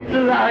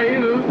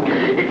alive!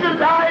 It's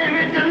alive!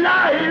 It's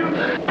alive!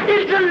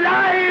 It's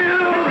alive!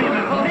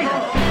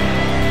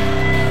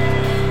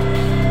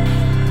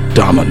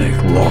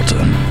 Dominic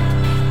Lawton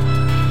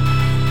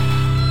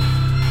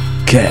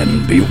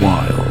can be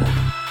wild.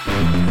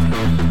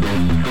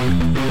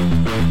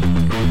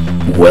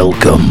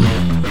 Welcome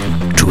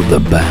to the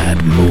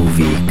Bad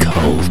Movie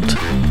Cult.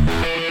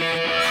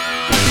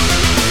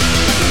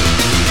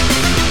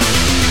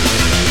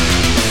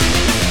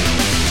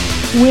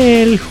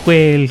 Well,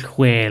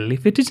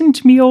 if it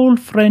isn't me old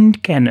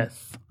friend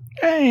Kenneth.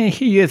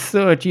 You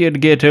thought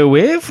you'd get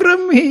away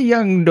from me,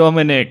 young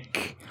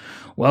Dominic.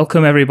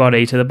 Welcome,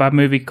 everybody, to the Bad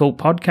Movie Cult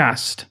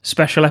podcast.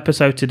 Special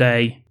episode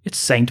today. It's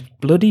St.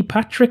 Bloody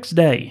Patrick's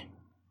Day.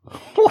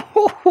 Ho,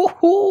 ho, ho,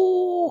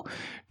 ho.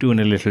 Doing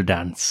a little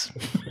dance.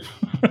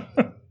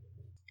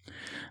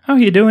 How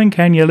you doing,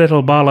 Ken, you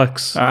little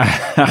bollocks?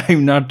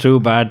 I'm not too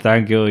bad,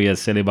 thank you, you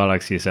silly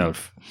bollocks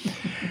yourself.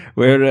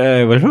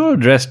 We're all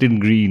dressed in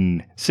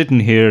green, sitting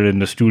here in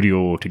the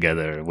studio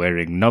together,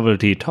 wearing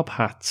novelty top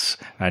hats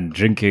and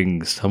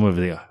drinking some of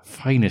the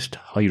finest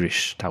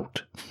Irish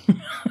stout.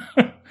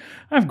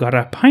 I've got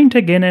a pint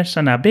of Guinness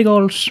and a big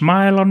old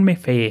smile on my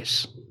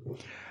face.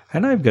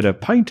 And I've got a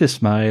pint of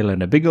smile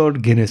and a big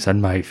old Guinness on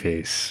my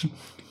face.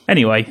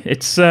 Anyway,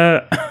 it's...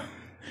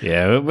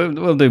 Yeah,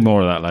 we'll do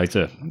more of that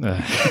later.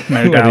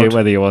 No doubt.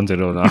 Whether you want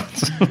it or not.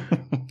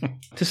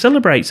 To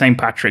celebrate St.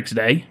 Patrick's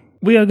Day,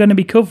 we are going to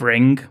be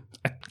covering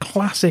a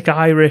classic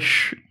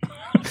Irish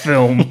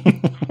film.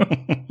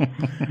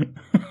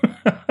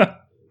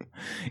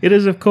 It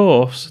is, of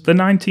course, the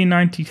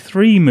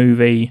 1993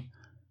 movie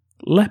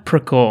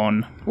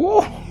Leprechaun.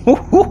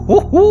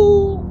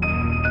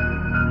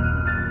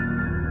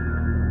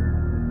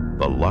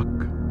 The luck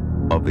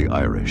of the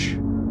Irish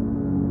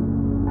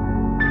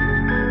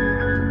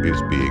is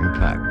being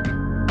packed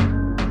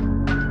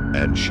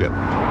and shipped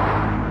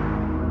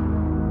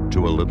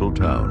to a little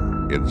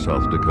town in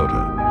South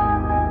Dakota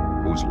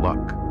whose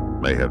luck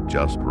may have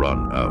just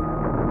run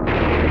out.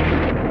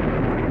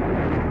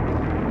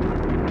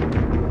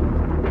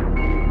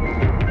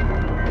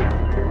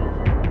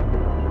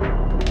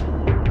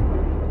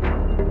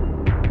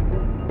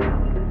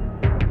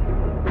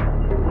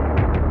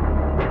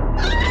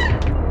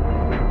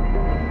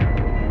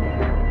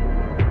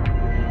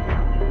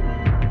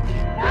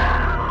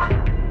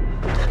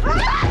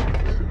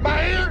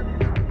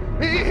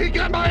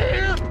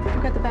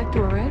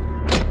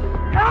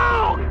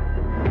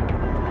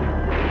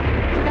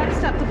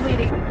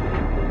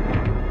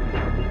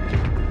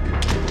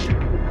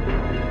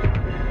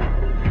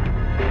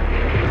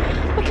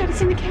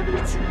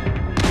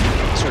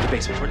 Toward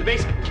the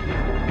basement.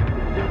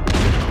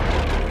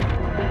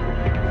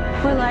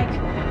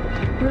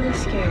 We're really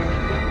scared.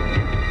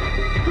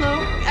 Hello?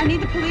 I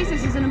need the police.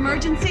 This is an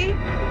emergency.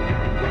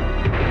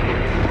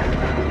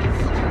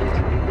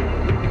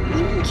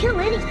 You can kill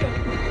anything.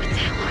 What the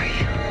hell are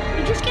you?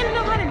 You just gotta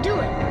know how to do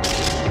it.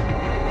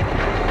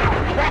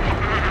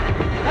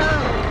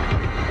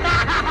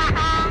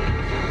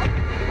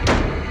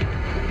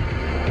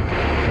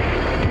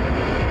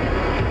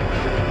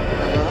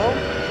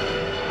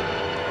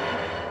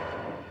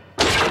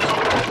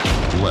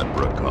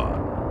 Leprechaun.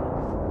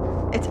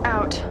 It's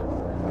out.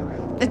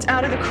 It's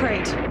out of the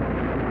crate.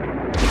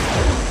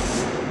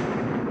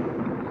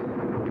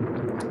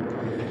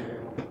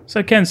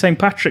 So, Ken, St.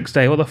 Patrick's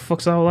Day, what the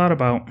fuck's all that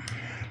about?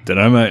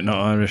 Dunno, mate, not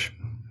Irish.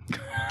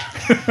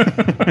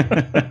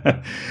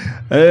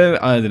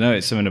 I don't know,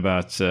 it's something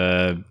about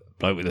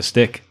bloke with a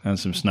stick and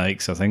some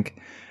snakes, I think.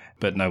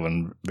 But no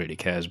one really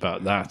cares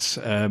about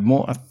that.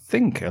 More, I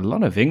think a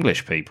lot of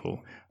English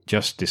people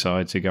just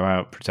decide to go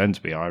out, pretend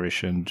to be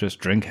Irish, and just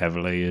drink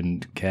heavily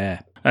and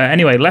care.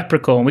 Anyway,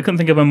 Leprechaun. We couldn't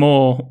think of a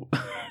more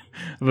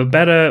of a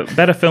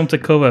better film to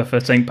cover for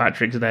St.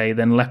 Patrick's Day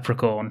than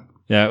Leprechaun.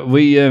 Yeah,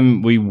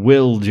 we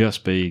will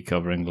just be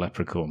covering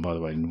Leprechaun, by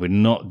the way. We're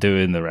not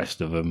doing the rest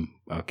of them,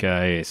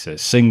 okay? It's a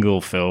single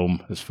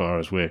film as far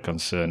as we're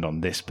concerned on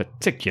this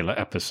particular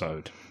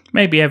episode.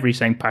 Maybe every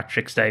St.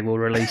 Patrick's Day we'll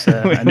release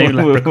a new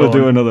Leprechaun. We'll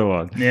do another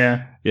one.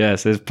 Yeah.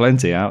 Yes, there's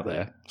plenty out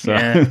there. So,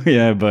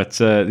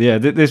 yeah,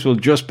 this will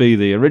just be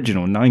the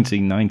original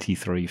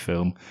 1993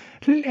 film,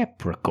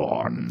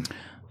 Leprechaun.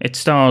 It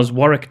stars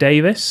Warwick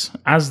Davis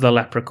as the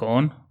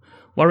Leprechaun.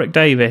 Warwick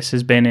Davis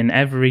has been in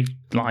every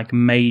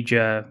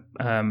major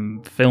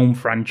film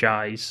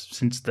franchise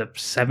since the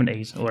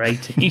 70s or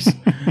 80s.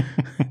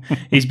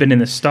 He's been in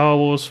the Star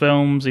Wars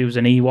films, he was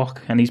an Ewok,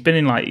 and he's been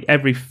in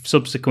every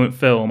subsequent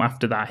film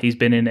after that. He's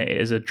been in it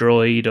as a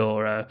droid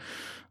or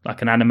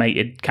an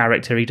animated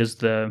character. He does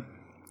the,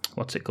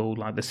 what's it called,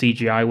 the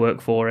CGI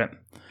work for it.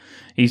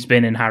 He's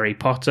been in Harry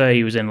Potter,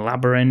 he was in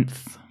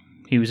Labyrinth,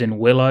 he was in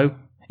Willow.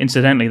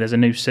 Incidentally, there's a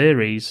new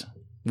series,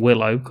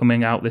 Willow,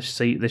 coming out this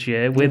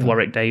year with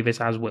Warwick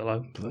Davis as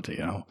Willow. Bloody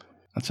hell.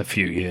 That's a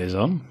few years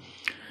on.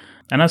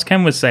 And as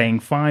Ken was saying,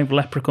 5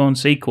 Leprechaun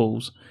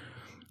sequels.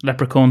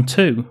 Leprechaun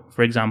 2,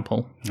 for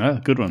example. Oh,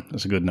 good one.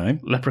 That's a good name.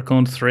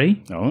 Leprechaun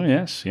 3. Oh,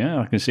 yes. Yeah,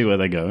 I can see where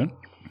they're going.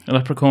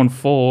 Leprechaun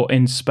 4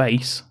 in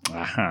space.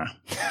 Aha.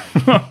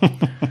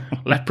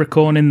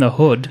 Leprechaun in the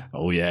Hood,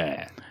 Oh,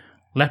 yeah.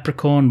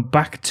 Leprechaun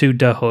Back to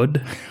the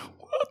Hood,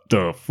 What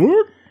the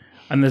fuck?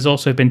 and there's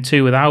also been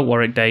 2 without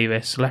Warwick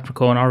Davis,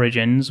 Leprechaun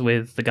Origins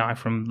with the guy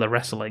from The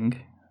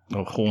Wrestling,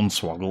 Oh,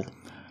 Hornswoggle.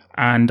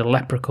 and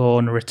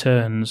Leprechaun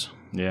Returns,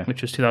 Yeah.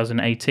 which was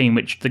 2018,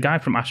 which the guy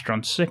from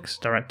Astron 6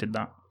 directed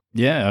that.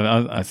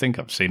 Yeah, I think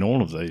I've seen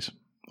all of these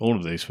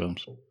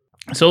films.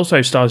 It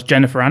also stars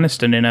Jennifer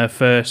Aniston in her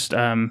first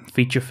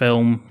feature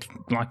film,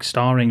 like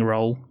starring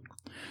role.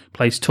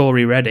 Plays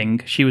Tori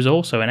Redding. She was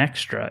also an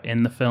extra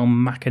in the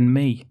film Mac and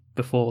Me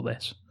before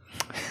this.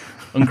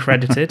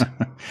 Uncredited.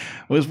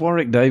 Was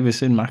Warwick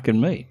Davis in Mac and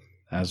Me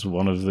as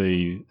one of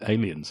the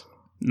aliens?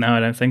 No, I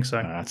don't think so.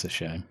 Oh, that's a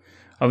shame.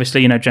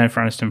 Obviously, you know Jennifer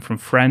Aniston from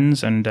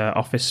Friends and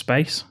Office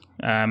Space.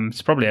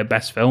 It's probably her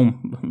best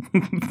film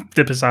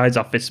besides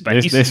Office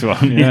Space. This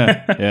one,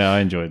 yeah. Yeah, I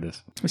enjoyed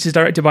this. This is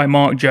directed by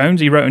Mark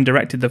Jones. He wrote and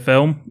directed the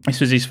film.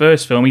 This was his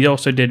first film. He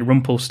also did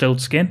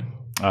Rumpelstiltskin.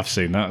 I've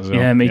seen that as well.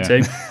 Yeah, me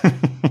too.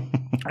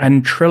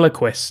 And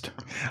Triloquist.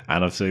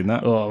 And I've seen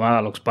that. Oh,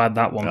 that looks bad,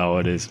 that one. Oh,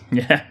 it is.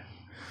 Yeah.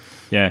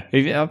 Yeah,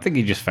 I think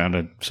he just found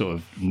a sort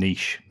of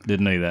niche,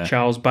 didn't he, there?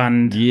 Charles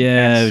Band.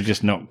 Yeah,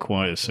 just not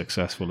quite as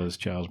successful as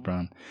Charles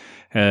Brown.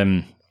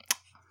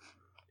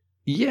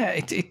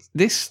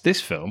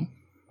 This film,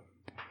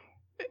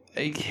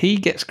 he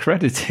gets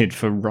credited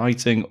for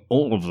writing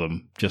all of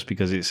them just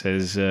because it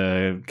says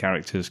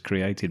characters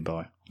created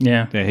by.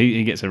 Yeah. Yeah,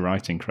 he gets a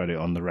writing credit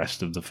on the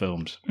rest of the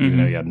films, even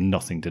though he had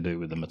nothing to do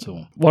with them at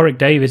all. Warwick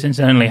Davis,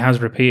 incidentally, has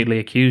repeatedly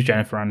accused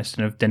Jennifer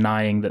Aniston of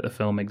denying that the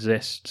film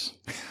exists.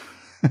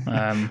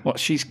 What,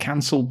 she's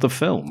cancelled the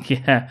film?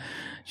 Yeah.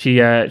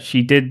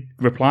 She did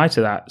reply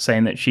to that,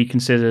 saying that she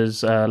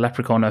considers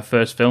Leprechaun her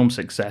first film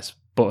success,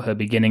 but her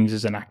beginnings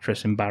as an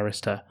actress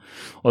embarrassed her.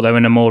 Although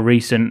in a more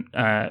recent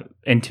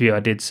interview I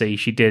did see,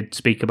 she did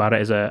speak about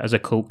it as a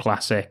cult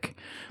classic,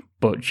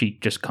 but she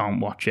just can't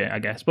watch it, I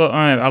guess. But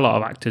a lot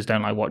of actors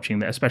don't like watching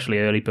that, especially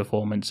early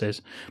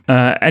performances.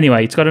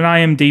 Anyway, it's got an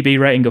IMDb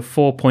rating of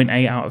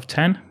 4.8 out of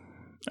 10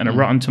 and a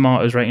Rotten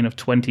Tomatoes rating of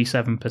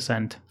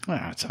 27%.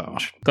 That's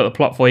harsh. Got the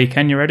plot for you,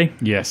 Ken, you ready?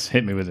 Yes,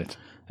 hit me with it.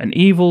 An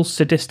evil,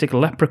 sadistic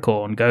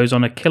leprechaun goes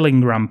on a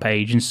killing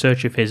rampage in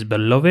search of his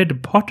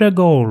beloved pot of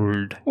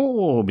gold.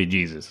 Oh, be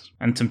Jesus.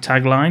 And some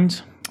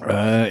taglines.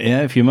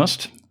 Yeah, if you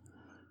must.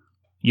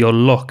 Your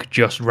luck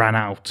just ran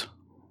out.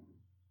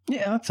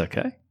 Yeah, that's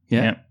okay.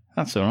 Yeah,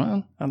 that's all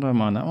right. I don't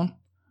mind that one.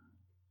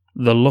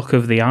 The luck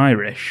of the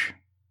Irish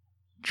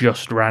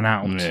just ran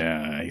out.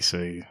 Yeah, I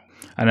see.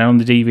 And then on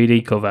the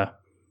DVD cover,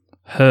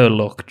 her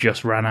luck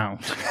just ran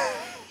out.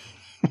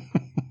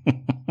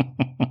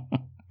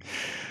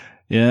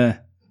 Yeah.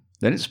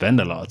 They didn't spend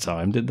a lot of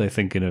time, did they,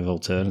 thinking of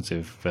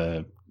alternative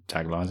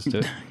taglines to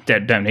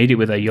it? Don't need it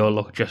with a your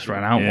luck just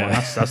ran out Yeah. one.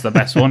 That's the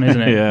best one,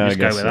 isn't it? Yeah, Just I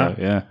guess go with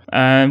so, that.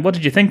 yeah. What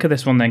did you think of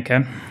this one then,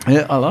 Ken?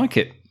 Yeah, I like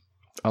it.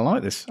 I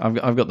like this.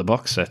 I've got the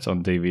box set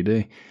on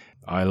DVD.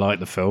 I like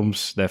the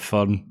films. They're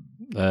fun.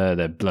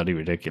 They're bloody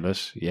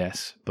ridiculous,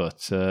 yes.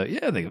 But,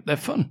 they're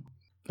fun.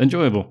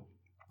 Enjoyable.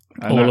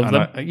 All of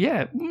them?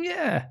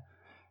 Yeah.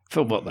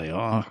 For what they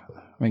are.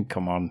 I mean,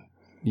 come on.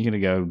 You're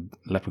going to go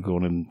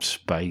Leprechaun in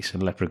Space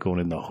and Leprechaun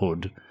in the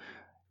Hood.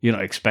 You're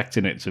not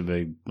expecting it to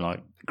be,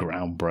 like,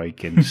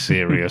 groundbreaking,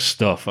 serious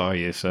stuff, are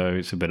you? So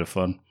it's a bit of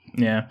fun.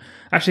 Yeah.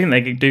 I actually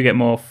think they do get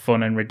more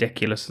fun and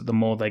ridiculous the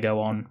more they go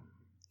on.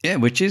 Yeah,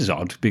 which is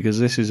odd, because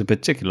this is a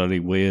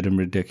particularly weird and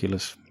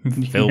ridiculous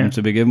film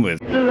to begin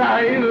with. It's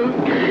alive!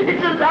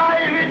 It's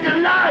alive! It's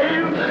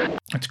alive!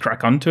 Let's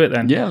crack on to it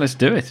then. Yeah, let's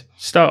do it.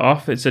 Start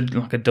off, it's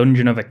like a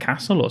dungeon of a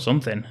castle or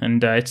something,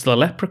 and it's the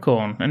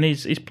leprechaun, and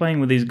he's playing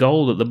with his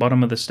gold at the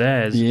bottom of the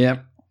stairs.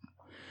 Yep.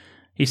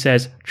 He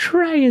says,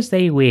 "Try as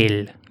they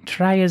will,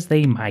 try as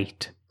they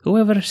might,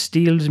 whoever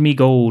steals me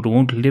gold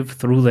won't live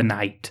through the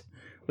night."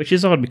 Which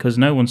is odd, because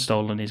no one's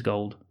stolen his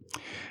gold.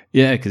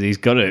 Yeah, because he's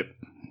got it.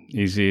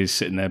 He's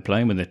sitting there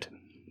playing with it.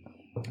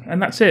 And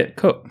that's it,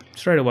 cut,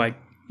 straight away.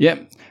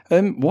 Yep.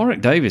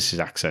 Warwick Davis's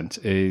accent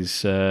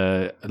is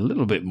a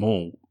little bit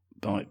more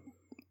like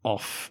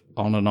off,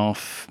 on and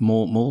off,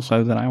 more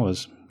so than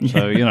ours.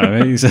 So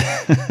he's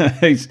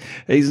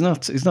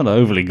not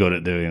overly good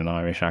at doing an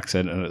Irish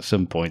accent, and at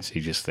some points he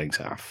just thinks,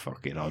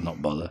 fuck it, I'll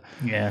not bother.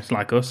 Yeah, it's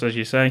like us, as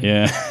you say.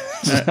 Yeah.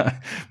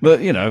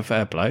 But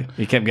fair play.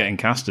 He kept getting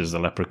cast as the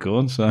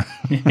Leprechaun, so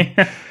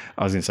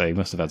I was going to say he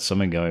must have had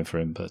something going for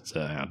him, but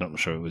I'm not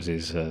sure it was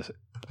his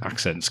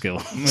accent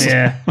skill.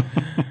 Yeah.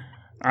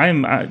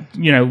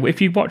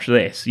 If you watch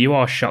this, you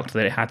are shocked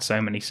that it had so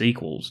many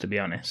sequels, to be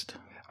honest.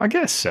 I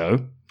guess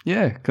so.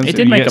 Yeah. It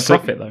did make a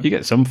profit, though. You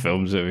get some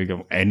films that have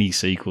got any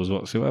sequels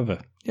whatsoever.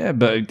 Yeah,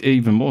 but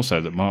even more so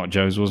that Mark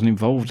Jones wasn't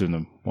involved in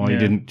them. Why he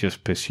didn't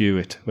just pursue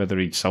it, whether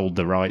he'd sold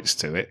the rights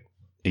to it.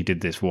 He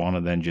did this one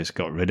and then just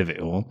got rid of it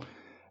all.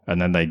 And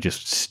then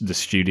the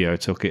studio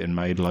took it and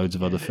made loads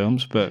of other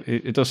films. But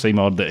it does seem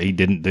odd that he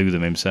didn't do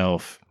them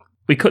himself.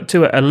 We cut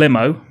to a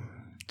limo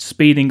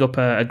speeding up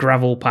a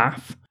gravel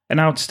path, and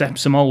out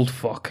steps some old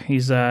fuck.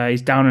 He's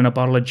down in a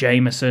bottle of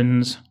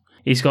Jameson's.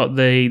 He's got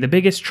the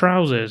biggest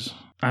trousers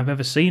I've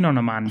ever seen on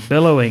a man,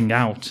 billowing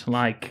out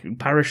like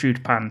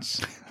parachute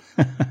pants.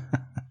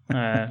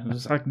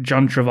 It's like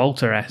John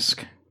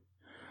Travolta-esque.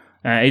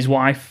 His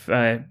wife,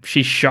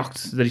 she's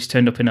shocked that he's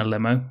turned up in a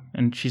limo,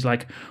 and she's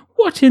like,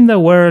 "What in the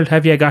world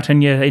have you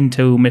gotten you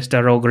into,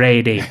 Mr.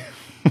 O'Grady?"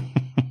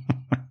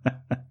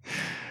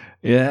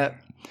 Yeah,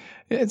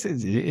 it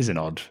is an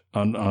odd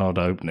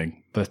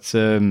opening, but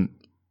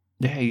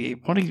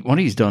what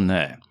he's done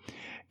there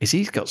is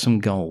he's got some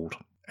gold,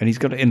 and he's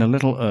got it in a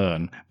little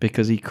urn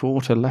because he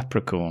caught a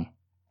leprechaun.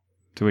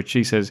 To which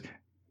she says,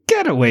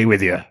 "Get away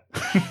with you!"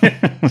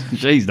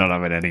 She's not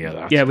having any of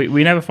that. Yeah,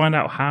 we never find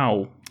out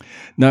how.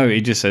 No,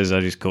 he just says, "I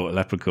just caught a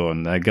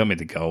leprechaun. They got me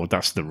the gold.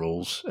 That's the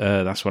rules.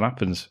 That's what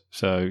happens.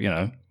 So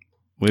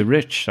we're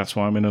rich. That's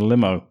why I'm in a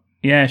limo."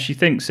 Yeah, she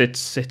thinks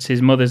it's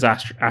his mother's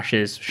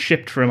ashes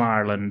shipped from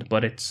Ireland,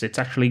 but it's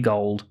actually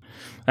gold.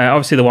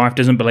 Obviously, the wife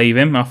doesn't believe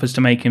him, offers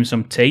to make him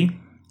some tea.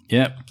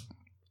 Yep.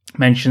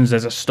 Mentions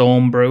there's a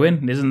storm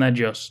brewing, isn't there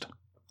just?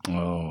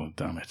 Oh,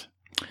 damn it.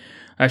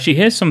 She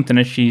hears something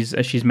as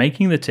she's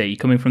making the tea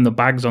coming from the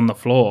bags on the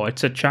floor.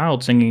 It's a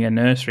child singing a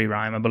nursery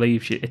rhyme. I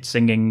believe it's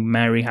singing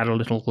 "Mary Had a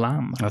Little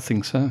Lamb." I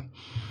think so.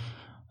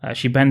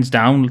 She bends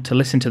down to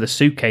listen to the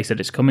suitcase that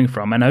it's coming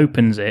from and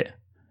opens it.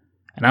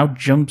 And out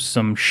jumps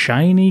some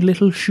shiny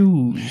little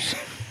shoes.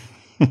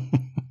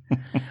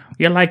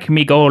 "You like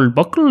me gold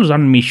buckles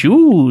on me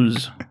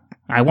shoes?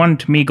 I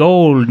want me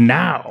gold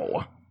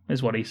now,"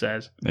 is what he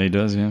says. He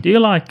does, yeah. Do you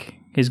like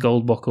his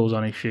gold buckles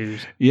on his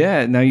shoes?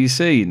 Yeah, now you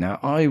see,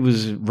 I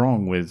was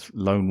wrong with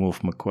Lone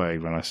Wolf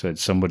McQuaid when I said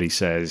somebody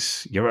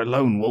says, "You're a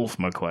lone wolf,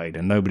 McQuaid,"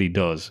 and nobody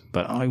does.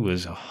 But I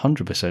was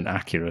 100%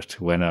 accurate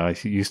when I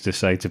used to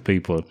say to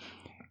people,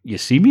 "You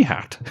see me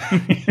hat?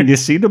 You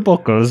see the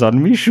buckles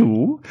on me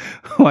shoe?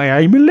 Why,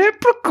 I'm a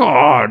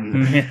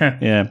leprechaun."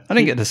 Yeah. I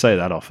didn't get to say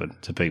that often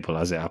to people,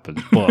 as it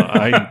happens, but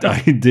I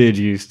did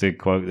used to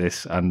quote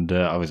this, and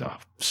I was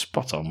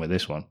spot on with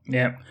this one.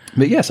 Yeah.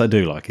 But yes, I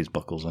do like his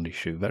buckles on his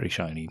shoe. Very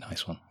shiny,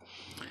 nice one.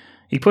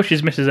 He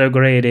pushes Mrs.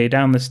 O'Grady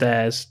down the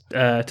stairs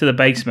to the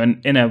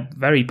basement in a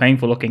very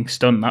painful-looking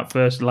stunt, that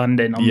first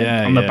landing on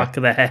the back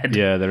of the head.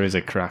 Yeah, there is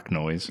a crack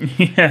noise.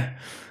 Yeah.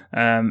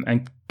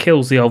 And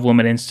kills the old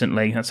woman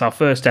instantly. That's our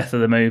first death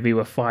of the movie.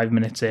 We're 5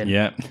 minutes in.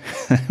 Yeah.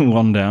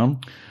 One down.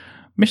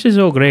 Mrs.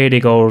 O'Grady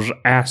goes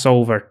ass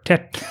over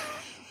tit.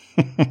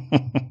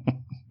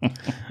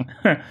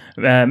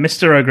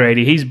 Mr.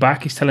 O'Grady, he's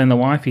back. He's telling the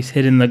wife he's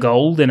hidden the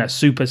gold in a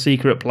super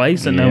secret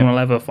place that no one will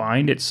ever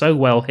find. It's so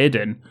well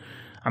hidden.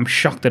 I'm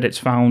shocked that it's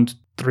found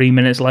 3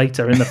 minutes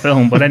later in the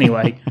film. But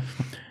anyway,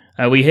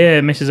 we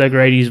hear Mrs.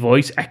 O'Grady's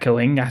voice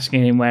echoing,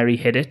 asking him where he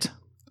hid it.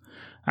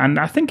 And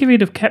I think if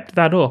he'd have kept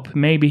that up,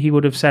 maybe he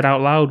would have said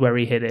out loud where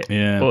he hid it.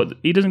 Yeah. But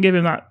he doesn't give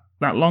him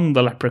that long,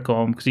 the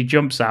leprechaun, because he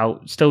jumps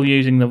out, still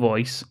using the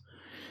voice.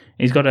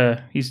 He's got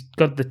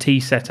the tea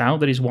set out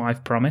that his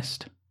wife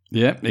promised.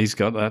 Yeah, he's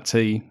got that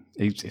tea.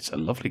 It's a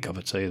lovely cup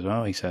of tea as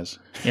well, he says.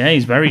 Yeah,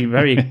 he's very,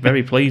 very,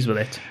 very pleased with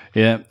it.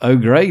 Yeah,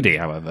 O'Grady,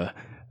 however,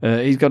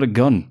 he's got a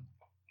gun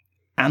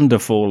and a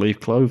 4-leaf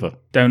clover.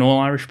 Don't all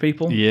Irish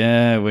people?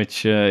 Yeah,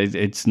 which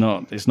it's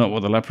not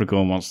what the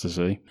leprechaun wants to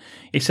see.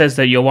 He says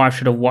that your wife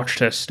should have watched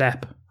her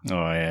step.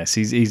 Oh yes,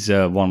 he's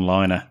a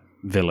one-liner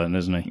villain,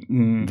 isn't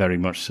he? Very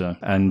much so,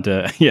 and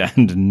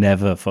and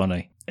never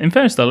funny. In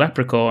fairness, the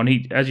leprechaun,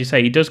 he, as you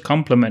say, he does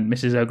compliment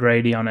Mrs.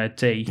 O'Grady on her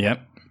tea.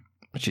 Yep,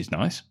 which is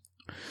nice.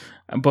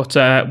 But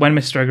when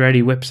Mr.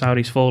 O'Grady whips out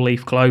his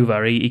 4-leaf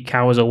clover, he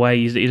cowers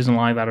away. He doesn't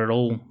like that at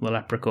all, the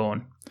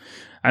leprechaun.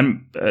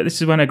 And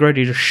this is when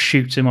O'Grady just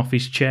shoots him off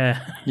his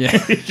chair. Yeah.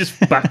 Just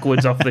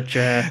backwards off the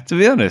chair. To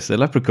be honest, the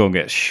leprechaun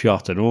gets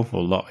shot an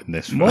awful lot in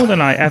this film. More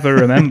than I ever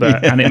remember,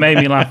 and it made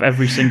me laugh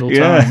every single time.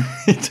 Yeah,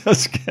 he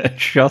does get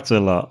shot a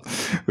lot,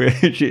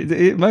 which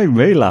it made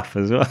me laugh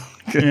as well.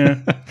 Yeah.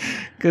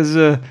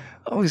 Because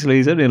obviously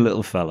he's only a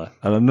little fella,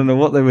 and I don't know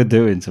what they were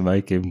doing to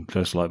make him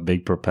just like be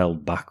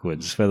propelled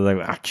backwards, whether they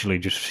were actually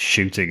just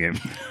shooting him.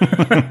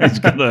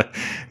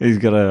 he's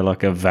got a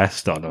like a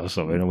vest on or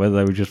something, or whether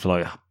they were just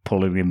like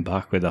pulling him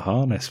back with a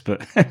harness.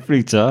 But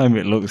every time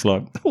it looks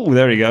like, oh,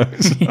 there he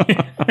goes.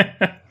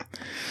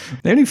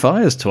 He only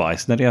fires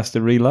twice, and then he has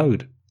to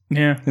reload.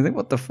 Yeah. You think,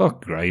 what the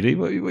fuck, Grady?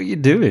 What are you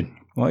doing?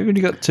 Why have you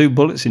only got 2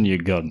 bullets in your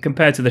gun?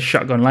 Compared to the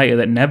shotgun later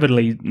that never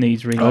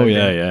needs reloading.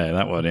 Oh, yeah,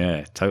 that one,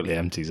 totally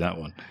empties that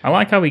one. I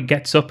like how he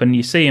gets up and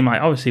you see him,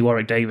 like, obviously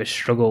Warwick Davis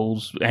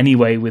struggles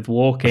anyway with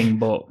walking,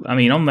 but, I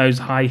mean, on those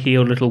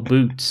high-heeled little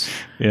boots,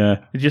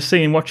 just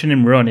seeing, watching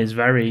him run is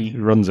very... He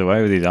runs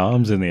away with his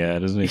arms in the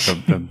air, doesn't he,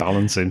 to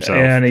balance himself.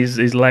 Yeah, and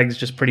his legs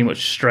just pretty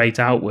much straight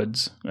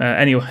outwards.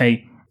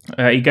 Anyway,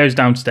 he goes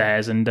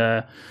downstairs and...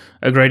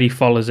 O'Grady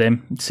follows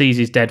him, sees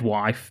his dead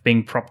wife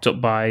being propped up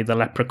by the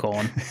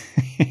leprechaun.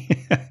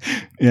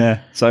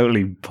 Yeah,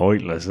 totally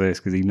pointless this,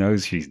 because he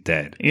knows she's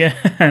dead. Yeah,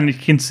 and you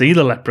can see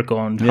the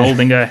leprechaun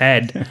holding her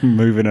head.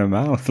 Moving her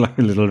mouth like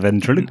a little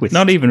ventriloquist.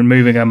 Not even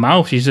moving her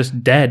mouth, she's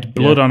just dead,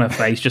 blood on her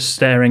face, just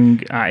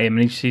staring at him.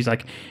 And she's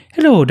like,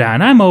 "Hello,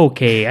 Dan, I'm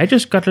okay. I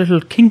just got a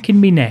little kink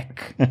in me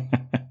neck."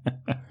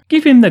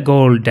 "Give him the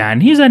gold, Dan.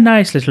 He's a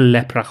nice little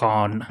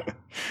leprechaun."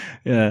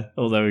 Yeah,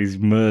 although he's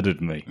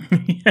murdered me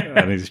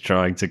and he's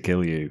trying to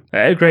kill you.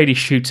 O'Grady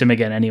shoots him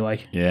again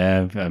anyway.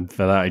 Yeah, and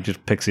for that he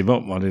just picks him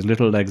up while his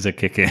little legs are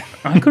kicking.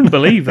 I couldn't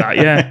believe that,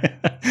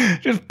 yeah.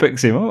 Just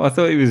picks him up. I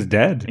thought he was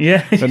dead.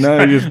 Yeah. But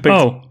no, he just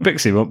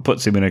picks him up,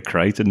 puts him in a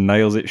crate and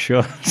nails it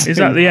shut. Is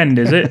that the end,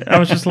 is it? I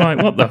was just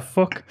like, what the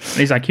fuck? And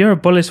he's like, your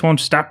bullets won't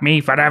stop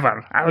me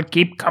forever. I'll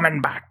keep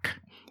coming back.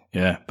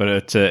 Yeah,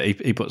 but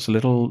he puts a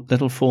little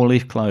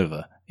 4-leaf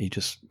clover. He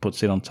just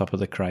puts it on top of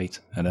the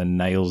crate and then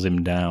nails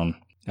him down.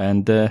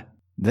 And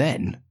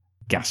then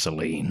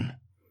gasoline.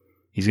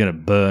 He's going to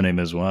burn him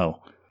as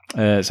well.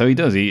 So he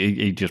does.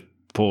 He just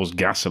pours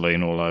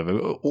gasoline all over.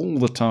 All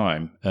the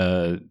time,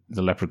 the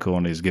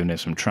leprechaun is giving him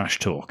some trash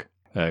talk,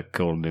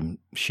 calling him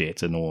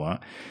shit and all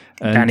that.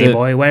 And, Danny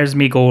boy, where's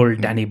me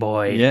gold, Danny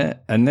boy? Yeah,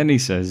 and then he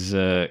says,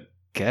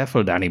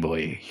 careful, Danny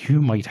boy,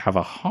 you might have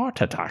a heart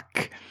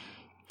attack.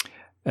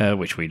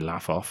 Which we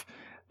laugh off.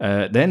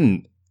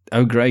 Then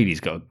O'Grady's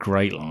got a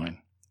great line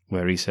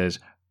where he says,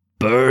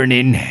 burn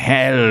in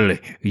hell,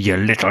 you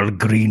little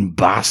green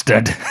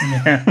bastard.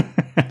 Yeah.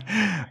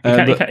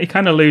 He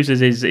kind of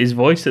loses his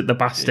voice at the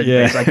bastard.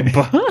 Yeah. He's like,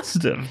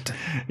 bastard.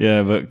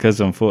 Yeah, but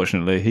because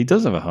unfortunately he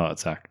does have a heart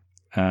attack.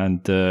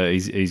 And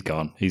he's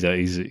gone.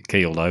 He's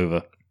keeled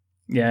over.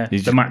 Yeah,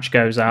 the match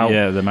goes out.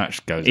 Yeah, the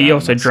match goes out. He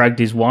also dragged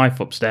his wife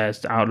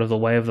upstairs out of the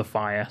way of the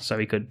fire so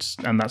he could,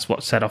 and that's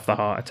what set off the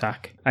heart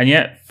attack. And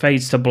yet,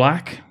 fades to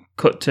black,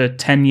 cut to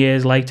 10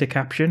 years later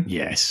caption.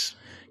 Yes.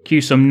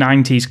 Cue some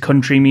 90s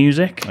country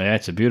music. Yeah,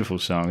 it's a beautiful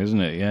song, isn't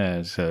it? Yeah,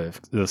 it's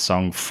the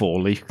song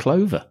 4-Leaf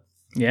Clover.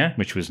 Yeah.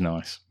 Which was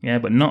nice. Yeah,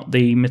 but not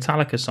the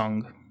Metallica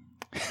song.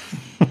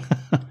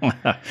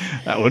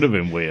 That would have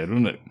been weird,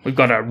 wouldn't it? We've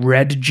got a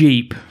red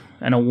Jeep.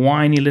 And a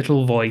whiny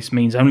little voice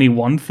means only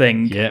one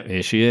thing. Yep,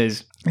 here she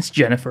is. It's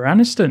Jennifer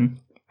Aniston.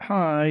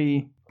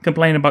 Hi.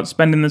 Complaining about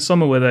spending the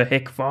summer with her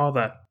hick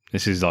father.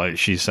 This is like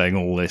she's saying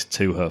all this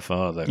to her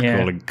father,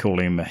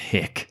 calling him a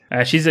hick.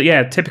 She's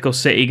a typical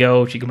city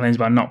girl. She complains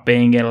about not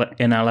being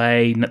in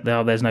LA.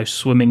 There's no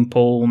swimming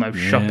pool, no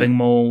shopping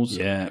malls,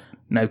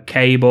 no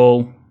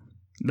cable.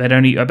 I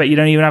bet you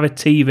don't even have a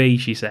TV,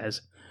 she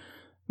says.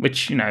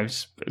 Which,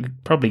 is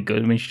probably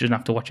good. I mean, she doesn't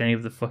have to watch any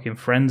of the fucking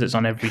Friends. It's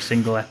on every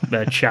single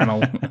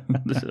channel.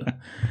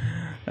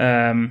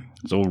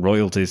 It's all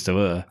royalties to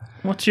her.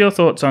 What's your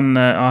thoughts on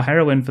our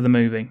heroine for the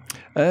movie?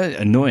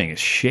 Annoying as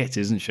shit,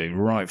 isn't she?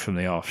 Right from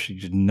the off.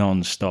 She's just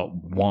non-stop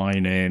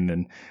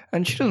whining.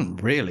 And she doesn't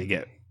really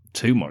get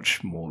too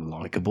much more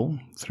likeable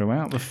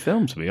throughout the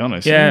film, to be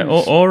honest. Yeah,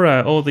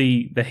 or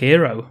the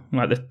hero.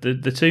 Like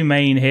the two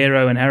main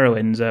hero and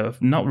heroines are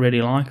not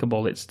really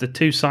likeable. It's the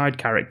two side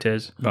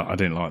characters. But I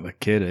didn't like the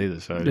kid either,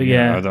 so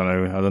yeah. I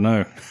don't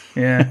know.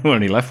 Yeah. We're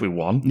only left with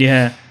one.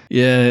 Yeah.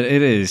 Yeah,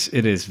 it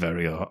is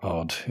very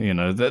odd.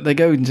 They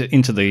go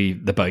into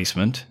the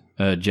basement.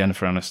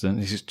 Jennifer Aniston,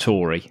 this is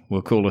Tori.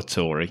 We'll call her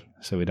Tori,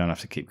 so we don't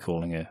have to keep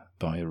calling her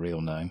by her real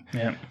name.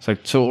 Yeah. So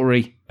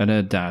Tori and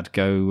her dad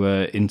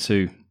go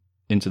into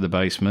the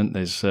basement.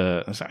 There's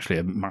actually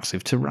a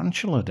massive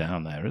tarantula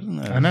down there, isn't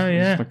there? I know,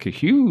 yeah. There's like a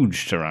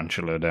huge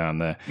tarantula down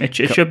there. It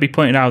should be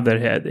pointed out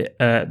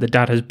that the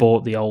dad has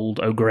bought the old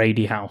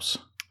O'Grady house.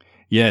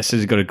 Yeah, so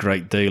he's got a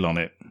great deal on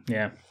it.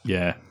 Yeah.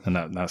 Yeah, and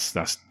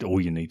that's all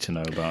you need to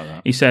know about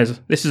that. He says,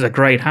 this is a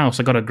great house.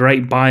 I got a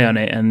great buy on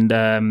it.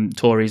 And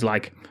Tori's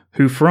like,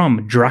 who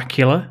from?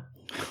 Dracula?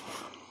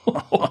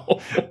 Oh,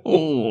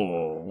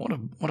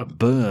 what a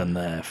burn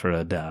there for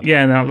her dad.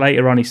 Yeah, and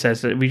later on he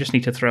says that we just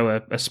need to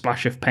throw a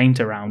splash of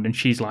paint around, and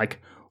she's like,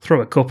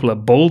 throw a couple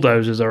of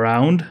bulldozers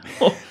around.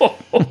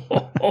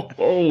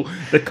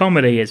 The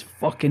comedy is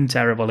fucking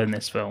terrible in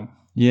this film.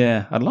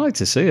 Yeah, I'd like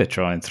to see her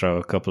try and throw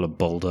a couple of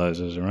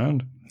bulldozers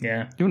around.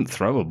 Yeah. You wouldn't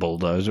throw a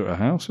bulldozer at a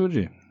house, would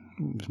you?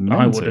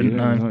 I wouldn't,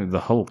 no. Like the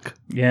Hulk.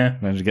 Yeah.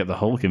 Managed to get the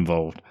Hulk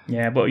involved.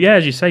 Yeah, but yeah,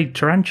 as you say,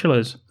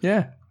 tarantulas.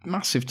 Yeah.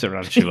 Massive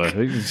tarantula.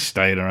 He's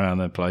staying around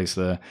their place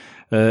there.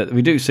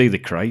 We do see the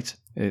crate.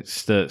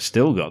 It's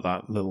still got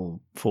that little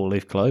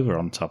 4-leaf clover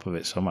on top of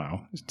it somehow.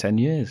 It's 10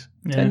 years.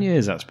 Yeah. 10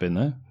 years that's been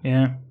there.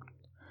 Yeah.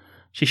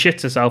 She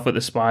shits herself at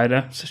the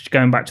spider. So she's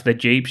going back to the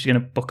Jeep. She's going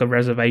to book a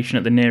reservation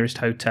at the nearest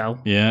hotel.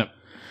 Yeah.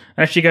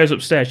 And as she goes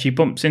upstairs, she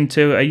bumps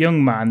into a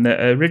young man that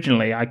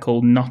originally I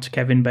called not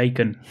Kevin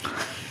Bacon.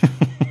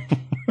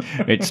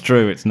 It's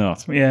true, it's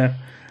not. Yeah.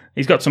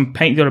 He's got some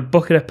paint. He's got a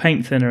bucket of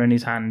paint thinner in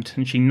his hand,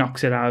 and she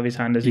knocks it out of his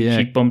hand as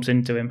she bumps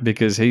into him.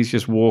 Because he's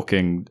just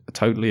walking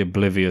totally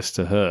oblivious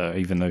to her,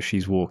 even though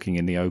she's walking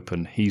in the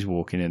open. He's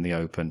walking in the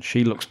open.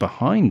 She looks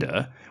behind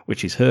her,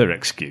 which is her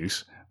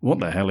excuse. What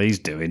the hell he's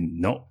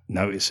doing, not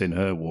noticing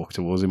her walk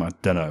towards him, I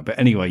don't know. But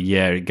anyway,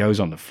 yeah, it goes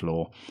on the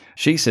floor.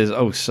 She says,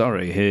 oh,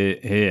 sorry,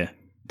 here,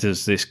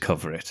 does this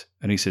cover it?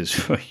 And he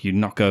says, you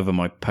knock over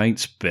my paint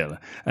spill,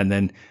 and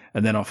then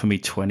offer me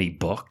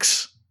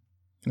 $20.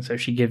 And so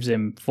she gives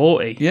him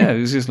 40. Yeah, it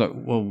was just like,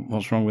 well,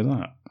 what's wrong with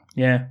that?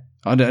 Yeah.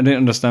 I didn't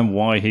understand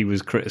why he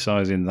was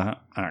criticising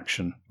that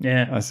action.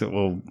 Yeah. I thought,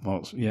 well,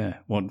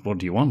 what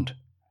do you want?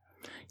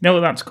 You know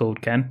what that's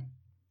called, Ken?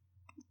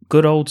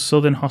 good old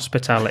Southern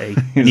hospitality.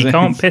 And you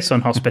can't piss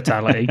on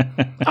hospitality.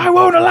 I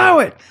won't allow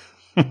it.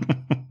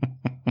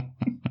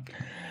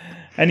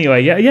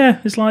 Anyway, yeah,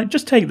 it's like,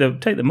 just take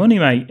the money,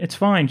 mate. It's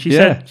fine. She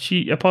said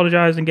she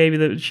apologised and gave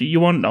you you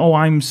want. Oh,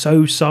 I'm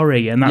so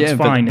sorry, and that's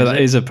fine. But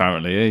that is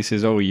apparently. He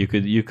says, "Oh, you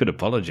could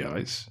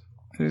apologise."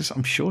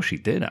 I'm sure she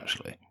did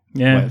actually.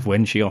 Yeah,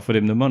 when she offered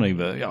him the money,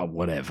 but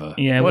whatever.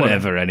 Yeah,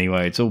 whatever.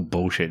 Anyway, it's all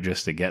bullshit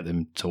just to get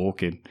them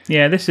talking.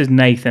 Yeah, this is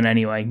Nathan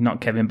anyway,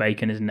 not Kevin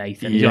Bacon. Is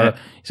Nathan? He's got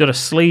a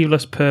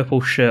sleeveless purple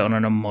shirt on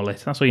and a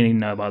mullet. That's all you need to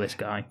know about this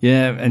guy.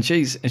 Yeah, and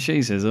she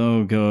says,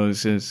 "Oh god,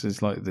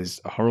 it's like there's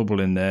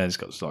horrible in there. It's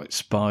got like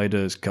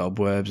spiders,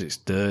 cobwebs. It's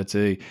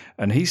dirty."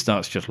 And he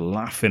starts just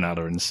laughing at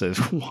her and says,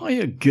 "Why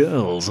are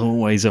girls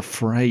always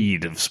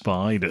afraid of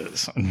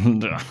spiders?"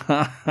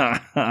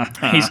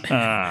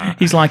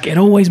 He's like, "It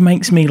always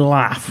makes me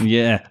laugh."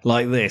 Yeah,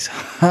 like this.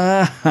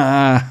 Ha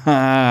ha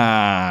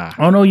ha.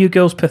 Oh no, you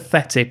girl's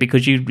pathetic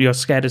because you're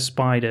scared of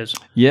spiders.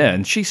 Yeah,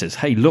 and she says,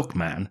 "Hey, look,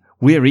 man,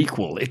 we're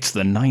equal. It's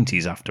the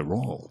 90s after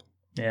all."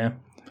 Yeah.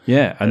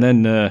 Yeah, and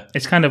then...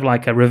 it's kind of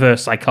like a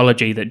reverse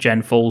psychology that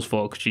Jen falls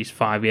for because she's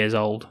 5 years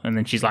old. And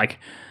then she's like,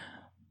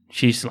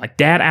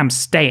 "Dad, I'm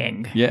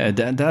staying." Yeah,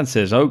 Dad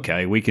says,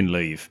 "Okay, we can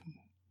leave."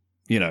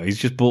 You know, he's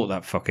just bought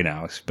that fucking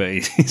house, but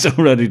he's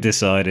already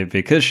decided,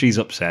 because she's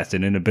upset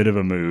and in a bit of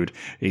a mood,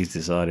 he's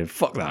decided,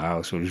 fuck that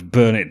house, we'll just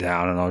burn it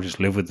down and I'll just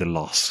live with the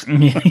loss.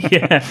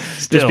 Yeah,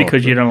 just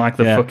because you don't like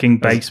the fucking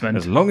basement.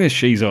 As long as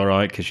she's all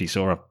right, because she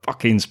saw a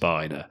fucking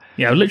spider.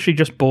 Yeah, I literally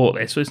just bought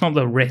this, so it's not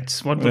the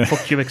Ritz. What the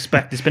fuck do you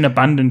expect? It's been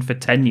abandoned for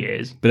 10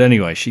 years. But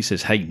anyway, she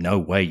says, "Hey, no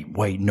way,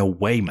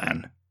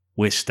 man.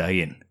 We're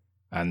staying."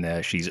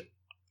 And she's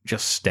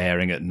just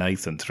staring at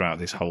Nathan throughout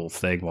this whole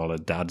thing while her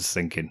dad's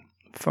thinking,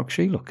 fuck's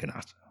she looking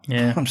at?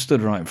 Yeah. I'm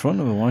stood right in front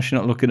of her. Why is she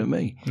not looking at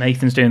me?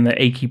 Nathan's doing the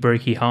achy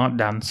breaky heart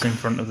dance in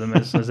front of them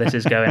as this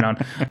is going on.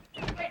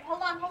 Wait,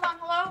 hold on,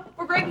 hello?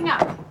 We're breaking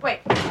up. Wait.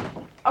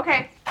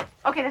 Okay,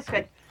 that's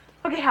good.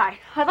 Okay, hi.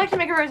 I'd like to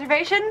make a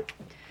reservation.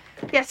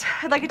 Yes,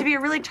 I'd like it to be a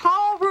really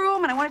tall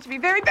room, and I want it to be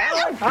very big.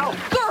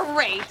 Oh,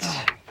 great.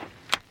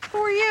 Who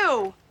are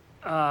you?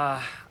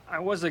 I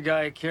was a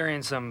guy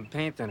carrying some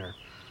paint thinner.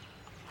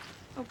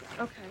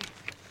 Okay.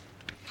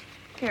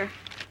 Here.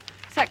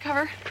 Is that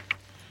cover?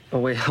 Oh,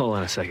 wait, hold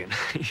on a second.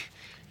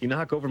 You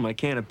knock over my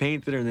can of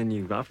paint thinner and then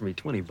you offer me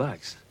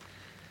 $20.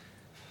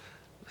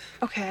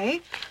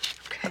 Okay.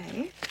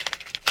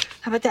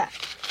 How about that?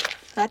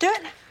 Will that do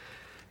it?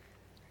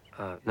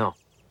 No.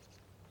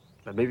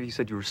 But maybe you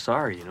said you were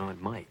sorry,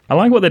 it might. I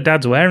like what the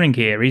dad's wearing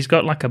here. He's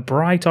got like a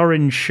bright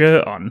orange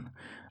shirt on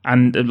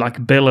and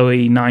like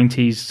billowy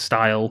 90s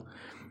style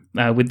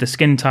with the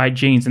skin-tight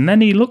jeans. And then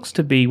he looks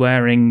to be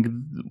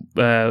wearing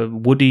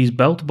Woody's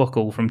belt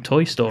buckle from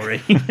Toy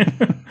Story.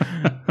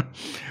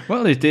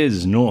 Well, it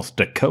is North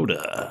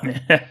Dakota.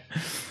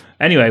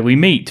 Anyway, we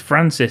meet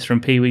Francis from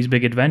Pee-wee's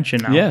Big Adventure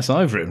now. Yes,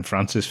 I've written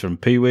Francis from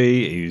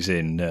Pee-wee. He's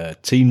in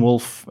Teen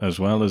Wolf, as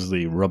well as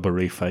the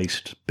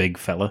rubbery-faced big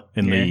fella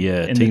in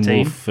the Teen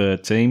Wolf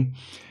team.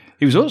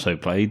 He was also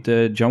played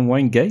John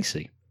Wayne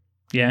Gacy.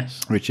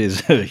 Yes. Which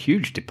is a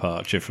huge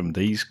departure from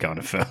these kind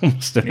of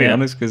films, to be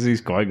honest, because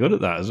he's quite good at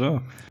that as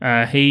well.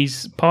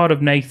 He's part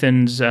of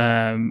Nathan's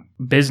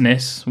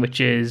business, which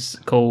is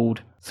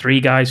called Three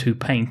Guys Who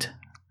Paint.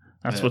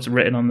 That's what's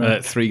written on the...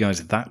 Three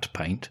Guys That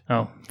Paint.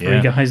 Oh,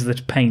 Three Guys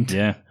That Paint.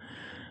 Yeah.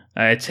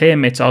 It's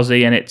him, it's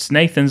Ozzy, and it's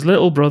Nathan's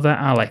little brother,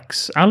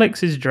 Alex.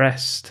 Alex is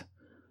dressed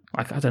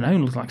like, I don't know,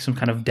 looks like some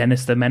kind of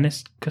Dennis the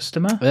Menace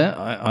customer. Yeah,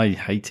 I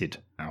hated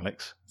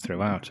Alex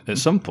throughout. At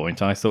some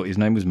point, I thought his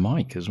name was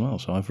Mike as well,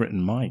 so I've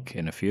written Mike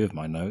in a few of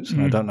my notes,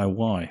 and I don't know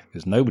why,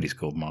 because nobody's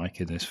called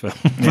Mike in this film.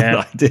 Yeah.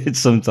 But I did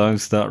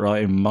sometimes start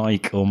writing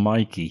Mike or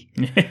Mikey.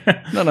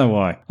 Don't know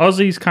why.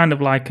 Ozzy's kind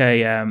of like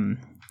a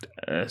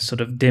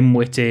sort of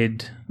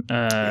dim-witted...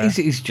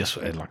 He's just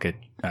like a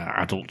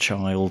adult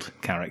child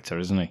character,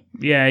 isn't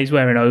he? Yeah, he's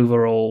wearing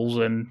overalls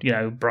and,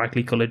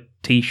 brightly coloured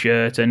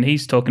T-shirt, and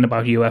he's talking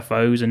about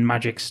UFOs and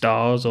magic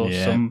stars or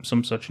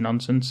some such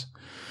nonsense.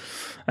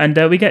 And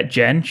we get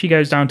Jen. She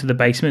goes down to the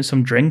basement,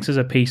 some drinks as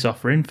a peace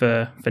offering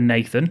for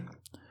Nathan,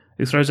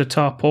 who throws a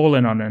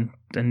tarpaulin on her,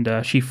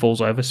 and she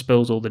falls over,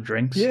 spills all the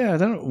drinks. Yeah, I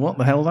don't know what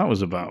the hell that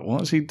was about.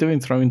 What's he doing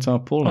throwing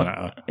tarpaulin at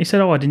her? He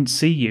said, "Oh, I didn't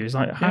see you." It's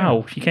like,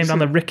 how? She came down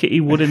the rickety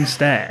wooden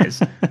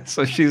stairs.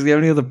 So she's the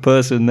only other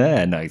person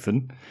there,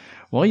 Nathan.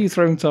 Why are you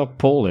throwing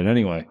tarpaulin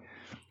anyway?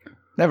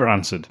 Never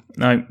answered.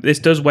 No, this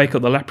does wake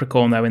up the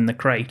leprechaun, though, in the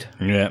crate.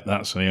 Yeah,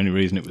 that's the only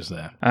reason it was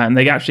there. And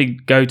they actually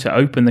go to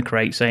open the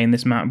crate, saying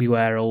this might be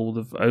where all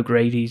of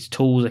O'Grady's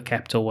tools are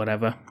kept or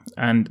whatever.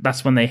 And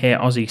that's when they hear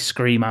Ozzy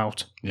scream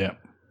out. Yeah.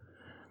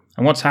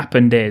 And what's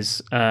happened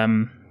is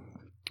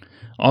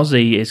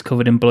Ozzy is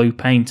covered in blue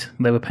paint.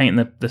 They were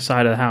painting the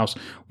side of the house.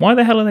 Why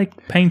the hell are they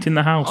painting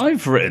the house?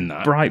 I've written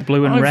that. Bright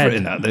blue and red. I've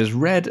written that. There's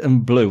red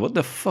and blue. What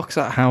the fuck's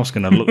that house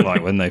going to look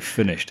like when they've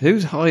finished?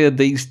 Who's hired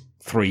these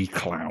three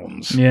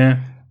clowns? Yeah.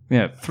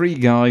 Yeah, three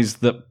guys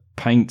that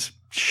paint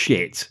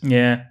shit.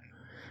 Yeah.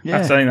 Yeah.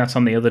 I think that's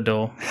on the other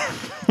door.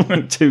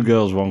 2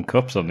 girls, 1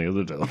 cup's on the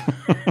other door.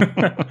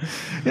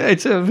 Yeah,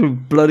 it's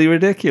bloody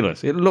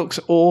ridiculous. It looks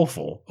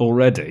awful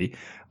already.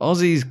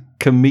 Ozzy's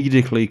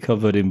comedically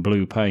covered in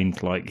blue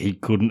paint like he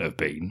couldn't have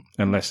been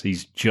unless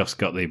he's just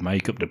got the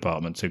makeup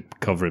department to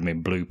cover him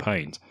in blue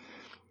paint.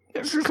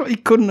 It's just like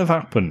it couldn't have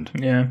happened.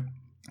 Yeah.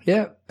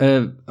 Yeah,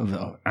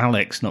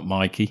 Alex, not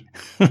Mikey.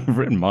 I've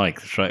written Mike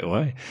straight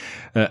away.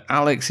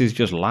 Alex is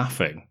just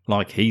laughing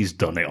like he's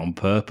done it on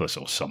purpose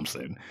or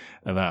something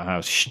about how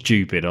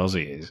stupid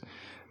Ozzy is.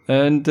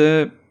 And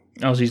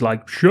Ozzy's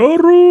like,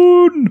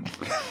 Sharon!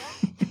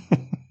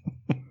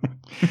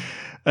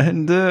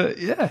 and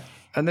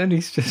and then he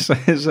just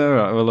says, all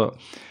right, well, look,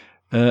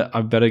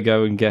 I better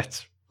go and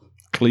get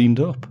cleaned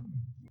up.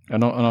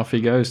 And off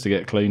he goes to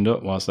get cleaned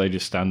up whilst they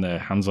just stand there,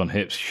 hands on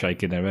hips,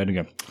 shaking their head and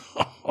go,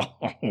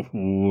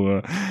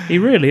 He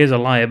really is a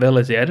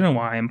liability. I don't know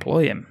why I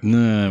employ him.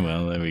 no,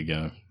 well, there we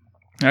go.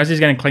 As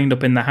he's getting cleaned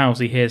up in the house,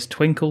 he hears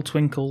Twinkle,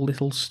 Twinkle,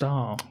 Little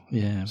Star,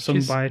 Yeah.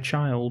 sung by a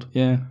child.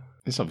 Yeah.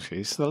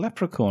 It's the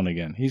Leprechaun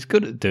again. He's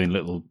good at doing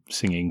little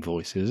singing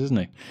voices, isn't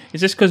he?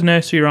 Is this because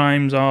nursery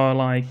rhymes are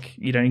like,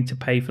 you don't need to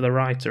pay for the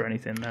rights or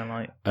anything? They're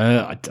like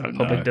I don't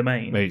know. public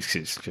domain. Maybe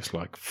it's just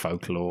like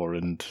folklore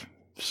and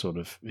sort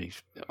of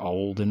he's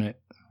old in it.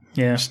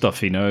 Yeah. Stuff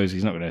he knows.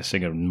 He's not going to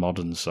sing a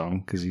modern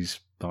song because he's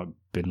like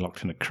been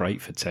locked in a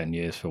crate for 10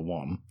 years for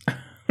one.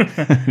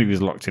 He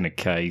was locked in a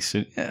case.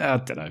 And, I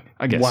don't know.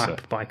 I guess WAP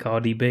so. by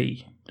Cardi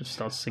B. Just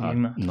starts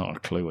singing that. Not a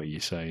clue what you're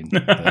saying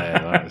there.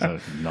 That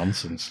is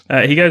nonsense.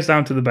 He goes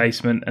down to the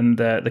basement and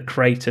the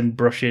crate and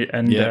brush it.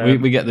 And Yeah,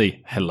 we get the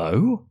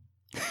hello.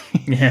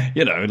 Yeah.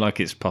 You know, like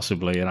it's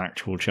possibly an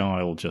actual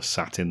child just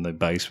sat in the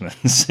basement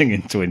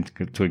singing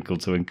Twinkle, Twinkle,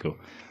 Twinkle.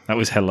 That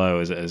was hello,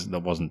 as that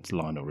wasn't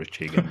Lionel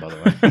Richie again, by the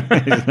way.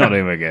 It's not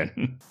him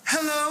again.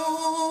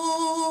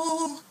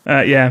 Hello.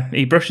 Yeah,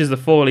 he brushes the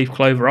 4-leaf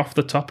clover off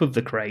the top of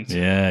the crate.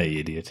 Yeah, you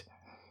idiot.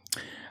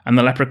 And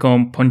the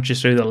leprechaun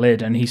punches through the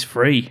lid and he's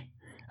free.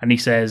 And he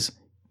says,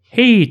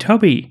 "Hey,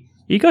 Tubby,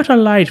 you got a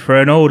light for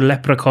an old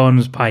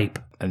leprechaun's pipe?"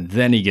 And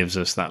then he gives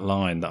us that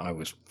line that I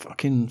was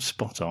fucking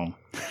spot on.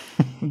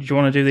 Do you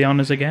want to do the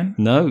honours again?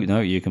 No,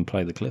 you can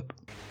play the clip.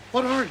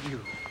 What are you?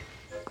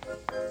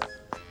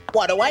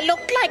 What do I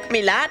look like,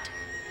 me lad?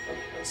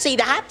 See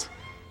that?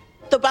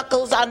 The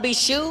buckles on me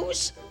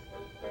shoes?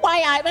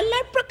 Why, I'm a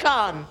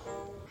leprechaun.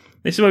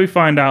 This is where we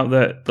find out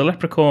that the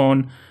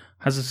leprechaun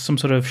has some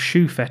sort of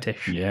shoe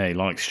fetish. Yeah, he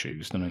likes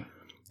shoes, doesn't he?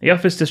 He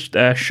offers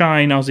to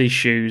shine Ozzy's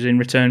shoes in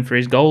return for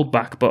his gold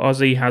back, but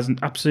Ozzy has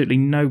absolutely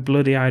no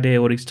bloody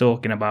idea what he's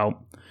talking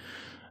about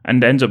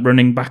and ends up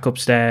running back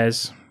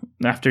upstairs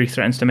after he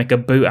threatens to make a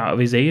boot out of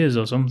his ears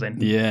or something.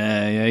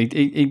 Yeah.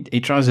 He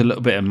tries a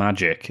little bit of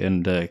magic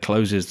and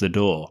closes the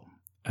door,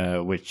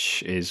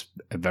 which is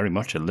very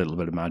much a little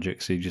bit of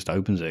magic, so he just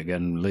opens it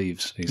again and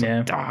leaves. He's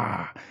like,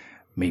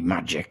 me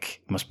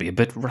magic must be a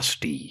bit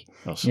rusty,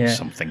 or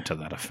something to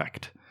that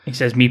effect. He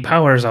says, "Me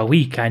powers are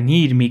weak, I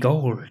need me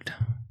gold."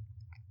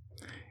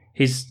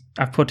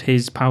 I've put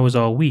his powers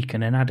are weak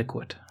and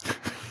inadequate.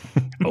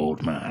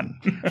 Old man,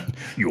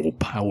 your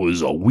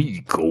powers are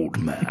weak, old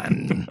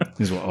man,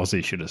 is what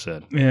Ozzy should have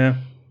said. Yeah.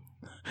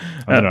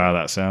 I don't know how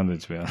that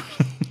sounded, to be honest.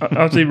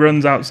 Ozzy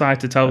runs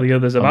outside to tell the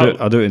others about...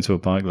 I'll do it into a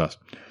pint glass.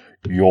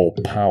 Your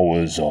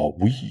powers are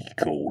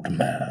weak, old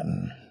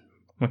man.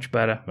 Much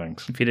better.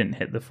 Thanks. If you didn't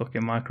hit the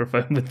fucking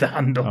microphone with the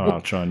handle. Oh,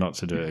 I'll try not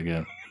to do it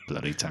again.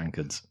 Bloody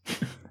tankards.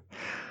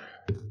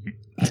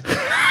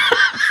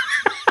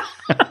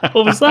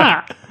 What was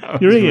that?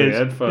 Your ears?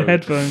 headphones. The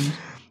headphones.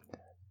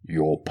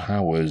 Your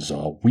powers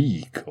are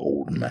weak,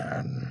 old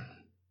man.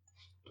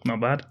 Not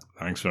bad.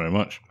 Thanks very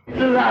much. It's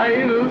alive.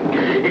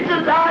 It's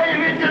alive.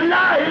 It's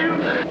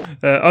alive.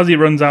 Ozzy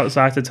runs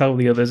outside to tell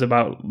the others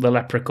about the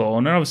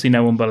leprechaun, and obviously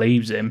no one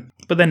believes him.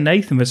 But then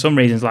Nathan, for some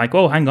reason, is like,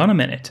 "Oh, hang on a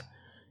minute."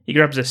 He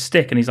grabs a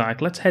stick and he's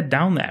like, "Let's head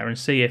down there and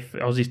see if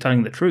Ozzy's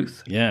telling the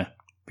truth." Yeah,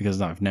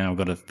 because I've now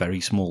got a very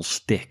small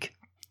stick.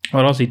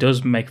 Well, Ozzy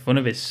does make fun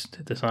of the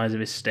size of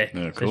his stick.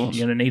 Yeah, of Says, course.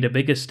 "You're going to need a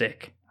bigger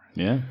stick."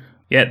 Yeah.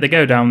 Yeah, they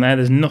go down there.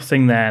 There's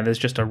nothing there. There's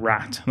just a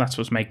rat. That's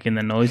what's making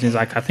the noise. And he's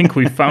like, "I think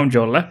we found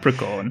your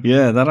leprechaun."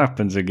 Yeah, that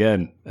happens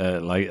again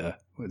later,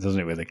 doesn't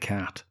it, with a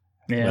cat?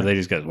 Yeah. Where they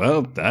just go,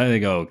 "Well, there you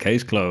go,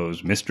 case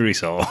closed, mystery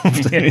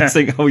solved." Yeah. You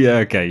think, "Oh, yeah,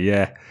 okay,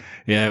 yeah.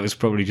 Yeah, it was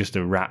probably just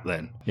a rat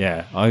then."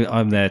 Yeah,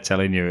 I'm there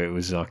telling you it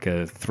was like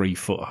a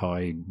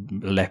 3-foot-high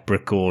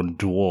leprechaun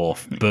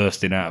dwarf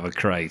bursting out of a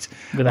crate.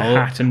 With a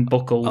hat and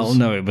buckles. Oh,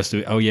 no, it must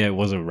have been... Oh, yeah, it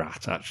was a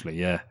rat, actually,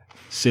 yeah.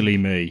 Silly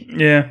me.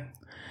 Yeah.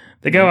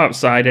 They go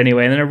outside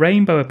anyway, and then a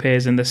rainbow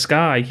appears in the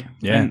sky.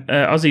 Yeah. And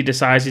Ozzy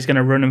decides he's going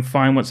to run and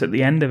find what's at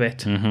the end of it.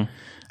 Mm-hmm.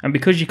 And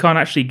because you can't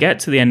actually get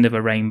to the end of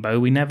a rainbow,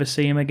 we never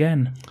see him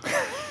again.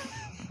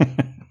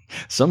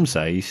 Some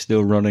say he's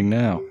still running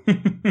now.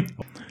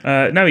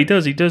 No, he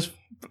does. He does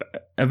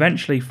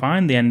eventually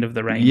find the end of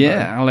the rainbow.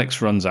 Yeah,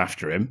 Alex runs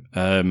after him.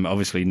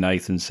 Obviously,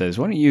 Nathan says,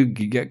 "Why don't you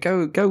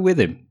go with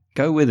him?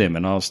 Go with him,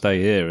 and I'll stay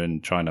here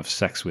and try and have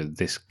sex with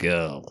this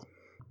girl."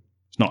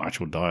 It's not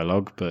actual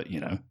dialogue, but,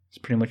 It's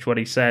pretty much what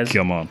he says.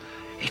 come on.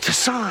 It's a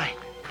sign.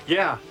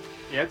 Yeah,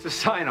 it's a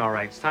sign, all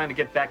right. It's time to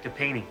get back to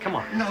painting. Come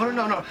on.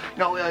 No.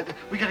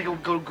 We gotta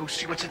go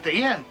see what's at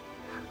the end.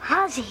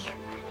 Ozzy,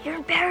 you're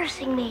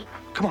embarrassing me.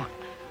 Come on,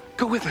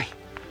 go with me.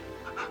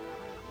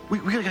 We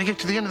gotta get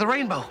to the end of the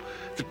rainbow.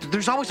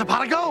 There's always a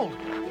pot of gold.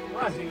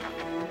 Ozzy.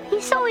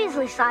 He's so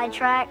easily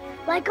sidetracked.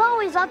 Like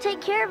always, I'll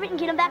take care of it and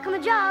get him back on the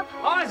job.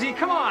 Ozzy,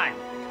 come on.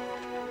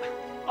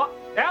 Oh,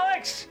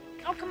 Alex!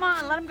 Oh, come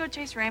on, let him go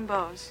chase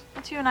rainbows.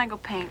 Let's you and I go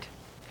paint.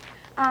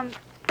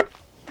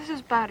 This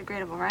is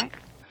biodegradable, right?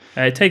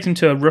 It takes him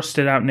to a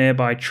rusted out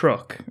nearby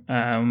truck,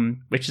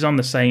 which is on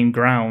the same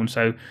ground.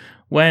 So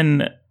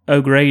when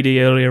O'Grady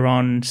earlier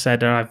on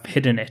said, I've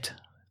hidden it,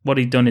 what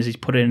he's done is he's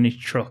put it in his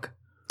truck.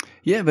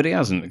 Yeah, but he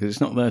hasn't, because it's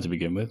not there to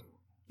begin with.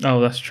 Oh,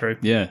 that's true.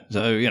 Yeah,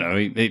 so,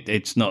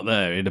 it's not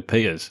there. It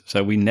appears.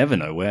 So we never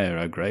know where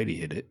O'Grady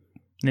hid it.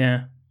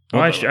 Yeah.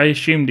 Well, I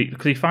assumed it,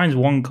 because he finds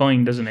one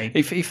coin, doesn't he?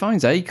 If he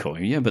finds a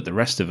coin, yeah, but the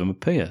rest of them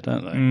appear,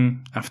 don't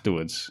they?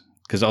 Afterwards.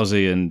 Because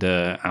Ozzy and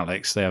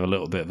Alex, they have a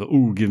little bit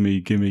of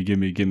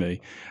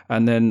gimme.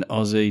 And then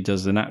Ozzy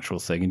does the natural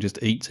thing and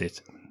just eats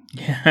it.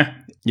 Yeah.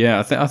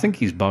 Yeah, I think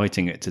he's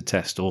biting it to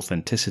test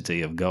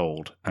authenticity of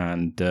gold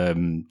and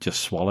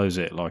just swallows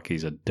it like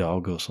he's a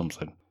dog or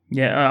something.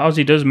 Yeah,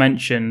 Ozzy does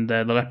mention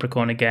the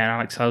leprechaun again.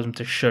 Alex tells him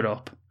to shut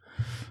up.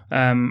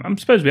 I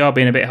suppose we are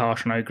being a bit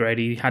harsh on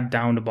O'Grady. He had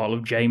downed a bottle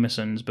of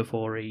Jameson's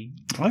before he...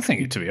 I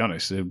think, to be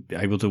honest, they're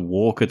able to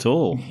walk at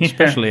all,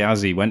 especially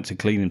as he went to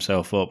clean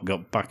himself up,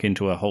 got back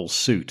into a whole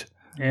suit,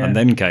 and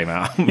then came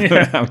out.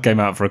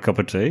 Came out for a cup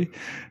of tea.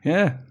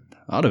 Yeah,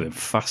 I'd have been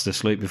fast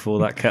asleep before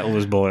that kettle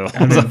was boiled.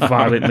 And been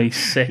violently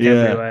sick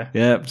everywhere.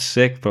 Yeah,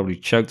 sick, probably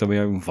choked on my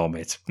own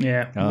vomit.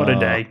 Yeah, what a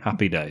day.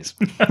 Happy days.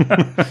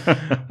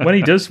 When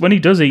he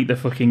does eat the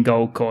fucking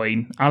gold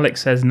coin,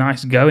 Alex says,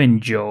 "Nice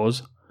going,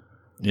 Jaws."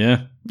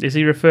 Yeah. Is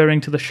he referring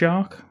to the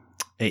shark?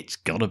 It's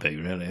got to be,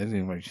 really.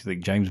 What do you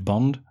think, James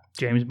Bond?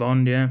 James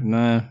Bond, yeah.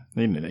 No,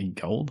 he didn't eat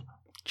gold.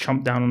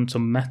 Chomped down on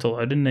some metal,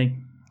 though, didn't he?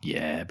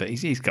 Yeah, but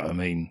he's got,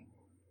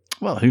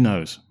 well, who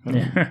knows?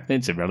 Yeah.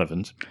 It's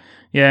irrelevant.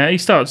 Yeah, he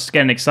starts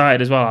getting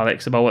excited as well,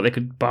 Alex, about what they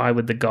could buy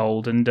with the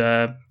gold, and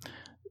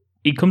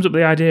he comes up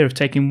with the idea of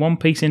taking one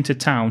piece into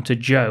town to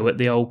Joe at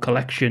the old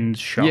collections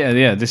shop.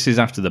 Yeah, this is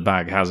after the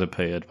bag has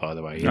appeared, by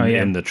the way,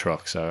 in the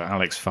truck. So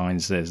Alex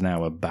finds there's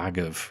now a bag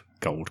of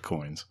gold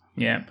coins.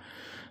 Yeah.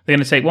 They're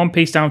going to take one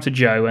piece down to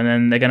Joe, and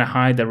then they're going to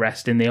hide the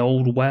rest in the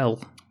old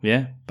well.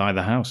 Yeah, by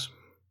the house.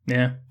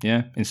 Yeah.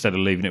 Yeah, instead of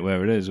leaving it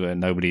where it is, where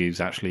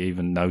nobody's actually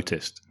even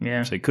noticed.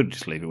 Yeah. So he could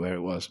just leave it where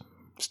it was.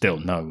 Still,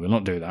 no, we'll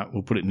not do that.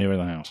 We'll put it nearer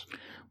the house.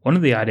 One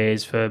of the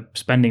ideas for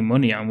spending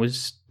money on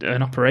was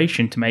an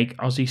operation to make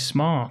Ozzy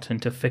smart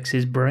and to fix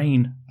his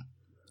brain.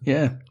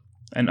 Yeah.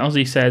 And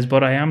Ozzy says,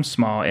 "But I am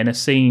smart," in a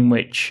scene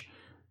which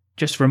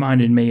just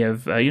reminded me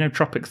of,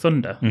 Tropic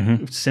Thunder,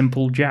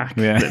 Simple Jack,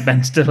 that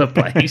Ben Stiller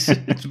plays.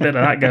 It's a bit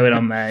of that going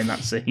on there in that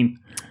scene.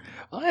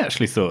 I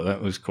actually thought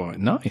that was quite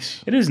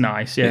nice. It is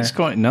nice, yeah. It's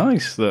quite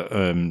nice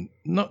that,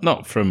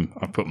 not from,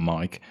 I put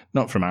Mike,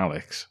 not from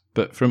Alex,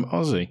 but from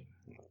Ozzy.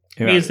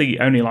 He is the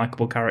only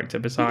likeable character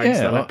besides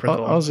the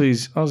Leprechaun.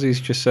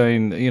 Ozzy's just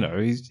saying,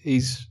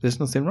 he's there's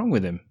nothing wrong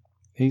with him.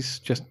 He's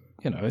just,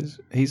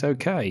 he's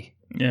okay.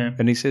 Yeah.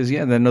 And he says,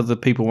 then other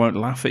people won't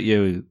laugh at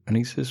you. And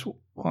he says,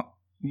 what?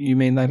 You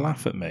mean they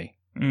laugh at me?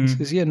 He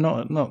says, yeah,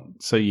 not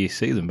so you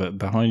see them, but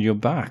behind your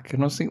back.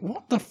 And I was thinking,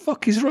 what the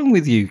fuck is wrong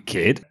with you,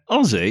 kid?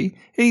 Ozzy,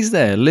 he's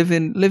there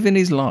living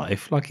his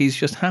life like he's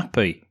just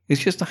happy. He's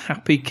just a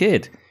happy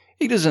kid.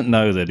 He doesn't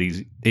know that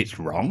it's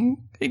wrong.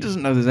 He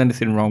doesn't know there's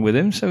anything wrong with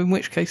him, so in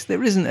which case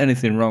there isn't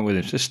anything wrong with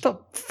him. So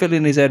stop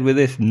filling his head with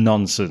this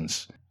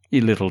nonsense, you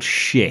little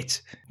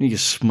shit. You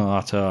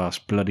smart ass,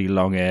 bloody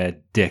long hair,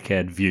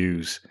 dickhead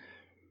views.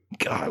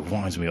 God, it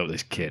winds me up,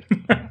 this kid.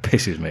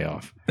 Pisses me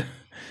off.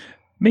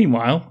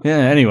 Meanwhile... Yeah,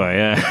 anyway,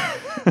 yeah.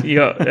 You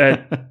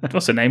got,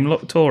 what's her name?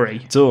 Look,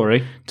 Tori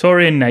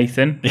and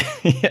Nathan.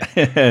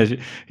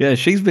 yeah,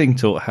 she's being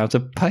taught how to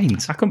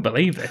paint. I couldn't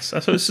believe this.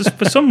 So it's just,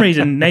 for some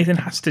reason, Nathan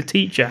has to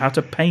teach her how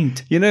to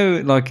paint.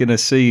 Like in a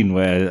scene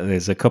where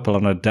there's a couple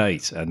on a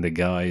date and the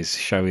guy's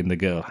showing the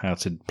girl how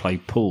to play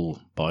pool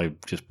by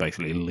just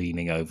basically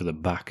leaning over the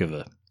back of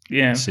her,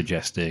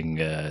 suggesting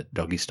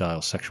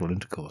doggy-style sexual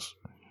intercourse.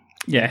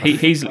 Yeah,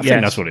 he's. I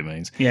think that's what it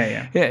means.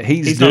 Yeah. Yeah,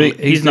 he's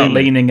not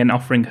leaning and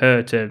offering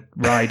her to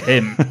ride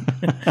him.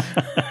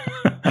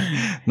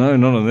 No,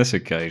 not on this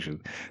occasion.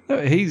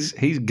 No, he's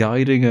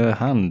guiding her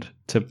hand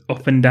to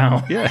up and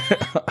down. Yeah,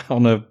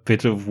 on a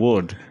bit of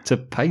wood to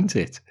paint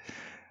it.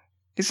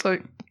 It's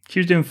like she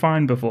was doing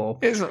fine before.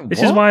 It's like,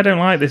 this is why I don't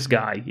like this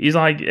guy. He's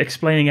like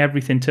explaining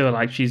everything to her,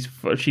 like she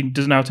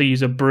doesn't know how to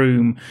use a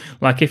broom.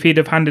 Like if he'd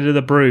have handed her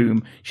the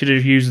broom, she'd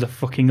have used the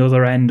fucking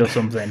other end or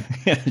something.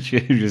 Yeah, she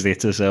just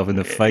hit herself in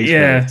the face.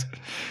 Yeah, with it.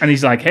 And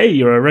he's like, "Hey,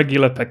 you're a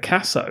regular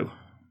Picasso."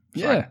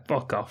 It's yeah, like,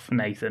 fuck off,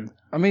 Nathan.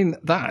 I mean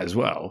that as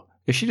well.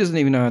 If she doesn't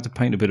even know how to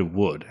paint a bit of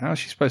wood, how is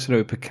she supposed to know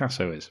who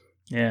Picasso is?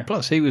 Yeah.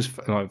 Plus, he was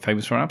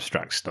famous for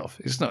abstract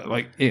stuff. It's not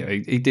like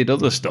he did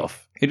other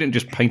stuff. He didn't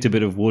just paint a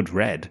bit of wood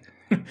red.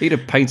 He'd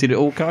have painted it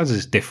all kinds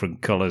of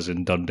different colours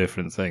and done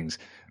different things.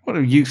 What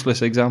a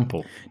useless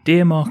example.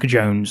 Dear Mark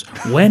Jones,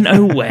 when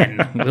oh when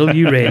will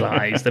you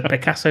realise that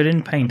Picasso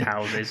didn't paint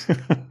houses?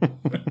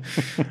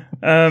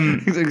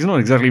 He's not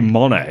exactly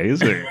Monet,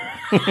 is he?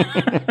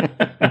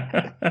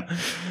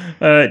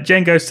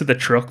 Jen goes to the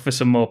truck for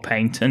some more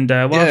paint, and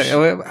why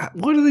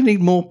do they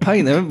need more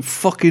paint? They haven't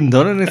fucking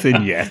done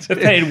anything yet. they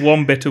painted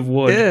one bit of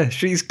wood. Yeah,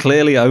 she's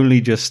clearly only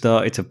just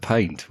started to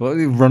paint. Well,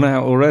 they've run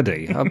out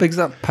already. How big's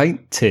that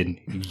paint tin?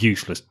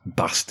 Useless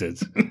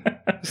bastards.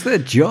 It's their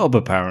job,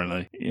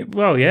 apparently.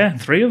 Well, yeah,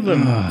 3 of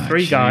them.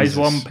 3 guys,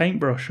 Jesus. 1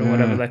 paintbrush, or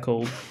whatever they're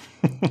called.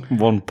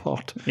 1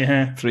 pot.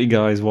 Yeah. 3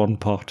 guys, 1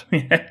 pot.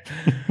 Yeah.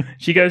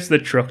 She goes to the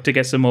truck to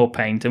get some more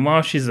paint, and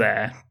while she's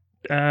there,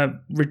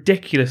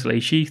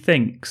 ridiculously, she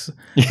thinks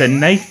that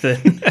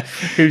Nathan,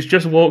 who's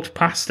just walked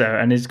past her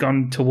and has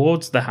gone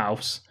towards the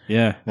house,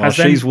 while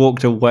she's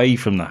walked away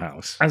from the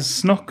house, has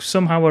snuck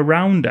somehow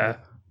around her,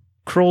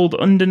 crawled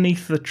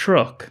underneath the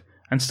truck,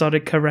 and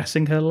started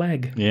caressing her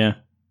leg. Yeah.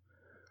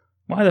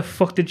 Why the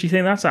fuck did you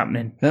think that's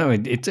happening? No,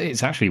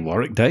 it's actually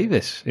Warwick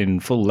Davis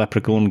in full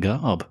leprechaun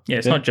garb. Yeah,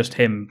 it's not just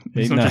him.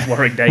 It's not just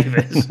Warwick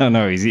Davis.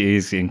 No,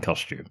 he's in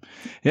costume.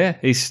 Yeah,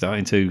 he's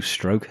starting to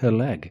stroke her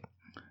leg.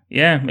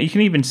 Yeah, you can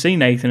even see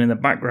Nathan in the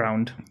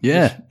background.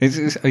 Yeah,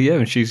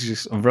 and she's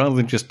just, rather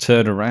than just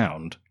turn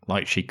around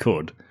like she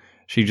could,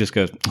 she just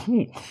goes,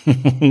 ooh.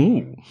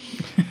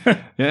 Yeah,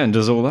 and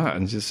does all that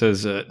and just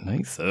says,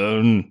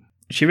 Nathan.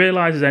 She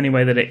realises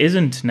anyway that it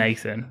isn't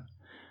Nathan.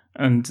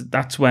 And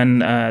that's when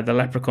the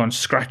leprechaun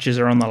scratches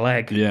her on the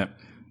leg,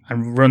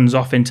 and runs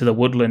off into the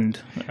woodland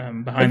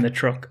behind the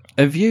truck.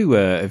 Have you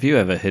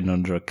ever hidden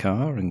under a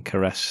car and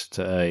caressed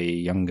a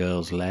young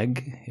girl's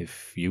leg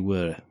if you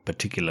were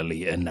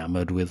particularly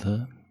enamoured with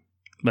her?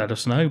 Let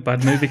us know.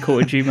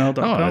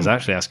 badmoviecourt@gmail.com. Oh, I was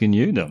actually asking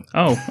you, Dom.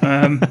 Oh,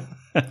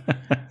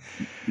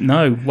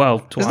 no. Well,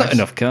 twice. There's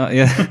not enough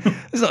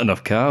There's not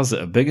enough cars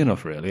that are big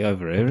enough, really,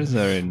 over here, is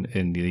there?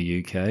 In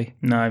the UK,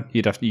 no.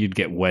 You'd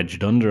get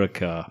wedged under a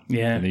car,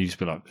 yeah, and then you'd just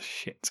be like,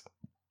 shit.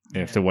 You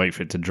have to wait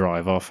for it to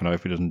drive off and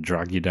hope it doesn't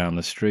drag you down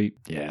the street.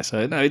 Yeah,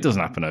 so no, it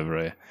doesn't happen over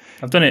here.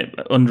 I've done it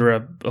under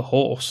a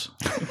horse.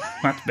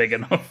 That's big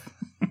enough.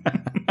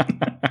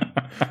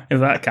 If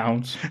that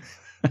counts.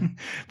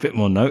 Bit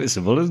more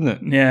noticeable, isn't it?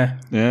 Yeah.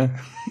 Yeah.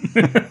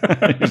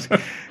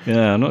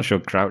 Yeah, I'm not sure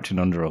crouching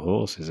under a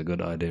horse is a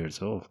good idea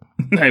at all.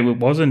 No, it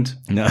wasn't.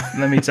 No.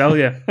 Let me tell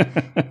you.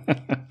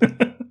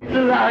 It's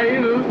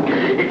alive!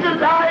 It's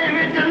alive!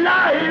 It's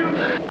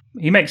alive!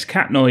 He makes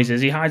cat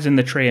noises. He hides in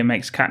the tree and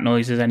makes cat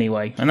noises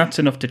anyway. And that's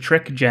enough to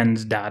trick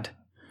Jen's dad.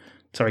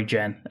 Sorry,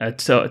 Jen.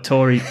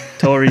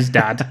 Tori's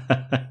dad.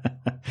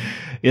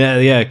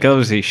 Yeah,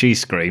 because she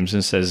screams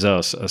and says,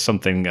 oh,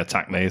 something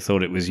attacked me. I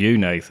thought it was you,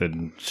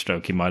 Nathan,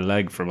 stroking my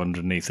leg from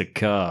underneath a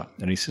car.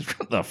 And he says,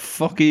 what the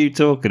fuck are you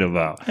talking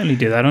about? I only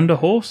do that under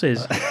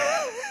horses.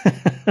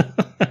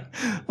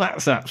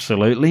 That's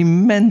absolutely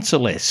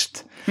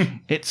mentalist.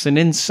 It's an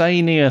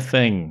insania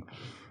thing.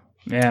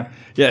 Yeah.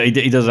 Yeah,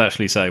 he does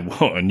actually say,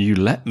 what, and you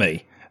let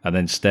me? And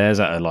then stares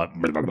at her like...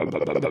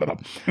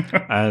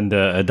 and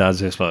her dad's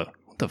just like,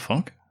 what the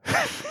fuck?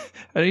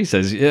 And he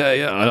says,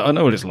 yeah, I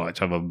know what it's like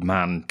to have a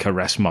man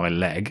caress my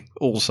leg,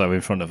 also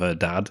in front of her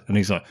dad. And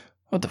he's like,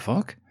 what the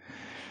fuck?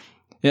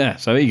 Yeah,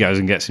 so he goes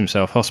and gets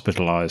himself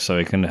hospitalised so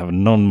he can have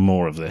none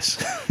more of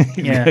this.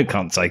 Yeah.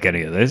 Can't take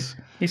any of this.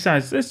 He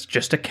says, it's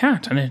just a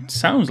cat, and it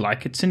sounds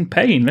like it's in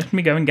pain. Let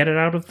me go and get it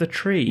out of the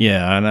tree.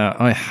 Yeah, and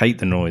I hate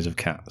the noise of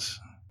cats.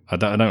 I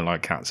don't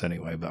like cats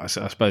anyway, but I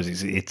suppose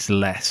it's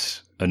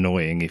less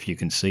annoying if you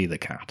can see the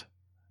cat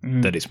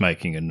that it's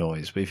making a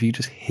noise. But if you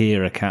just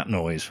hear a cat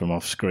noise from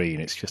off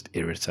screen, it's just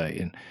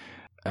irritating.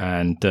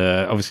 And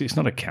obviously, it's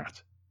not a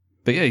cat.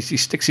 But yeah, he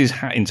sticks his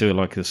hat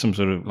into some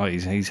sort of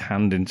his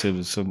hand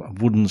into some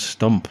wooden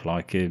stump,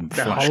 like in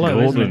Flash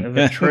Gordon, isn't it, of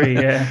a tree.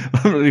 Yeah,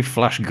 really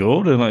Flash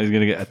Gordon, like he's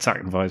going to get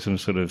attacked by some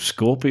sort of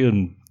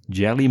scorpion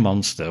jelly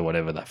monster,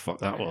 whatever the fuck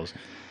that was.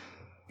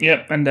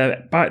 Yep, and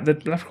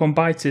the leprechaun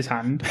bites his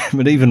hand.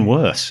 But even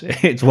worse,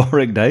 it's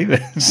Warwick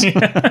Davis.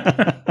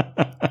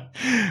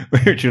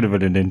 Which would have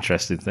been an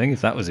interesting thing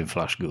if that was in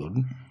Flash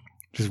Gordon.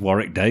 Just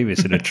Warwick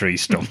Davis in a tree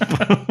stump.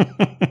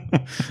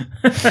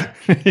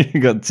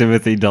 You got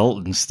Timothy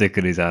Dalton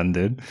sticking his hand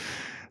in.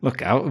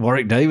 Look out,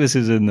 Warwick Davis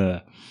is in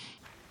there.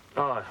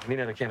 Oh, I need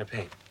another can of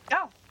paint.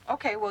 Oh,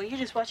 okay. Well, you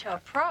just watch how a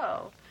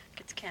pro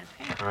gets a can of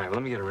paint. All right,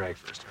 let me get a rag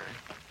first,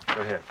 all right?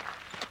 Go ahead.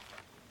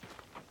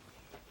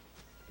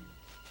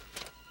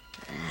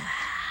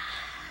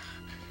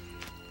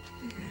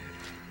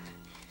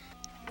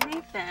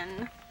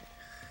 Nathan.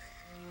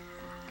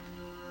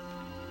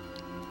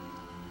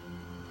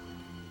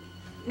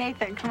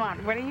 Nathan, come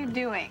on. What are you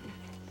doing?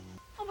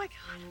 Oh, my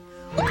God.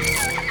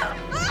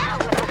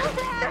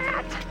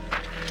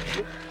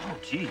 Oh,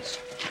 jeez.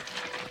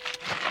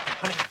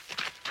 Honey,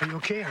 are you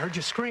okay? I heard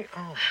you scream.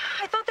 Oh.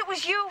 I thought that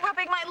was you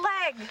rubbing my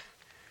leg.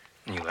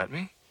 You let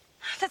me?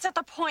 That's not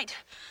the point.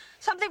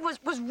 Something was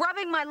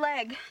rubbing my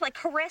leg, like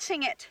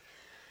caressing it.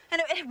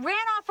 And it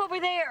ran off over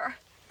there.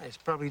 It's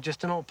probably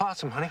just an old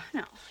possum, honey.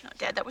 No,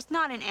 Dad, that was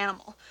not an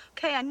animal.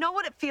 Okay, I know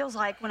what it feels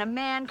like when a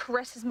man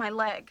caresses my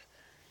leg.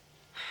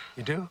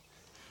 You do?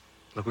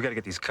 Look, we gotta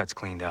get these cuts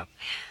cleaned up.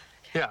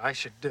 Yeah, I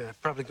should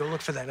probably go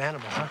look for that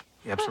animal, huh?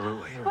 Yeah,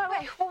 absolutely. Wait,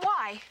 well,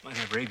 why? Might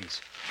have rabies.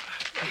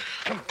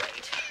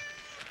 Great.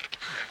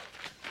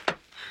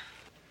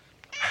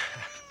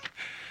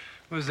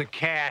 It was a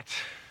cat.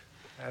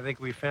 I think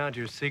we found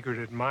your secret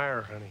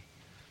admirer, honey.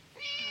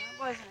 It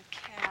wasn't a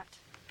cat.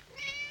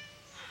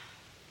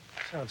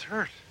 Sounds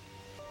hurt.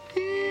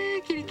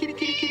 Kitty, kitty,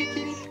 kitty, kitty,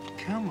 kitty.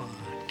 Come on.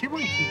 Come on,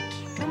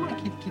 kitty. Come on,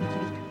 kitty, kitty,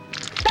 kitty.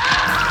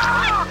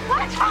 Ah!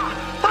 What?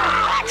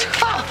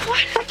 Ah!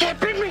 What? That cat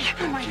bit me.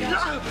 Oh, my God.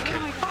 Oh,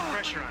 my God.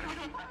 Pressure on it.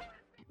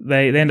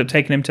 They end up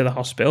taking him to the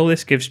hospital.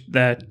 This gives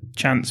the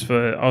chance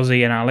for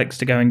Ozzy and Alex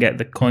to go and get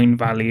the coin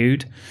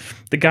valued.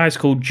 The guy's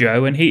called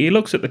Joe, and he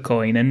looks at the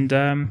coin, and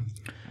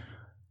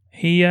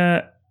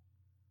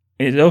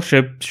it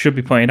also should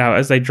be pointed out,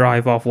 as they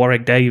drive off,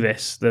 Warwick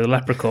Davis, the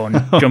leprechaun,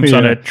 jumps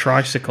on a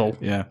tricycle.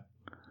 Yeah.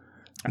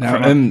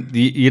 Now,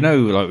 you know,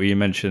 like you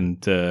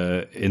mentioned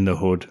in the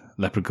Hood,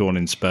 Leprechaun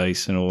in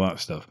Space and all that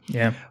stuff.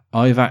 Yeah.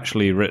 I've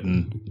actually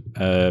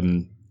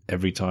written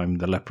every time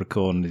the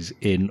Leprechaun is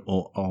in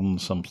or on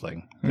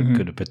something that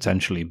could have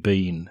potentially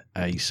been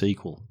a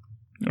sequel.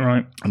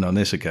 Right. And on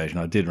this occasion,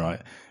 I did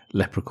write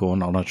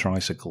Leprechaun on a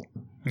tricycle.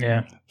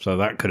 Yeah. So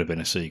that could have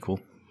been a sequel.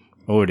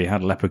 Already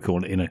had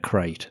Leprechaun in a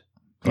crate.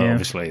 But Yeah.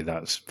 obviously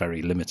that's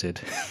very limited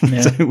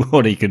Yeah. to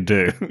what he could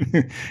do.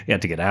 He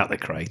had to get out the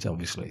crate,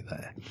 obviously,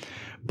 there.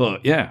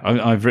 But yeah,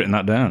 I've written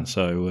that down.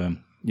 So,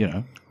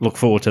 look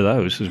forward to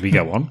those as we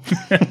go on.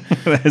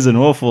 There's an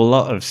awful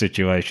lot of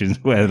situations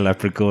where the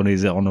Leprechaun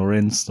is on or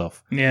in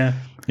stuff. Yeah.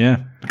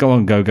 Yeah. Go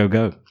on,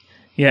 go.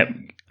 Yeah.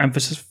 And for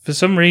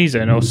some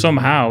reason or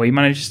somehow, he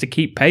manages to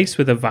keep pace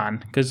with the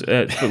van,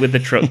 with the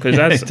truck. Because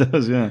it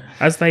does, yeah.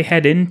 As they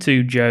head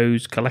into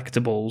Joe's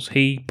collectibles,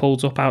 he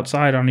pulls up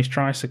outside on his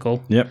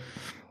tricycle. Yep.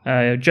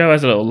 Joe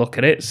has a little look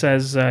at it,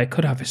 says it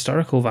could have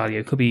historical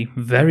value, could be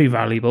very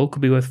valuable,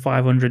 could be worth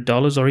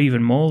 $500 or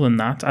even more than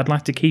that. I'd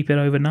like to keep it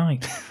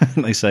overnight.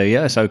 They say,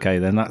 yes, okay,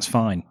 then that's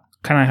fine.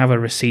 Can I have a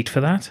receipt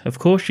for that? Of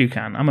course you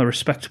can. I'm a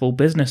respectable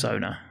business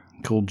owner.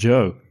 Called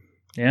Joe.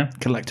 Yeah.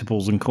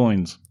 Collectibles and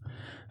coins.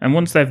 And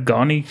once they've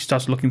gone, he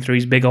starts looking through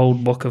his big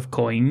old book of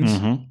coins.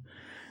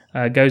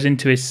 Goes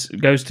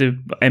to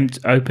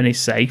open his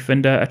safe,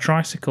 and a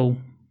tricycle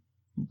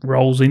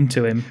rolls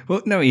into him.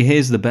 Well, no, he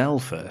hears the bell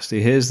first.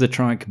 He hears the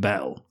trike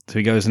bell. So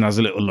he goes and has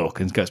a little look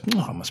and goes,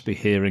 I must be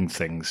hearing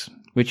things.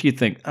 Which you'd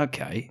think,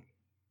 okay,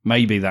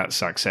 maybe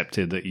that's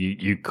accepted that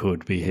you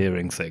could be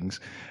hearing things.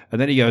 And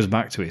then he goes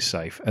back to his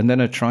safe, and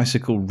then a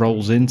tricycle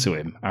rolls into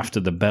him after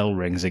the bell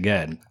rings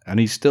again.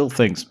 And he still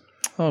thinks,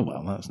 oh,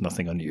 well, that's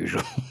nothing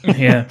unusual.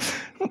 Yeah.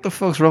 What the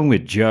fuck's wrong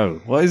with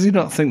Joe? Why does he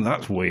not think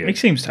that's weird? He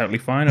seems totally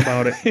fine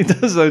about it. He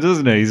does, though,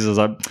 doesn't he? He's just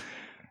like,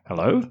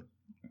 hello?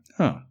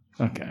 Oh,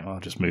 okay, I'll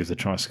just move the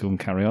tricycle and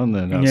carry on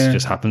then. That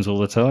just happens all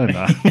the time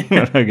now.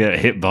 I get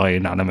hit by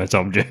inanimate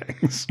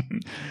objects.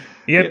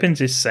 He opens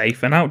his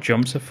safe, and out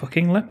jumps a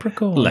fucking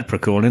leprechaun.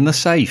 Leprechaun in the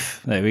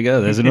safe. There we go.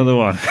 There's another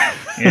one.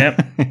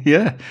 Yep.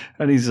 Yeah.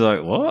 And he's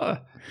like,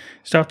 what?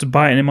 Starts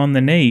biting him on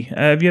the knee.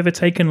 Have you ever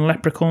taken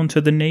leprechaun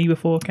to the knee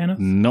before, Kenneth?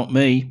 Not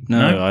me.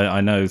 No. No?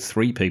 I know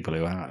 3 people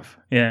who have.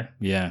 Yeah.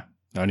 Yeah.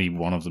 Only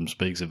one of them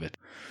speaks of it.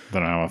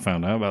 Don't know how I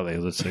found out about the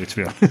other 2, to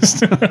be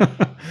honest.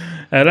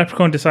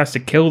 Leprechaun decides to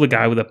kill the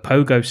guy with a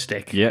pogo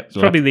stick. Yep. It's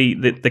probably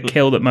the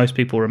kill that most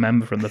people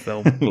remember from the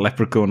film.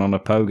 Leprechaun on a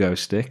pogo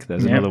stick.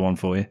 There's another one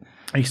for you.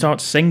 He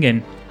starts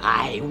singing.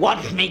 I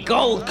want me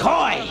gold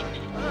coin.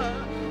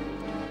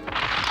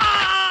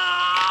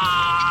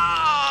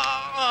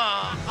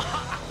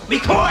 Me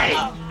coin!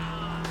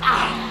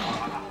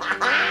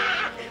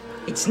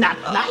 It's not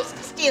nice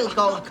to steal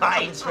gold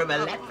coins from a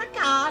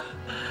leprechaun.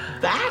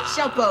 Bad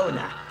shop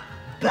owner.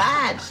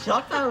 Bad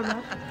shop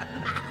owner.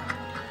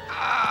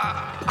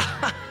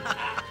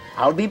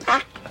 I'll be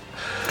back.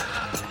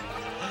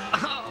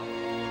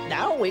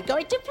 Now we're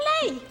going to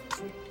play.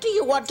 Do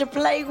you want to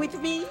play with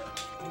me?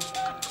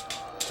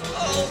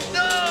 Oh,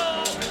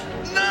 no!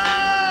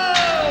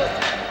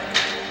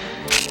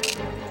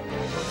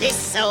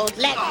 This old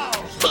Lep,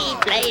 he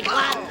played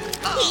one.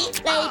 He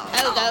played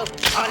pogo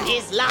on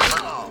his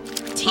lawn.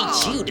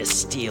 Teach you to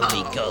steal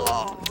me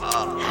gold.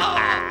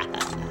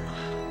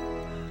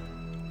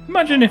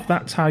 Imagine if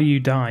that's how you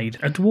died.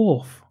 A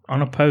dwarf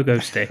on a pogo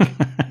stick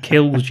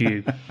kills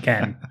you,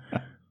 Ken.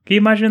 Can you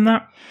imagine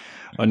that?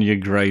 On your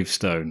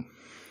gravestone.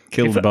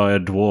 Killed by a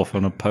dwarf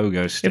on a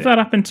pogo stick. If that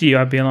happened to you,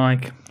 I'd be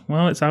like,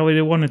 well, it's how we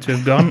wanted to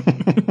have gone.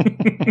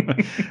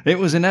 It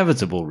was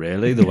inevitable,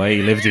 really, the way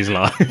he lived his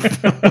life.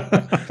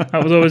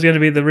 That was always going to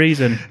be the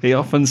reason. He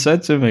often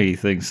said to me he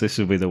thinks this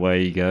will be the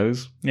way he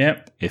goes.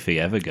 Yep. If he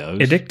ever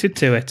goes. Addicted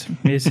to it.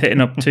 He's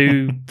hitting up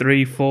 2,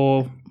 3,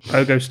 4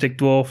 pogo stick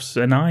dwarfs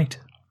a night.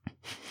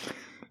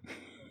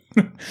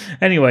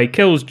 Anyway,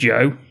 kills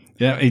Joe.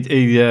 Yeah,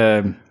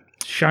 he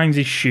shines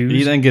his shoes.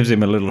 He then gives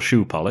him a little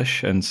shoe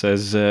polish and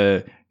says,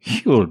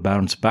 you'll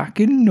bounce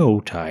back in no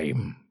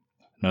time.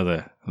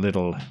 Another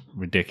little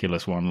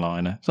ridiculous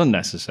one-liner. It's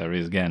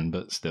unnecessary again,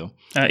 but still.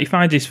 He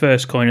finds his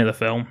first coin of the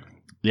film.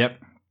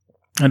 Yep.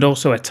 And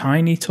also a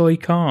tiny toy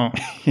car.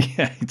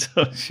 Yeah, he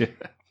does, yeah.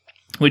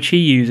 Which he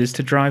uses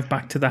to drive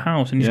back to the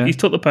house. And Yeah. he's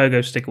took the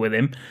pogo stick with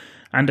him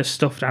and a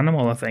stuffed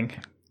animal, I think.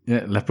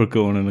 Yeah,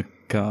 leprechaun in a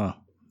car.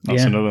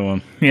 That's another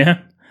one. Yeah.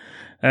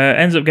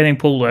 Ends up getting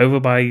pulled over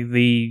by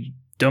the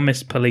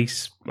dumbest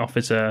police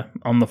officer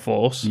on the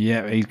force.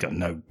 Yeah, he's got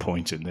no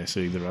point in this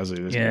either, has he?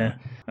 This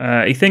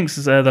Yeah. He thinks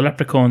the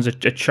leprechaun's a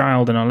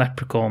child in a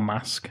leprechaun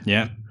mask.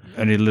 Yeah.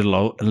 Only a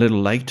little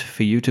late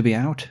for you to be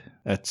out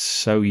at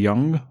so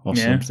young, or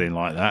something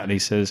like that. And he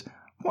says,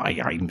 "Why,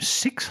 I'm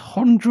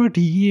 600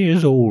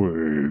 years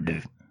old."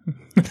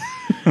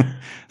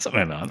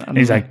 Something like that.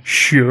 He's like,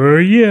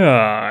 "Sure you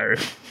are."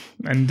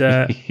 And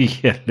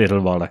yeah,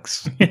 little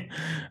bollocks.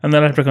 And the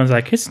leprechaun's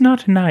like, "It's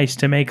not nice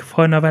to make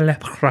fun of a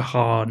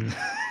leprechaun."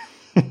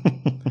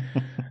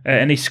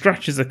 And he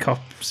scratches the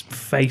cop's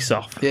face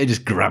off. Yeah, he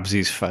just grabs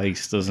his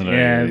face, doesn't he?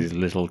 Yeah. With his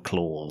little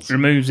claws.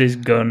 Removes his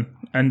gun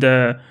and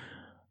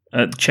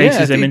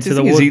chases him into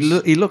the woods.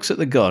 He looks at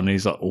the gun and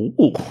he's like,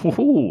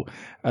 "Ooh,"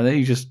 and then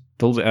he just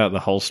pulls it out of the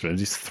holster and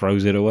just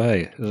throws it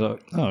away. It's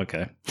like, oh,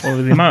 okay. Well,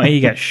 with the amount he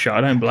gets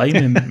shot, I don't blame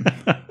him.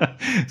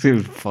 He's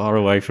as far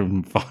away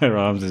from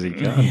firearms as he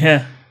can.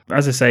 Yeah.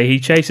 As I say, he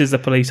chases the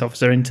police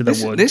officer into the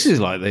woods. This is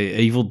like the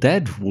Evil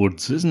Dead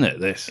woods, isn't it?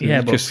 This, Yeah,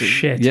 It's but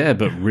shit. Yeah,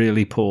 but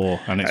really poor,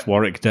 and it's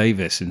Warwick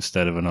Davis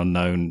instead of an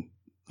unknown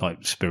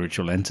like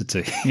spiritual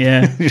entity.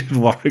 Yeah.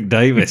 Warwick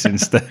Davis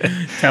instead.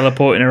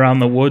 Teleporting around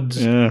the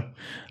woods. Yeah.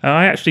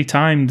 I actually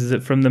timed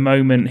that from the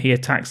moment he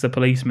attacks the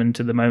policeman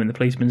to the moment the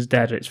policeman's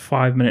dead. It's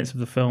 5 minutes of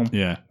the film.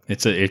 Yeah,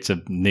 it's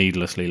a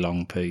needlessly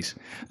long piece.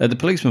 The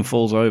policeman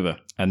falls over,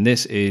 and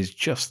this is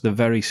just the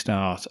very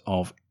start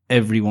of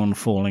everyone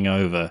falling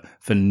over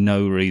for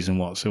no reason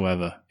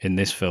whatsoever in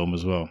this film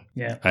as well.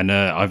 Yeah. And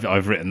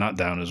I've written that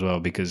down as well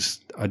because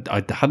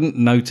I hadn't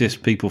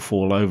noticed people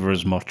fall over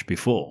as much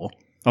before.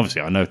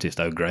 Obviously, I noticed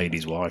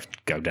O'Grady's wife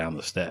go down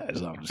the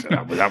stairs.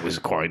 That was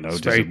quite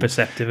noticeable. It's very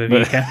perceptive of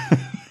you, Ken.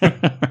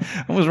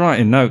 I was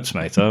writing notes,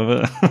 mate.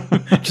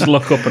 Just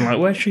look up and like,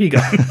 where's she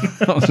gone?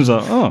 I was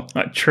like, oh.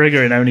 Like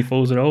triggering Only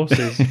Fools and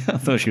Horses. I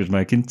thought she was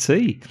making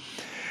tea.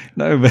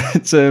 No, but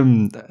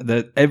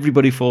that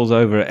everybody falls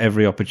over at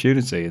every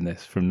opportunity in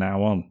this from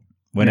now on.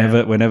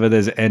 Whenever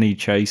there's any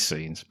chase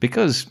scenes.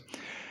 Because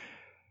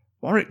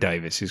Warwick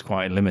Davis is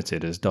quite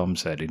limited, as Dom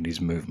said, in his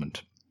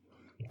movement.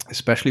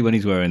 Especially when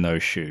he's wearing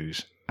those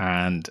shoes.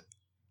 And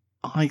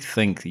I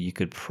think that you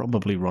could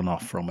probably run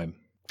off from him.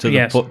 To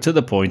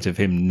the point of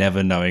him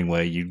never knowing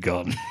where you'd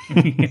gone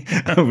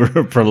over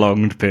a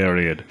prolonged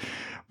period.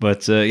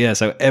 But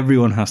so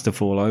everyone has to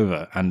fall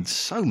over, and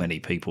so many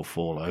people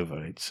fall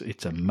over.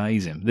 It's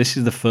amazing. This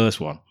is the first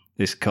one.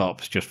 This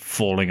cop's just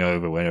falling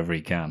over whenever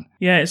he can.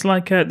 Yeah, it's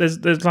like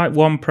there's like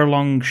one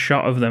prolonged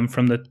shot of them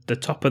from the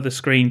top of the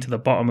screen to the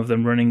bottom of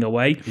them running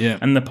away. Yeah.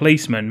 And the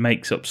policeman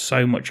makes up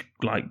so much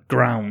like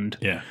ground.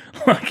 Yeah.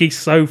 Like he's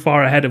so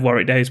far ahead of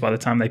Warwick Davis by the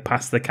time they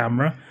pass the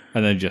camera.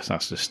 And then just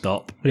has to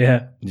stop.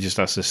 Yeah. He just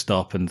has to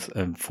stop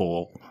and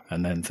fall,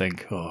 and then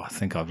think, oh, I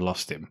think I've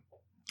lost him.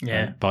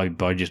 Yeah.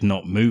 By just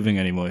not moving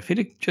anymore. If he'd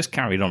have just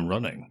carried on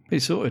running,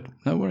 he's sorted.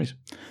 No worries.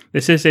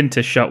 This is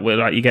into shot where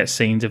like you get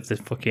scenes of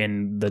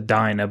the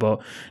diner,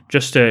 but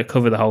just to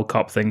cover the whole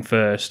cop thing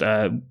first,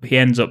 he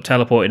ends up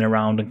teleporting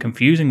around and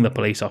confusing the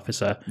police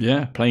officer.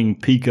 Yeah, playing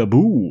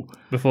peekaboo.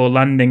 Before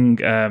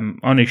landing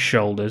on his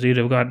shoulders, he'd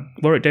have got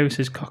Warwick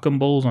Davis's cock and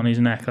balls on his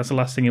neck. That's the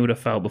last thing he would have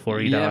felt before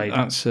he died.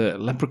 That's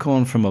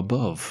Leprechaun from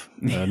Above,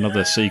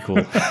 another sequel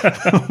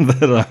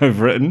that I've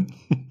written.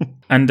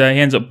 And he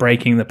ends up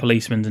breaking the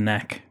policeman's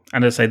neck.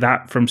 And as I say,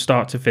 that from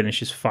start to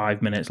finish is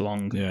 5 minutes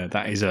long. Yeah,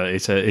 that is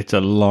it's a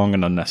long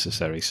and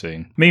unnecessary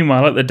scene.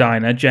 Meanwhile, at the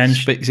diner, Jen...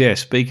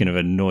 speaking of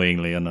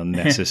annoyingly and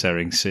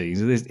unnecessary scenes,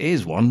 there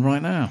is one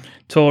right now.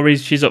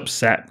 Tori's, she's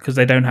upset because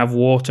they don't have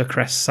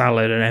watercress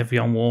salad and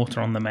Evian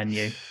water on the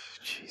menu.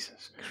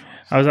 Jesus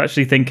Christ. I was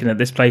actually thinking that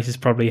this place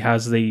probably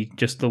has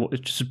just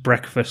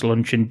breakfast,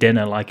 lunch and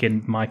dinner like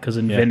in My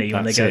Cousin Vinny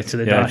when they go to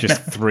the diner.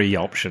 Just 3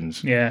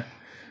 options. Yeah.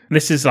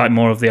 This is like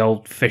more of the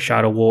old fish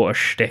out of water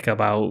shtick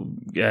about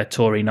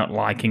Tori not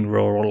liking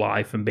rural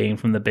life and being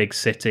from the big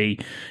city.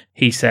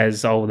 He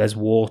says, oh, there's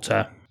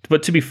water.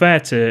 But to be fair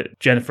to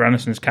Jennifer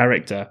Aniston's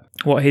character,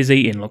 what he's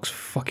eating looks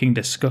fucking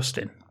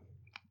disgusting.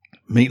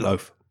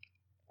 Meatloaf.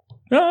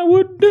 I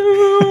would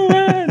do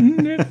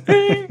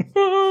anything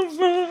for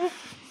love.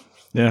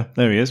 Yeah,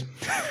 there he is.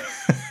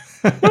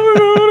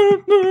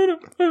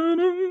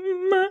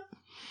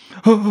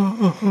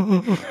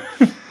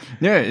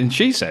 Yeah, and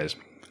she says...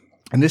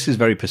 And this is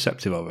very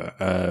perceptive of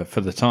her,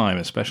 for the time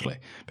especially.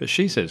 But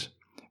she says,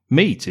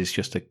 meat is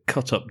just a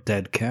cut-up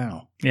dead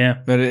cow. Yeah.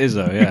 But it is,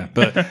 though, yeah.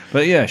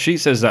 But yeah, she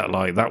says that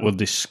like that will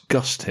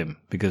disgust him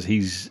because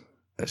he's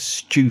a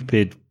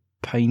stupid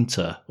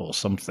painter or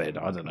something.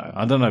 I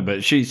don't know.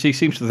 But she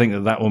seems to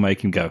think that will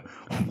make him go,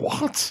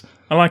 what?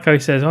 I like how he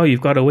says, oh,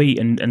 you've got to eat,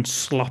 and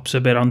slops a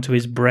bit onto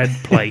his bread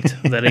plate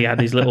that he had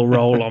his little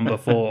roll on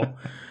before.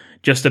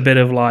 just a bit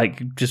of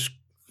like just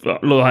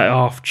look like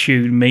half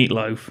chewed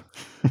meatloaf.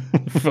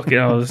 Fucking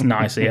oh, that's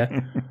nice,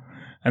 yeah.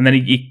 And then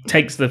he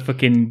takes the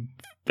fucking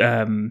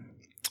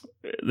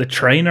the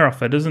trainer off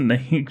her, doesn't he?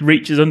 He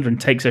reaches under and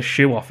takes her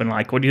shoe off and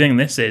like, what do you think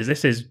this is?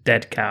 This is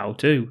dead cow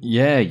too.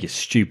 Yeah, you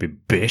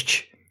stupid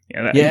bitch.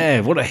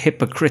 Yeah, what a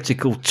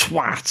hypocritical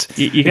twat.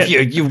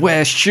 You You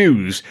wear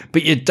shoes,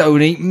 but you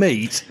don't eat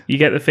meat. You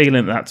get the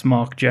feeling that's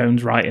Mark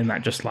Jones writing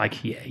that, just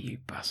like, yeah, you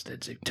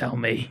bastards who tell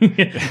me.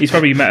 He's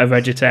probably met a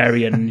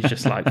vegetarian and he's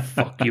just like,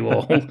 fuck you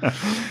all.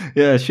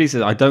 Yeah, she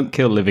says, I don't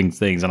kill living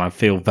things and I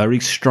feel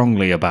very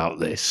strongly about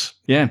this.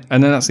 Yeah,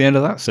 and then that's the end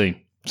of that scene.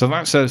 So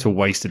that's a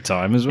waste of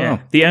time as well.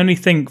 Yeah. The only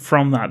thing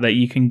from that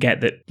you can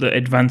get that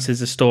advances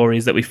the story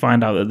is that we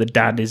find out that the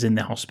dad is in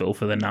the hospital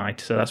for the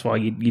night. So that's why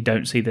you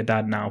don't see the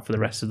dad now for the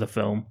rest of the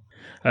film.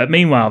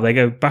 Meanwhile, we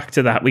go back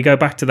to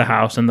the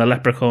house and the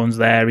leprechaun's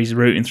there. He's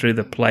rooting through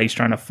the place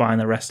trying to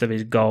find the rest of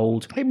his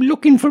gold. I'm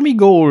looking for me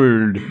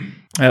gold.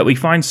 We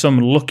find some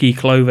Lucky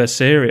Clover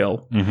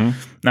cereal. Mm-hmm.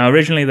 Now,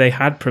 originally they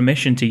had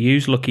permission to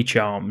use Lucky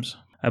Charms.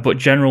 But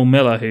General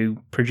Miller, who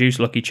produced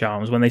Lucky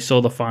Charms, when they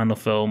saw the final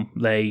film,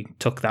 they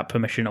took that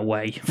permission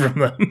away from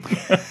them.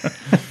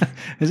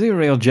 Is he a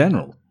real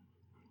general?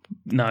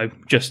 No,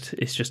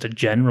 it's just a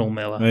General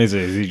Miller. Is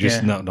he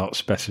just not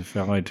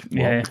specified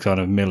what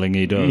kind of milling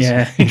he does?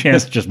 Yeah. He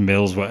just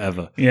mills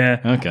whatever. Yeah.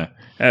 Okay.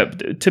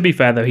 To be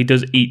fair, though, he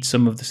does eat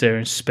some of the cereal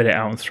and spit it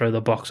out and throw the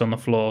box on the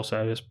floor,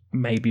 so that's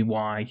maybe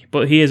why.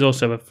 But he is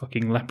also a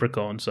fucking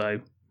leprechaun, so...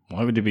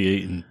 Why would he be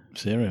eating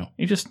cereal?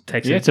 He just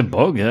takes He it. ate a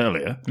bug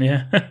earlier.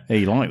 Yeah.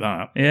 He liked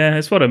that. Yeah,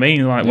 that's what I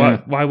mean.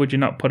 Like, why would you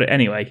not put it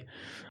anyway?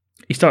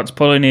 He starts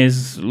pulling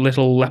his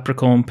little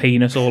leprechaun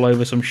penis all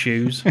over some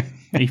shoes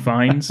he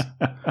finds.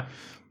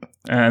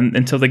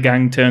 Until the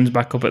gang turns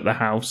back up at the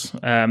house.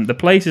 The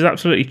place is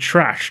absolutely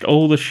trashed.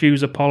 All the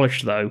shoes are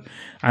polished, though.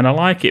 And I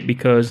like it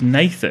because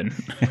Nathan...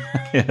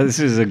 Yeah, this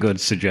is a good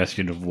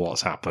suggestion of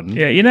what's happened.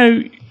 Yeah, you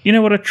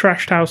know what a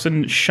trashed house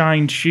and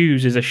shined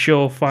shoes is a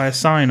surefire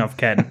sign of,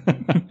 Ken?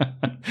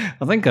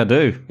 I think I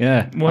do,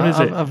 yeah. What is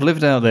it? I've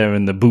lived out there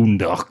in the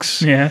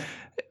boondocks. Yeah.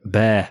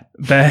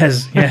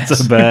 Bears, yes.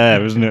 It's a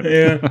bear, isn't it?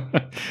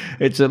 Yeah.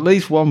 It's at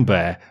least one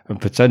bear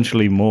and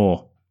potentially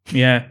more.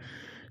 Yeah.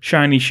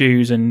 Shiny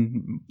shoes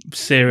and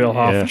cereal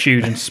half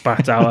chewed and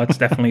spat out. That's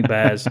definitely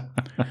bears.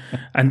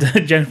 And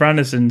Jennifer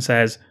Aniston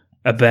says,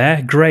 a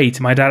bear? Great.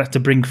 My dad had to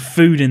bring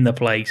food in the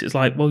place. It's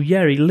like, well,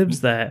 yeah, he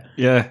lives there.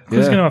 Yeah.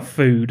 Who's going to have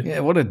food? Yeah,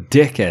 what a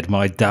dickhead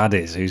my dad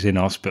is who's in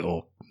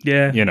hospital.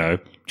 Yeah. You know,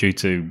 due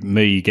to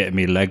me getting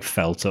my leg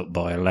felt up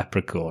by a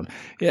leprechaun.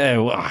 Yeah,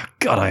 well,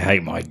 God, I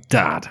hate my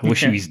dad. I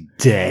wish he was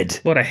dead.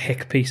 What a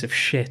hick piece of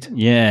shit.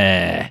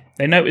 Yeah.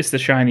 They notice the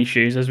shiny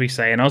shoes, as we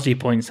say, and Ozzy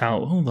points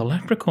out, oh, the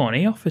leprechaun,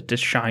 he offered to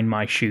shine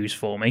my shoes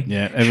for me.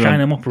 Yeah. Shine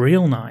them up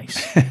real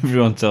nice.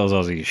 Everyone tells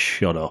Ozzy to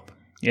shut up.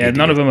 Yeah, idiot.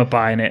 None of them are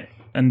buying it.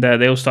 And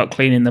they all start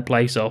cleaning the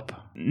place up.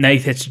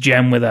 Nath hits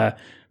Jem with a,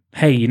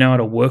 hey, you know how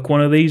to work one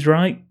of these,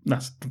 right?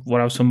 That's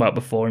what I was talking about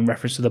before in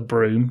reference to the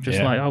broom.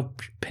 Just like, oh,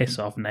 piss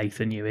off,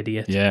 Nathan, you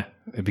idiot. Yeah,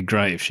 it'd be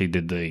great if she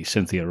did the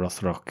Cynthia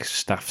Rothrock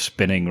staff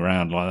spinning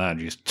around like that and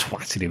just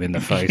twatted him in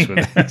the face with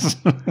it. It's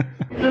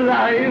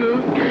alive!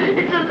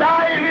 It's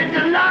alive! It's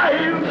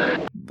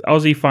alive!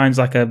 Ozzy finds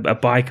like a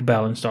bike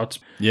bell and starts...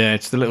 Yeah,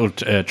 it's the little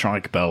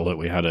trike bell that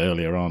we had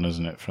earlier on,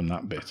 isn't it, from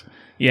that bit?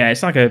 Yeah,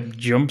 it's like a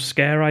jump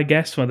scare, I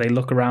guess, where they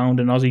look around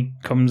and Ozzy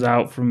comes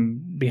out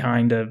from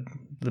behind the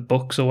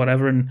books or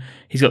whatever, and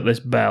he's got this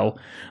bell.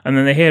 And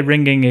then they hear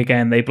ringing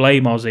again. They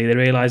blame Ozzy. They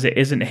realise it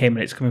isn't him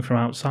and it's coming from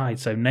outside.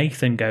 So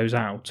Nathan goes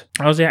out.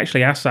 Ozzy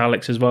actually asks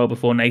Alex as well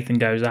before Nathan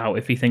goes out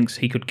if he thinks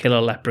he could kill a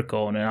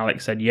leprechaun. And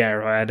Alex said,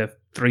 yeah, I had a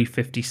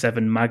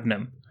 .357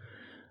 Magnum.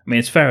 I mean,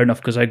 it's fair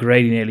enough because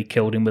O'Grady nearly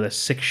killed him with a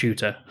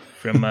 6-shooter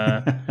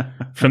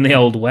from the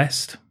Old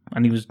West.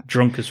 And he was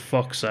drunk as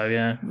fuck, so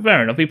yeah,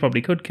 fair enough, he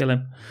probably could kill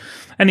him.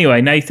 Anyway,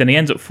 Nathan, he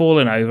ends up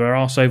falling over,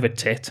 arse over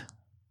tit.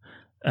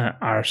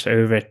 Arse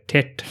over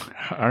tit.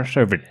 Arse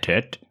over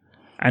tit.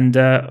 And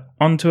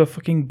onto a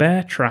fucking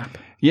bear trap.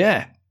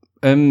 Yeah.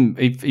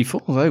 He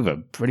falls over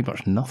pretty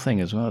much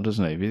nothing as well,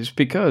 doesn't he? It's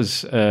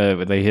because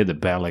they hear the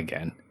bell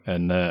again,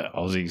 and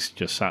Ozzy's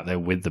just sat there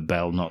with the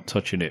bell, not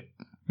touching it.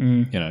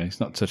 Mm. You know, he's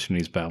not touching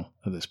his bell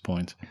at this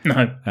point.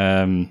 No.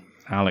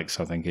 Alex,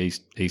 I think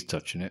he's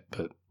touching it,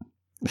 but...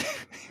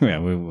 yeah,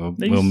 we'll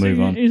move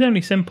on. He's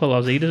only simple,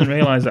 Ozzy. He doesn't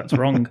realise that's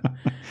wrong.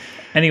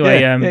 Anyway,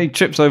 he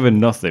trips over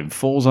nothing,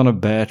 falls on a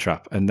bear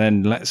trap, and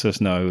then lets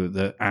us know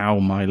that, ow,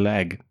 my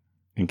leg,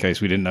 in case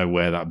we didn't know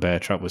where that bear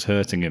trap was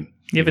hurting him.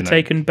 You ever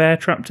taken bear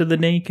trap to the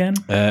knee, Ken?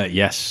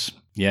 Yes.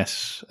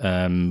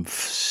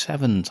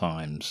 7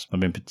 times. I've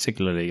been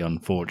particularly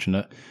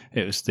unfortunate.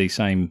 It was the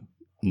same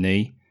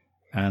knee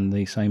and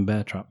the same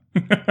bear trap.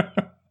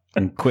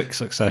 In quick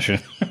succession.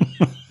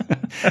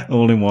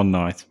 All in one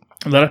night.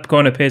 The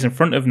leprechaun appears in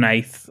front of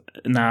Nath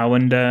now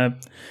and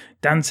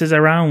dances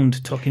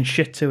around, talking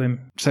shit to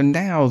him. So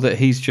now that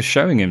he's just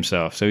showing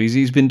himself, so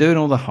he's been doing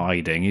all the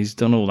hiding, he's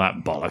done all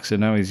that bollocks,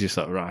 and now he's just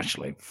like, right,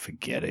 actually,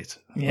 forget it.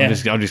 Yeah.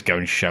 I'll just go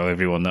and show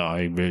everyone that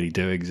I really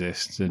do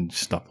exist and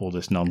stop all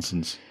this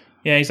nonsense.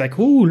 Yeah, he's like,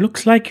 ooh,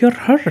 looks like you're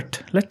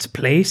hurt. Let's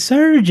play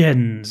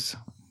surgeons.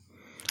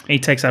 He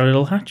takes out a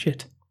little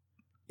hatchet.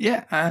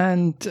 Yeah,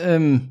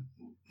 and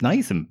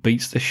Nathan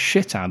beats the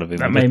shit out of him.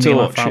 That with made the me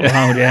torch. laugh out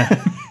loud,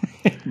 yeah.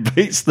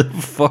 Beats the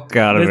fuck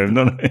out of him,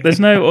 doesn't it? There's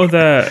no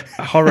other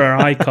horror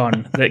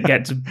icon that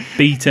gets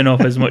beaten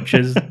up as much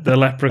as the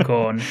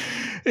Leprechaun.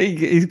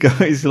 He's got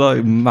his like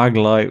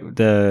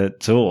maglite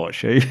torch.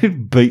 He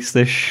beats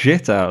the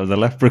shit out of the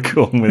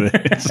Leprechaun with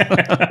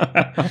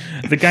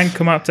it. The gang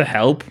come out to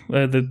help.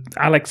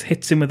 Alex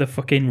hits him with a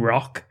fucking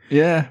rock.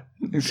 Yeah.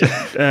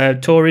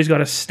 Tori's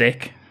got a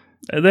stick.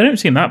 They don't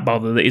seem that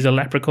bothered that he's a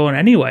leprechaun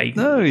anyway.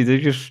 No, they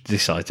just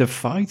decide to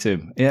fight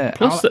him. Yeah.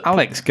 Plus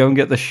Alex, go and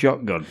get the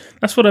shotgun.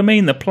 That's what I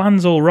mean. The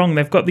plan's all wrong.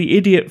 They've got the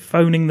idiot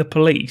phoning the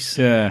police.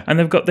 Yeah. And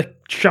they've got the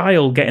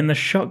child getting the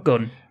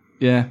shotgun.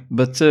 Yeah,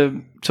 but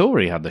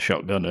Tori had the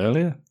shotgun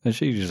earlier, and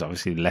she just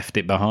obviously left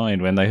it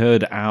behind. When they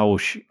heard Owl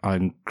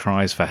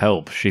cries for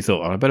help, she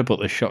thought, I better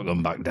put the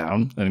shotgun back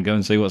down and go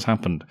and see what's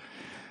happened.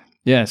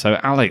 Yeah, so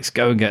Alex,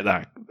 go and get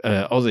that.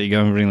 Ozzy,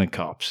 go and bring the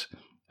cops.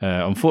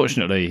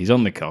 Unfortunately, he's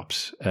on the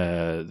cops,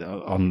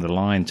 on the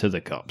line to the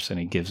cops, and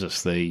he gives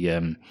us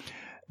the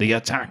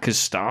attack has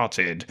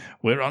started.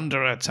 We're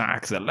under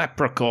attack. The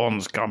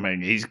leprechaun's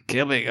coming. He's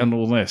killing and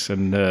all this.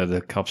 And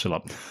the cops are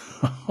like,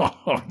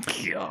 oh,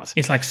 God.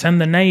 It's like,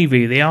 send the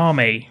Navy, the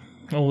Army,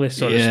 all this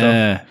sort of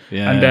stuff.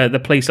 Yeah. And the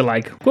police are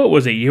like, what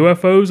was it,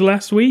 UFOs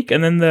last week?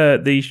 And then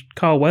the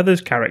Carl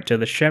Weathers character,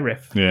 the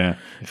sheriff. Yeah,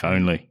 if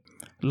only.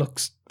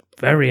 Looks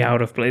very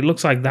out of place. It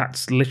looks like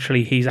that's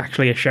literally, he's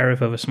actually a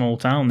sheriff of a small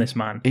town, this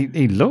man.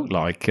 He looked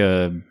like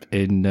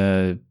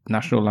in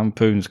National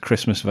Lampoon's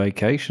Christmas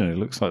Vacation. It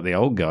looks like the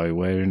old guy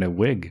wearing a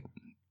wig.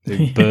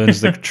 He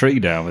burns the tree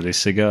down with his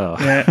cigar.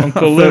 Yeah,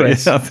 Uncle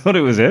Lewis. I thought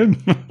it was him.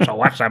 So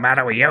what's the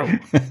matter with you?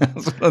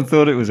 I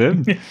thought it was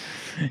him.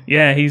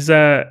 Yeah, he's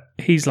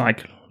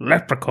like,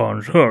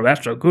 leprechauns, oh,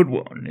 that's a good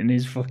one. And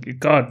he's fucking,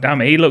 god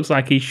damn it, he looks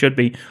like he should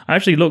be. I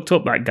actually looked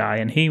up that guy,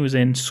 and he was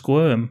in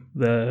Squirm,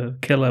 the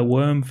killer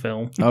worm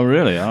film. Oh,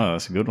 really? Oh,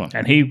 that's a good one.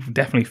 And he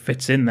definitely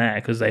fits in there,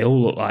 because they all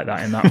look like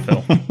that in that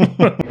film.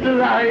 It's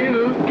alive!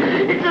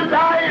 It's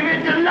alive!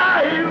 It's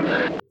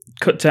alive!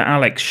 Cut to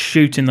Alex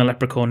shooting the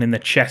leprechaun in the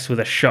chest with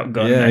a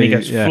shotgun, and he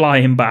goes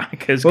flying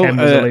back, as Ken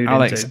was alluding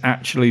Alex to.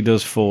 actually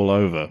does fall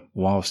over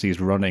whilst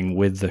he's running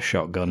with the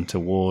shotgun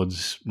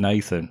towards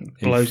Nathan.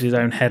 Blows his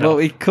own head off. Well,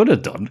 he could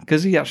have done,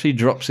 because he actually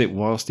drops it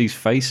whilst he's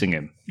facing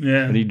him.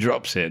 Yeah. And he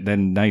drops it,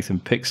 then Nathan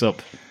picks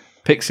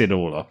it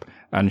all up,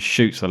 and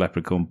shoots the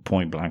leprechaun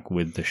point blank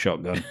with the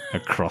shotgun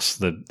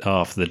across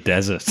half the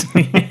desert.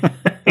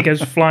 He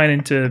goes flying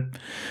into...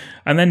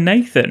 And then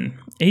Nathan,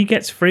 he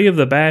gets free of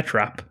the bear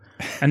trap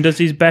and does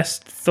his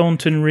best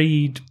Thornton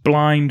Reed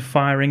blind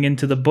firing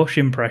into the bush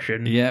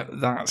impression. Yeah,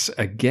 that's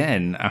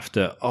again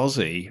after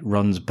Ozzy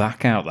runs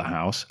back out the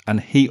house, and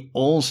he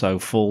also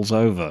falls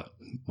over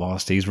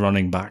whilst he's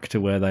running back to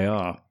where they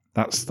are.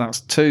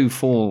 That's two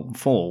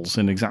falls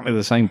in exactly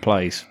the same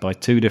place by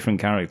two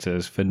different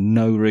characters for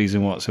no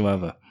reason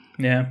whatsoever.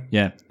 Yeah.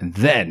 Yeah. And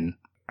then,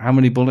 how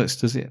many bullets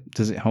does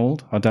it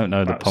hold? I don't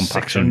know. About the pump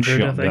action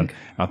 600, shotgun.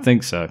 I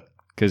think so,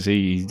 because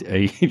he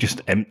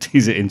just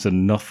empties it into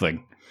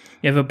nothing.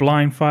 You ever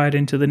blind fired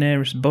into the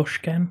nearest bush,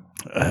 Ken?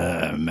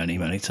 Many,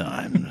 many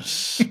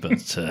times.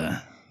 But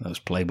those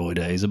Playboy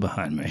days are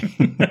behind me.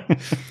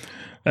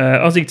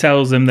 Ozzy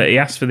tells them that he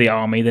asked for the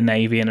army, the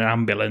navy, and an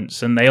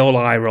ambulance, and they all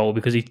eye roll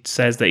because he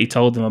says that he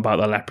told them about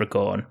the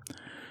leprechaun.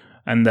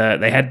 And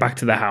they head back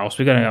to the house.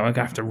 We're going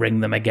to have to ring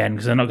them again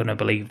because they're not going to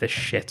believe this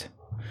shit.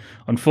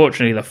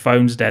 Unfortunately, the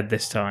phone's dead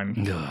this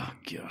time. Oh,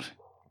 God.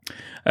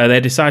 They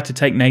decide to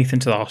take Nathan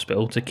to the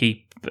hospital to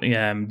keep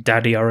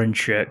Daddy Orange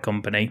Shirt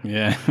company.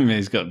 Yeah, I mean,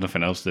 he's got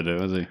nothing else to do,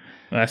 has he?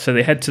 So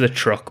they head to the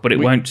truck, but it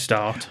won't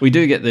start. We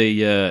do get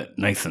the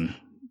Nathan,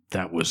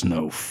 that was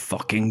no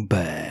fucking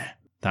bear.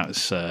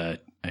 That's a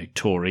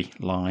Tory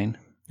line.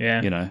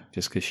 Yeah. You know,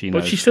 just because she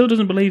knows. But she still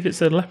doesn't believe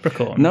it's a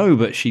leprechaun. No,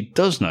 but she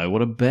does know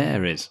what a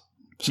bear is.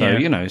 So, Yeah.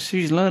 you know,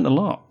 she's learned a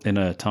lot in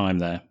her time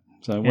there.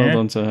 So well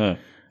done to her.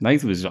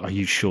 Nathan was, are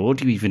you sure?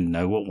 Do you even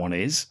know what one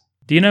is?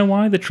 Do you know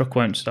why the truck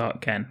won't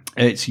start, Ken?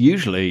 It's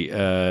usually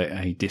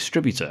a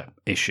distributor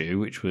issue,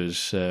 which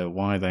was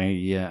why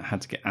they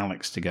had to get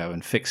Alex to go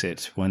and fix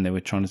it when they were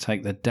trying to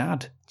take their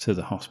dad to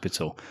the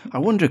hospital. I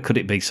wonder, could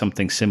it be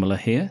something similar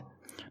here?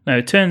 No,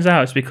 it turns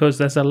out it's because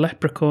there's a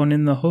leprechaun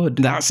in the hood.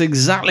 That's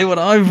exactly what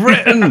I've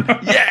written.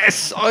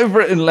 Yes, I've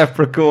written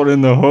leprechaun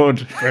in the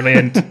hood.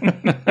 Brilliant.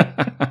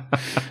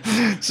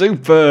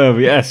 Superb.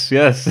 Yes,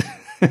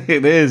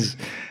 it is.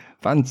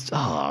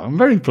 I'm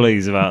very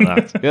pleased about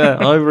that. Yeah,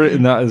 I've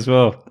written that as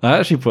well. I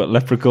actually put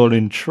leprechaun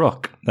in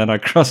truck. Then I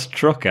crossed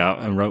truck out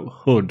and wrote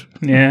hood.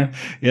 Yeah.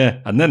 Yeah,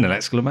 and then an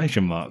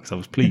exclamation mark, so I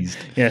was pleased.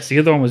 Yes, the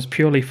other one was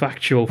purely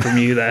factual from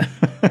you there.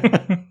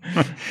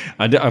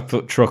 I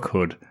put truck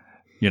hood.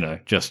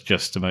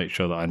 just to make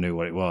sure that I knew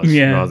what it was,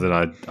 rather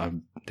than I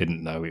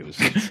didn't know it was.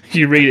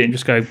 You read it and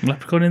just go,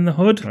 Leprechaun in the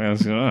Hood? I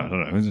was I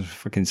don't know, just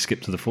fucking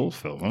skip to the fourth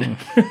film.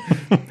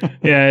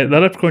 Yeah, the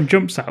Leprechaun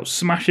jumps out,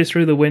 smashes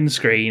through the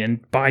windscreen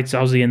and bites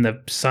Ozzy in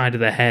the side of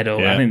the head,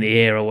 or I think the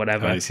ear or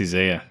whatever. It's his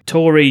ear.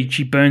 Tori,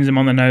 she burns him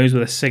on the nose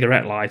with a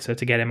cigarette lighter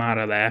to get him out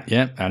of there.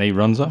 Yeah, and he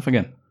runs off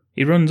again.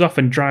 He runs off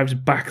and drives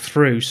back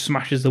through,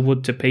 smashes the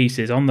wood to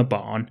pieces on the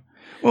barn.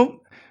 Well,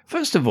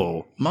 first of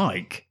all,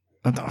 Mike,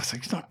 I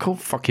think it's not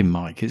called fucking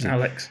Mike, is it?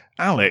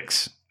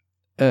 Alex.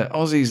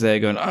 Ozzy's there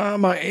going,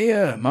 my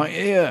ear.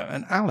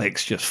 And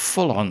Alex just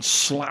full on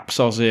slaps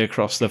Ozzy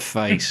across the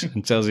face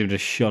and tells him to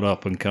shut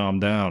up and calm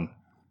down.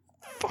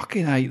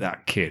 Fucking hate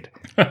that kid.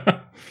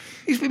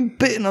 He's been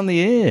bitten on the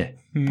ear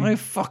by a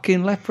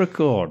fucking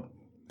leprechaun.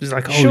 It's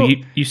like,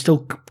 you still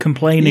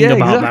complaining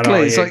about that, are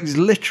you? It's like it's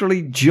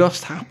literally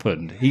just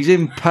happened. He's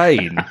in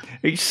pain.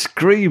 He's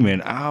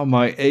screaming, ow,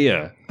 my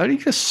ear. And he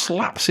just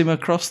slaps him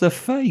across the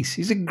face.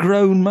 He's a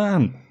grown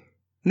man.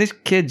 And this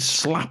kid's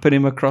slapping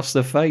him across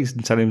the face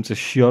and telling him to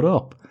shut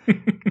up.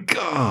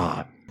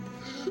 God.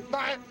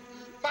 My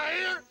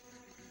ear!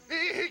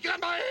 He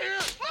got my ear!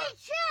 Hey,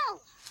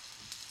 chill!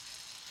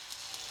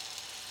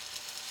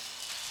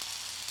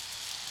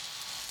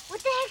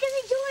 What the heck is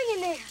he doing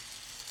in there?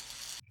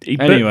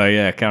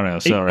 Anyway, carry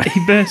on, sorry.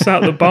 He bursts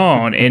out the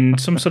barn in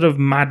some sort of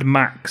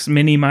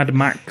mini Mad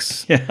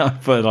Max. Yeah, I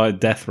put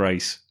like Death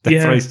Race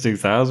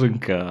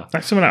 2000 car.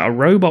 Like something out of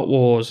Robot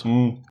Wars.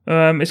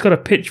 It's got a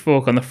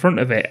pitchfork on the front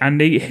of it,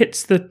 and he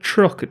hits the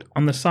truck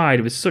on the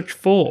side with such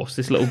force,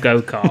 this little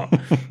go-kart,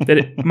 that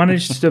it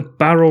manages to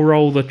barrel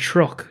roll the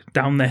truck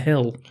down the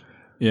hill.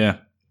 Yeah,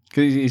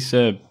 because he's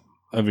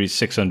over his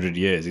 600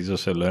 years, he's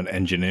also learned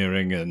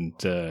engineering and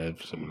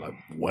some like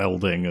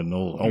welding and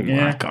all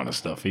that kind of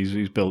stuff.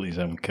 He's built his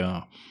own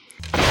car.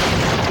 A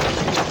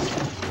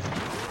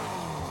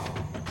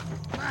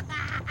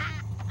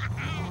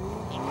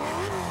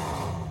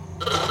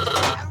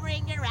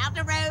ring around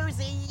a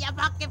rosy, a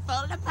bucket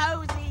full of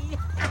posy.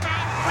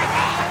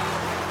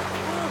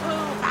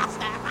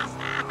 Faster,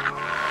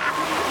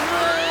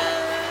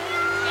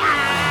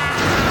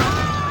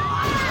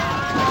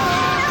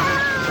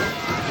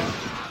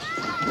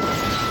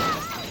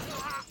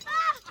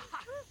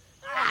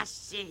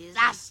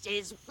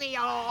 Ashes, we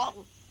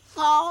all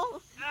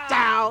fall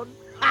down.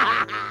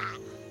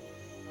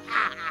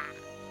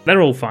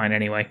 They're all fine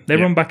anyway. They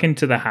run back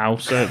into the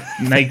house.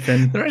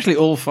 Nathan. They're actually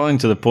all fine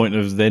to the point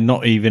of they're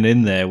not even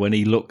in there when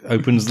he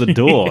opens the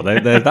door.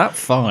 They're that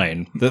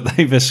fine that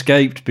they've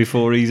escaped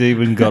before he's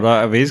even got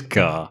out of his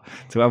car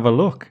to have a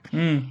look.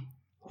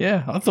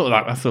 Yeah, I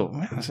thought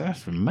man,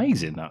 that's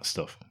amazing, that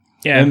stuff.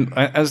 Yeah.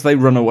 As they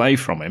run away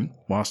from him,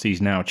 whilst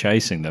he's now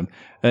chasing them,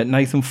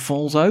 Nathan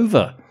falls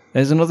over.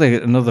 There's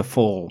another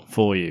fall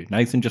for you.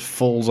 Nathan just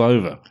falls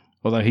over,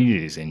 although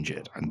he is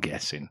injured, I'm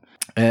guessing.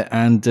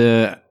 And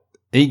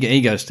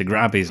he goes to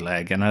grab his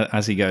leg, and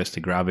as he goes to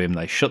grab him,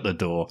 they shut the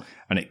door,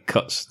 and it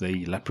cuts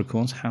the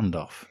leprechaun's hand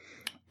off.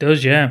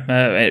 Does,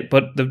 yeah.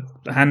 But the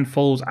hand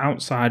falls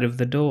outside of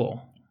the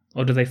door.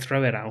 Or do they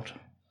throw it out?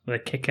 Do they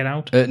kick it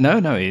out?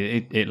 No,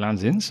 it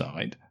lands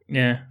inside.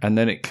 Yeah. And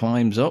then it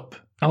climbs up.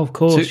 Oh, of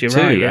course, you're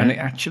right. Yeah. And it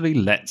actually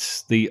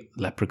lets the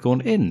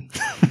leprechaun in.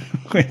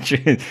 which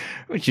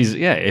is,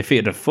 if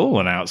it had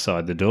fallen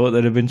outside the door,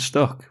 they'd have been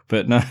stuck.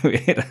 But no,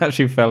 it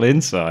actually fell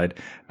inside,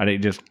 and it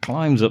just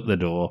climbs up the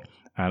door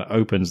and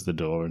opens the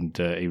door, and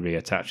he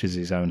reattaches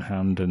his own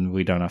hand, and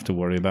we don't have to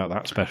worry about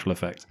that special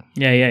effect.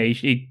 Yeah,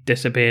 he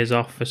disappears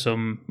off for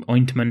some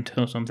ointment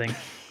or something.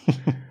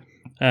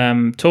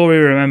 Tori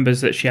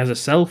remembers that she has a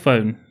cell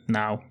phone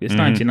now. It's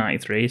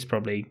 1993. It's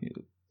probably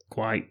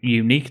quite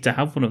unique to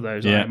have one of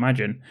those, I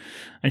imagine.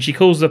 And she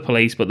calls the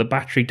police, but the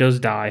battery does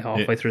die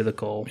halfway through the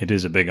call. It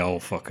is a big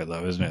old fucker,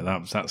 though, isn't it?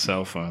 That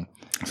cell phone.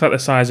 It's like the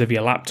size of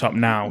your laptop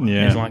now.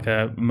 Yeah. It's like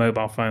a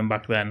mobile phone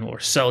back then, or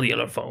a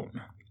cellular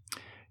phone.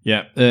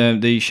 Yeah,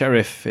 the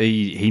sheriff,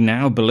 he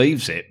now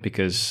believes it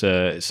because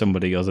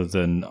somebody other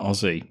than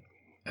Ozzy,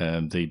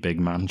 the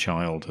big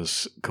man-child,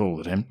 has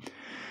called him.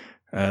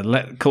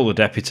 Call the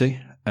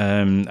deputy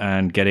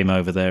and get him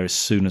over there as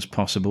soon as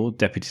possible.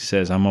 Deputy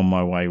says, I'm on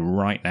my way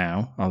right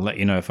now. I'll let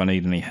you know if I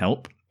need any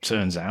help.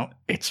 Turns out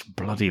it's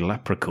bloody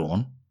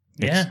Leprechaun.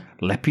 It's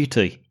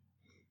Leputy.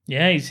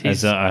 Yeah, he's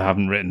as I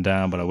haven't written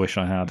down, but I wish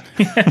I had.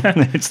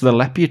 It's the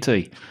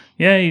Leputy.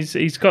 Yeah,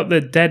 he's got the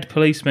dead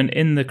policeman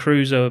in the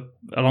cruiser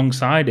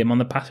alongside him on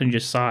the passenger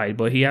side,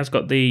 but he has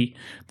got the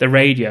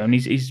radio, and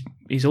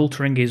he's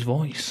altering his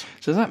voice.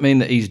 So does that mean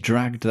that he's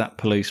dragged that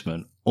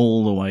policeman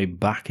all the way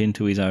back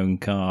into his own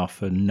car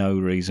for no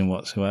reason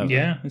whatsoever?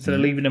 Yeah, instead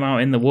of leaving him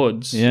out in the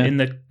woods, in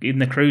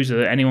the cruiser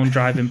that anyone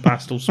driving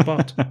past will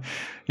spot.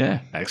 Yeah,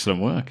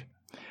 excellent work.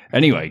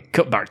 Anyway,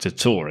 cut back to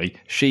Tori.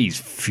 She's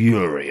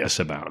furious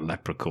about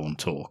leprechaun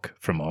talk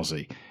from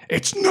Ozzy.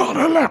 It's not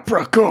a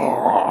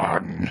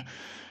leprechaun!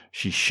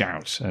 She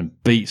shouts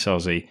and beats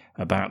Ozzy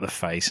about the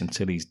face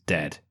until he's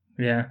dead.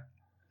 Yeah.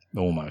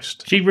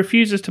 Almost. She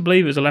refuses to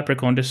believe it was a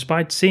leprechaun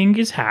despite seeing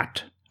his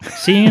hat,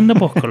 seeing the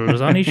buckles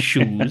on his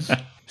shoes.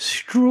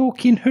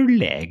 Stroking her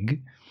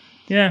leg?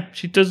 Yeah,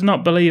 she does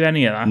not believe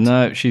any of that.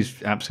 No,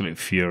 she's absolutely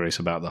furious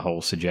about the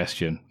whole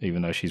suggestion,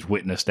 even though she's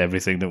witnessed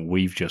everything that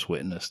we've just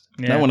witnessed.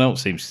 Yeah. No one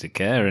else seems to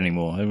care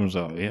anymore. Everyone's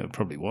like, yeah, it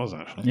probably was,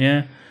 actually.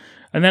 Yeah.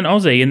 And then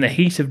Ozzy, in the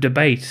heat of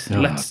debate,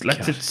 lets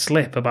God. it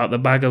slip about the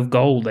bag of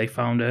gold they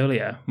found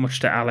earlier, much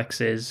to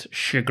Alex's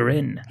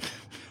chagrin.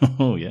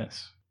 Oh,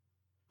 yes.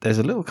 There's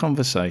a little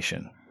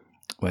conversation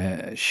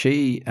where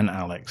she and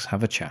Alex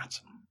have a chat,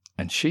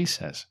 and she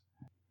says,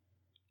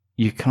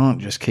 "You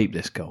can't just keep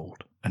this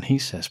gold." And he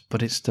says,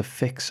 "But it's to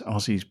fix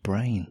Ozzy's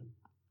brain."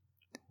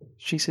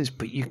 She says,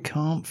 "But you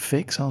can't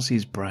fix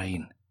Ozzy's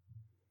brain."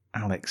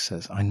 Alex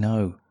says, "I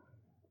know,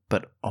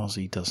 but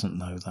Ozzy doesn't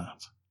know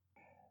that."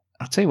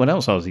 I'll tell you what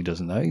else Ozzy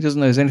doesn't know. He doesn't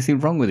know there's anything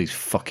wrong with his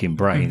fucking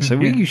brain. So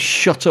will you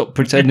shut up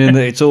pretending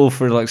that it's all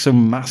for like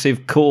some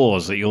massive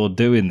cause that you're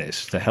doing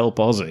this to help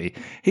Ozzy?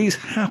 He's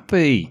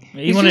happy.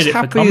 He's wanted just it for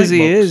happy comic as he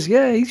books. is.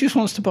 Yeah, he just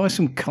wants to buy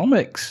some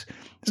comics.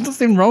 There's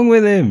nothing wrong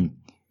with him.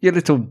 You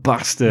little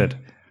bastard.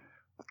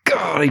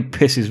 God, he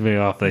pisses me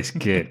off, this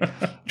kid.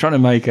 Trying to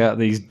make out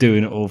that he's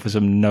doing it all for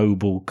some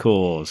noble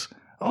cause.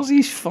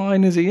 Ozzy's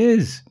fine as he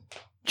is.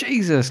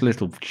 Jesus,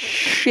 little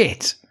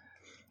shit.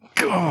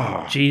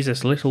 God.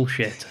 Jesus, little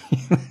shit.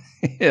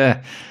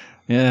 Yeah.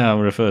 Yeah, I'll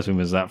refer to him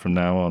as that from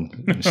now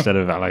on, instead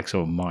of Alex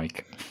or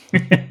Mike.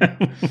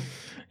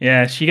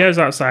 Yeah, she goes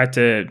outside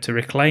to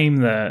reclaim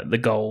the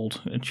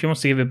gold, and she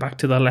wants to give it back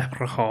to the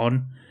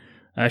Leprechaun.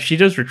 She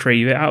does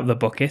retrieve it out of the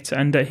bucket,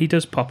 and he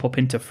does pop up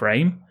into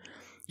frame.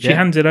 She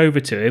hands it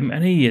over to him,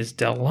 and he is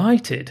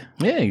delighted.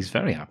 Yeah, he's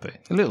very happy.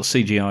 A little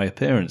CGI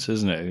appearance,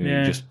 isn't it?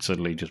 Yeah. He just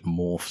suddenly just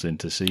morphs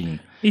into scene.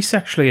 He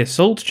sexually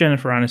assaults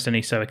Jennifer Aniston,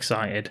 he's so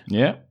excited.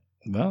 Yeah,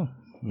 well,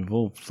 we've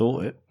all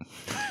thought it.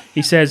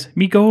 He says,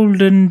 "Me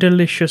golden,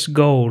 delicious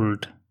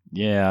gold."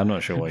 Yeah, I'm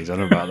not sure what he's on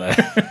about there.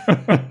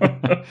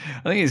 I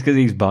think it's because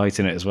he's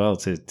biting it as well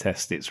to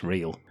test it's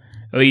real.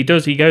 Well, he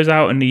does. He goes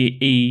out and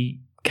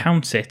he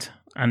counts it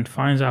and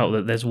finds out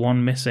that there's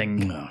one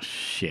missing. Oh,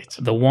 shit.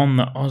 The one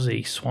that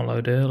Ozzy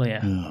swallowed earlier.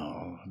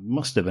 Oh,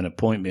 must have been a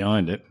point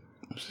behind it.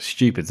 It's a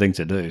stupid thing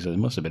to do, so there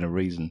must have been a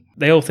reason.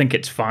 They all think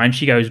it's fine.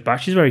 She goes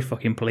back. She's very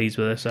fucking pleased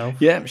with herself.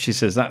 Yeah, she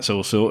says that's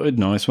all sorted.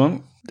 Nice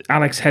one.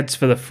 Alex heads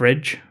for the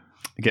fridge.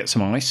 Get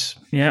some ice.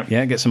 Yeah.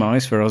 Yeah, get some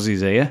ice for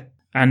Ozzy's ear.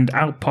 And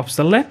out pops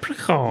the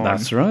Leprechaun.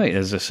 That's right.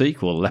 There's a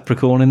sequel,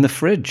 Leprechaun in the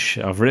Fridge.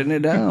 I've written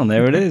it down.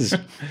 There it is.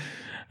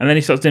 And then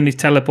he starts doing his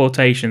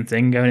teleportation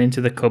thing, going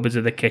into the cupboards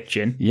of the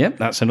kitchen. Yep,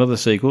 that's another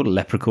sequel,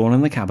 Leprechaun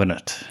in the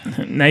Cabinet.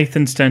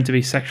 Nathan's turned to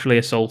be sexually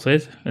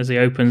assaulted as he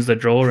opens the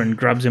drawer and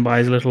grabs him by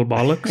his little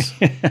bollocks.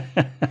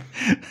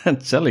 I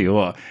tell you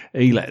what,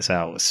 he lets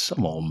out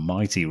some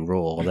almighty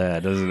roar there,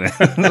 doesn't it?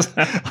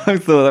 I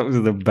thought that was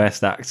the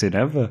best acting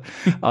ever.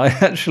 I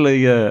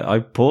actually, I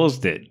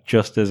paused it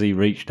just as he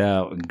reached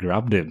out and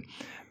grabbed him.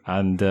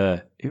 And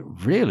it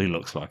really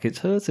looks like it's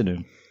hurting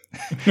him.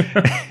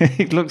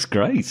 It looks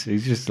great.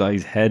 He's just like,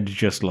 his head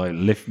just like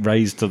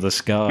raised to the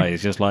sky.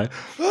 It's just like,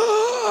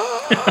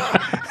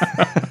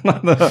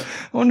 I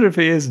wonder if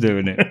he is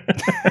doing it.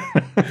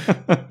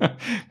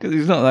 Because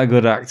he's not that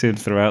good acting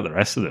throughout the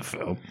rest of the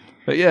film.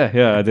 But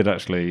yeah, I did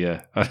actually,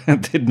 I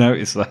did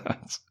notice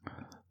that.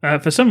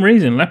 For some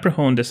reason,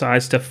 Leprechaun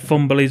decides to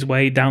fumble his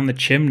way down the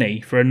chimney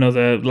for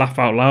another laugh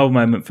out loud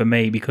moment for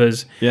me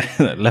because... Yeah,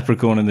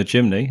 Leprechaun in the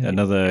Chimney,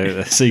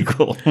 another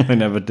sequel I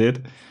never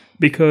did.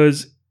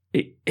 Because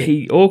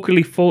he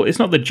awkwardly falls... It's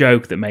not the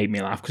joke that made me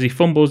laugh because he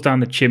fumbles down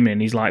the chimney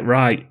and he's like,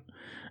 right.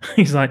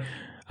 He's like,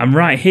 I'm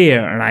right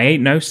here and I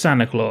ain't no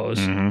Santa Claus.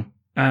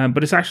 Mm-hmm.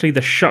 But it's actually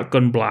the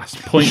shotgun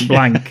blast, point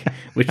blank,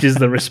 which is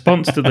the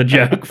response to the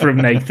joke from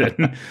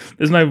Nathan.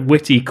 There's no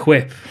witty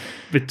quip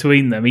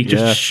between them. He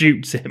just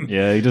shoots him.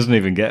 Yeah, he doesn't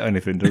even get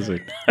anything, does he?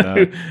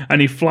 No.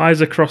 And he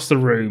flies across the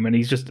room and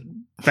he's just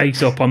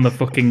face up on the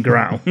fucking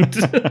ground.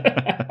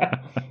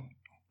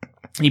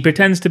 He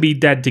pretends to be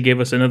dead to give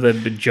us another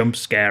jump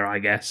scare, I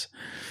guess,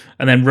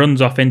 and then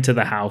runs off into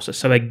the house.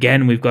 So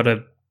again, we've got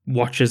to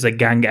watch as the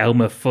gang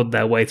Elmer Fudd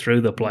their way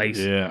through the place.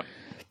 Yeah.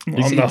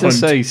 He does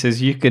say, he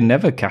says, you can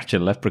never catch a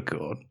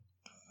leprechaun.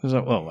 I was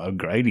like, well,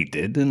 O'Grady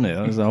did, didn't he?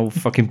 That was the whole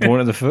fucking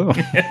point of the film.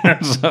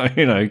 So,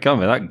 he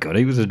can't be that good.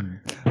 He was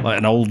like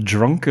an old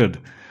drunkard.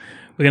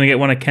 We're going to get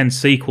one of Ken's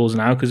sequels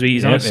now because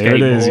he's on a skateboard. Here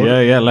it is.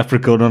 Yeah,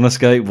 Leprechaun on a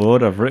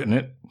skateboard. I've written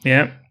it.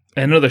 Yeah.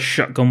 Another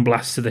shotgun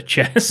blast to the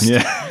chest.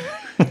 Yeah.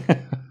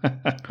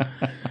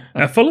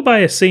 Followed by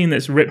a scene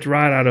that's ripped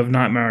right out of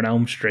Nightmare on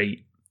Elm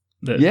Street.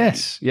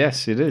 Yes,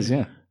 it is,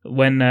 yeah.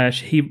 When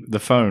the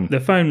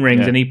phone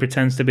rings and he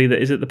pretends to be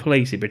is it the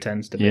police he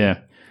pretends to be? Yeah.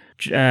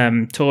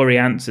 Tori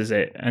answers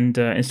it, and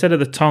instead of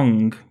the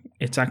tongue,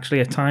 it's actually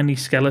a tiny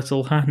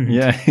skeletal hand.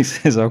 Yeah, he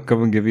says, I'll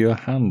come and give you a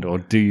hand, or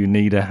do you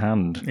need a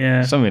hand?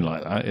 Yeah. Something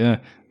like that, yeah.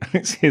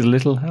 It's his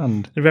little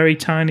hand. A very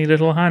tiny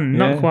little hand.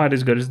 Yeah. Not quite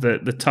as good as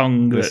the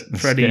tongue that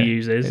Freddy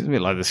uses. It's a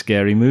bit like the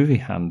Scary Movie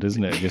hand,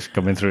 isn't it? Just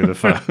coming through the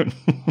phone.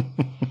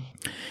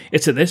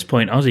 It's at this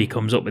point Ozzy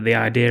comes up with the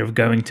idea of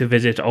going to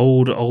visit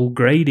old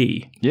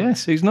Grady.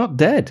 Yes, he's not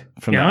dead.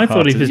 From Yeah, that I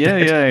thought he was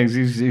dead. Yeah,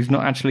 he's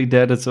not actually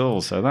dead at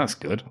all, so that's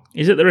good.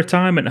 He's at the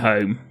retirement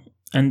home,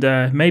 and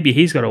maybe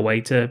he's got a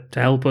way to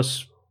help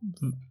us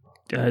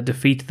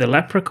defeat the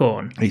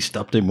Leprechaun. He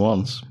stopped him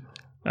once.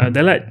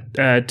 They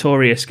let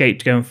Tori escape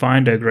to go and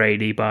find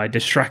O'Grady by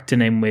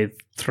distracting him with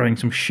throwing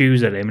some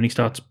shoes at him, and he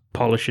starts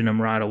polishing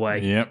them right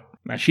away. Yep.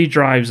 Now, she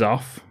drives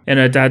off in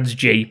her dad's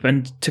Jeep,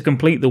 and to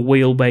complete the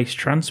wheel-based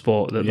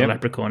transport that the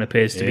Leprechaun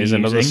appears to be using...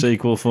 Here's another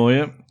sequel for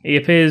you. He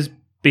appears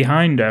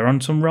behind her on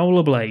some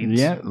rollerblades.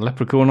 Yeah,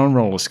 Leprechaun on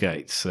roller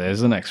skates. There's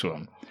the next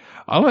one.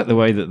 I like the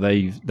way that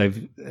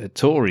they've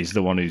Tori's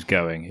the one who's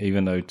going,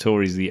 even though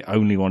Tori's the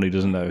only one who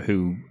doesn't know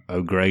who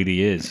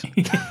O'Grady is.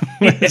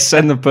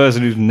 Send the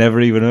person who's never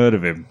even heard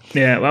of him.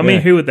 Yeah, well, I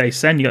mean, who would they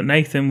send? You got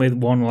Nathan with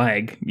one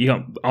leg. You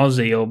got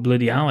Ozzy or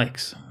bloody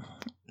Alex.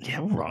 Yeah,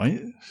 all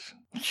right.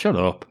 Shut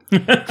up.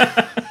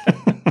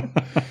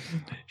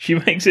 She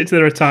makes it to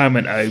the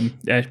retirement home,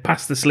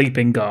 past the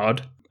sleeping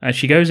guard, and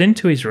she goes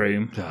into his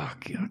room. Oh,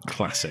 God,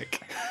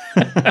 classic.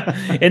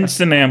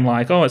 Instantly, I'm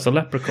like, oh, it's a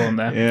leprechaun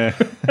there.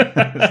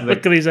 Yeah.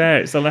 Look at his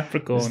hair, it's the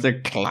leprechaun. It's the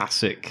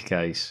classic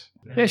case.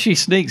 Yeah, she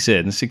sneaks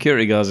in. The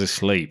security guard's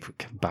asleep.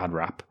 Bad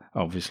rap,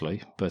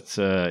 obviously. But,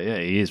 yeah,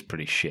 he is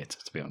pretty shit,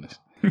 to be honest.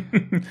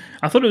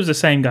 I thought it was the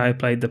same guy who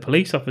played the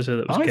police officer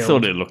that was killed. I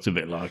thought it looked a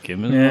bit like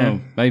him as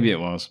well. Maybe it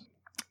was.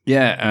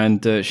 Yeah,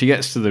 and she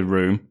gets to the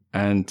room,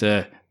 and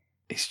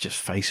he's just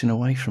facing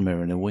away from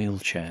her in a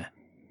wheelchair.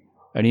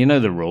 And you know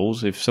the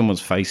rules. If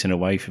someone's facing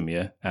away from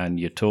you and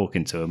you're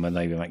talking to them and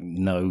they make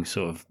no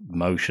sort of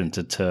motion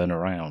to turn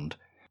around,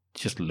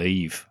 just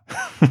leave.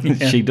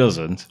 Yeah. She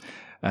doesn't.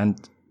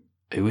 And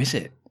who is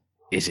it?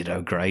 Is it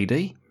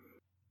O'Grady?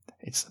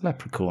 It's the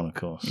Leprechaun, of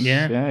course.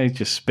 Yeah. Yeah, he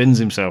just spins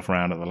himself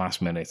around at the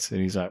last minute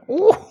and he's like,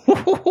 ooh.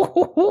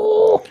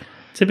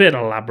 It's a bit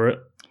elaborate.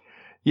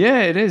 Yeah,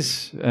 it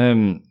is. I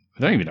don't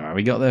even know how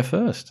he got there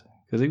first.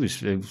 Because he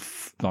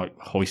was like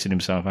hoisting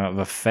himself out of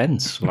a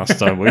fence last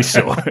time we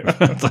saw him.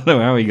 I don't know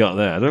how he got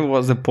there. I don't know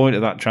what's the point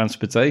of that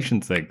transportation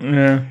thing.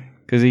 Yeah.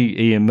 Because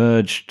he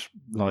emerged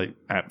like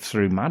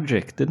through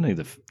magic, didn't he?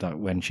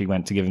 When she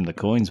went to give him the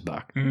coins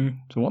back. Mm.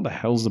 So what the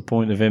hell's the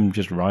point of him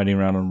just riding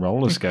around on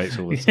roller skates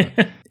all the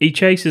time? He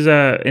chases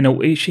her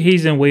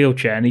he's in a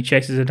wheelchair and he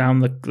chases her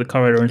down the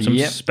corridor in some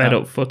sped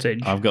up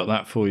footage. I've got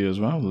that for you as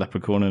well.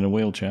 Leprechaun in a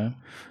wheelchair.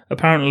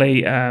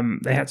 Apparently,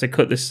 they had to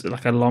cut this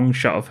like a long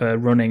shot of her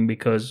running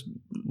because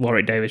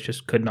Warwick Davis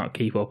just could not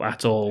keep up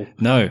at all.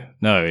 No,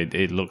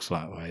 it looks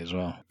that way as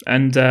well.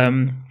 And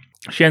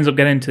she ends up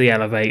getting into the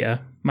elevator,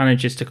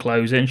 manages to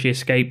close it, and she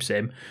escapes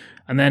him.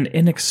 And then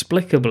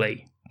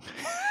inexplicably,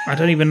 I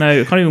don't even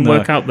know. I can't even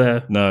work out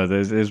the. No,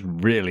 there's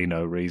really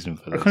no reason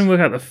for this. I can't even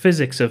work out the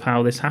physics of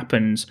how this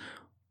happens.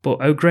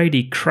 But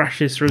O'Grady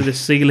crashes through the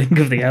ceiling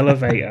of the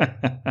elevator.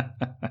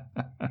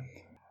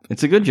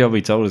 It's a good job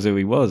he told us who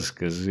he was,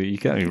 because you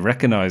can't even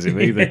recognise him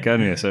either,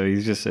 can you? So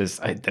he just says,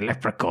 hey, the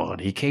Leprechaun,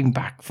 he came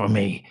back for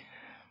me.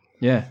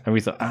 Yeah, and we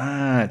thought,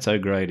 it's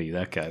O'Grady.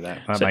 Okay,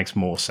 that makes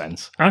more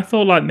sense. I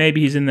thought like maybe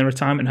he's in the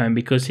retirement home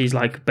because he's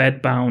like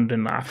bedbound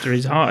and after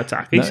his heart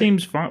attack. He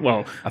seems fine.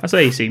 Well, I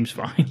say he seems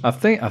fine. I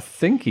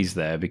think he's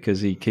there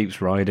because he keeps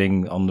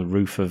riding on the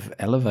roof of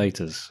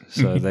elevators.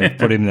 So they've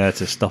put him there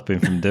to stop him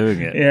from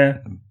doing it. Yeah.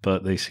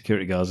 But the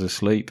security guard's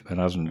asleep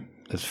and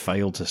has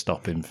failed to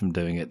stop him from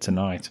doing it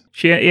tonight.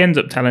 He ends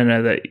up telling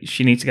her that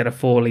she needs to get a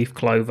 4-leaf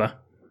clover.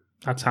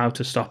 That's how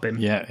to stop him.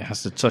 Yeah, it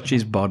has to touch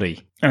his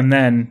body. And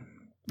then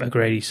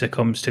O'Grady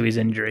succumbs to his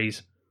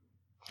injuries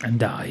and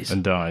dies.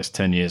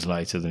 10 years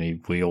later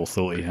than we all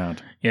thought he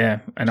had. Yeah,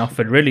 and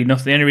offered really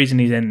nothing. The only reason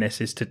he's in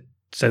this is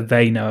so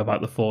they know about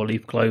the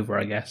 4-leaf clover,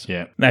 I guess.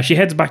 Yeah. Now she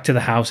heads back to the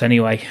house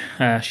anyway.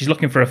 She's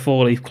looking for a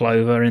 4-leaf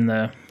clover in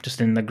the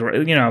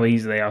you know how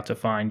easy they are to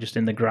find, just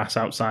in the grass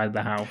outside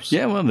the house.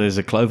 Yeah, well, there's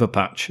a clover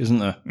patch, isn't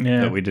there?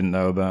 Yeah. That we didn't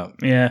know about.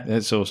 Yeah.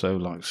 It's also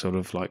like sort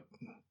of like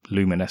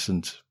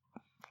luminescent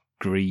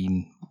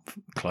green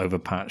clover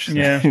patch.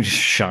 Yeah.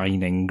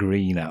 Shining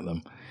green at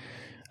them.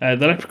 The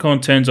Leprechaun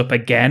turns up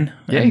again.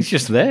 Yeah, he's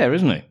just there,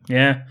 isn't he?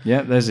 Yeah.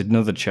 Yeah, there's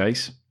another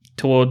chase.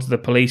 Towards the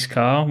police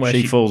car. Where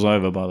she falls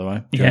over, by the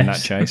way, during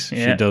that chase.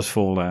 Yeah. She does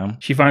fall down.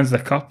 She finds the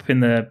cop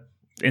in the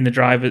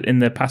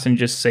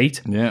passenger's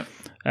seat. Yeah.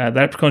 The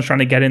Leprechaun's trying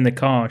to get in the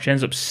car. She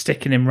ends up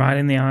sticking him right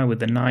in the eye with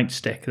the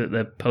nightstick that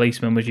the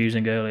policeman was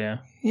using earlier.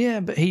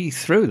 Yeah, but he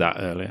threw that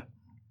earlier.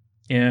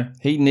 Yeah.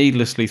 He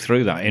needlessly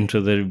threw that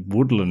into the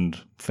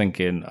woodland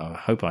thinking, I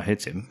hope I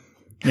hit him.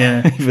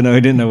 Yeah. Even though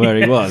he didn't know where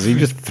he was. He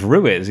just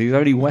threw it as his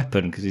only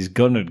weapon because his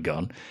gun had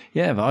gone.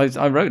 Yeah, but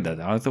I wrote that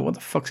down. I thought, what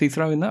the fuck's he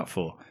throwing that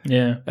for?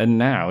 Yeah. And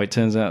now it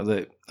turns out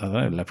that, I don't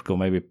know, Leprechaun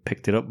maybe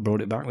picked it up,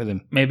 brought it back with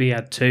him. Maybe he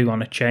had 2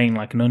 on a chain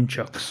like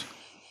nunchucks.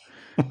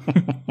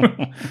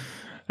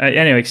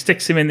 Anyway,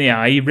 sticks him in the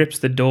eye. He rips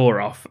the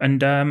door off.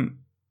 And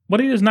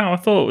what he does now I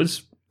thought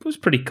was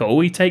pretty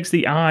cool. He takes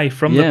the eye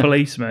from the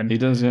policeman. He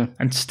does, yeah.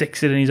 And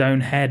sticks it in his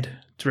own head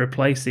to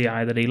replace the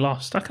eye that he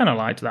lost. I kind of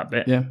liked that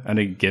bit. Yeah, and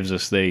he gives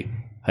us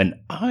an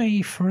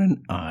eye for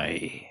an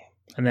eye.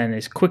 and then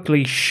is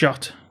quickly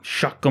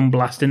shotgun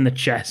blast in the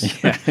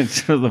chest. Yeah,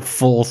 it's the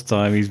 4th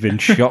time he's been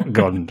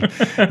shotgunned.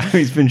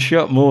 He's been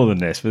shot more than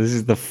this, but this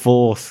is the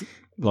 4th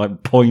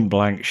point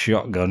blank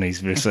shotgun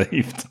he's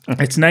received.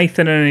 It's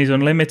Nathan and his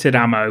unlimited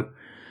ammo,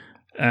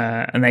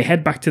 and they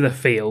head back to the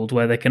field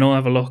where they can all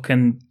have a look,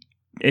 and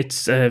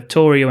it's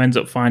Tori who ends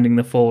up finding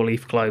the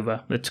 4-leaf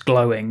clover that's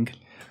glowing.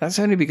 That's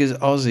only because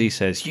Ozzy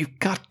says, "You've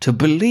got to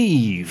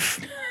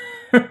believe."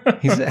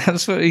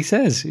 That's what he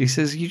says. He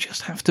says, "You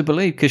just have to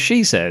believe." Because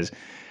she says,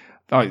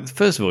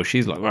 first of all,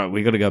 she's like, "Right,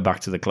 we got to go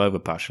back to the clover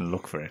patch and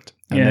look for it."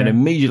 And then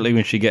immediately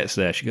when she gets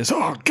there, she goes,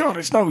 "Oh, God,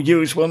 it's no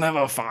use. We'll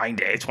never find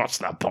it. What's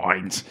the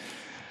point?"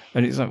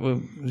 And it's like,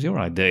 well, it was your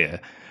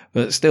idea.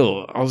 But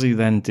still, Ozzy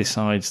then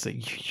decides that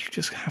you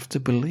just have to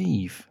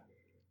believe.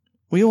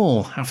 We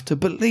all have to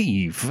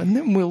believe, and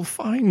then we'll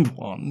find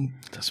one.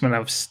 That's when I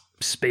was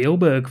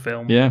Spielberg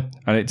film. Yeah,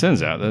 and it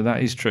turns out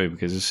that is true,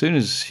 because as soon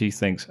as she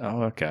thinks,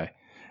 "Oh, okay,"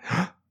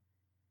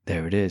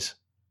 there it is.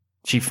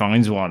 She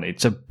finds one.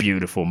 It's a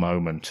beautiful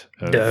moment.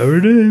 There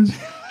it is.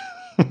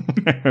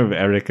 Of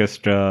Eric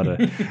Estrada.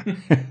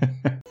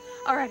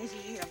 All right,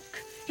 Izzy,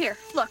 here,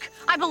 look.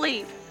 I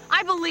believe.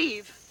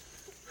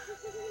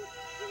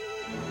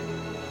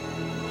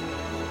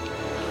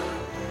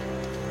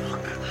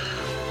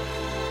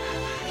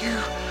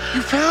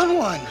 You found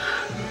one.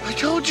 I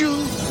told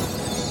you.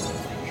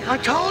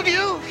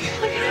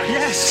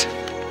 Yes.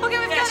 Okay,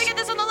 we've got to get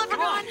this on the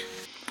Leprechaun.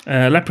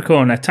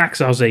 Leprechaun attacks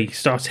Ozzy,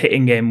 starts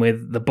hitting him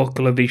with the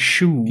buckle of his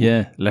shoe.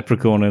 Yeah,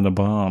 Leprechaun in a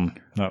barn.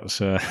 That was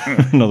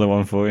another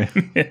one for you.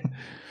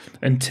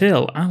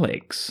 Until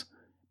Alex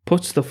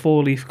puts the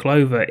 4-leaf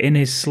clover in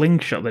his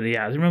slingshot that he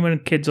has. Remember when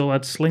kids all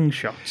had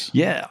slingshots?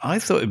 Yeah, I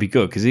thought it'd be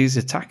good, because he's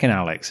attacking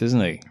Alex,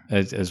 isn't he,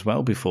 as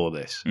well before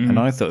this. And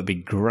I thought it'd be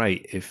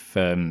great if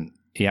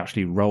he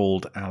actually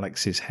rolled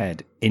Alex's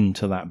head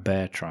into that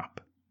bear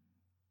trap.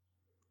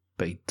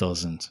 But he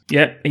doesn't.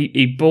 Yeah,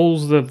 he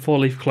balls the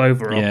 4-leaf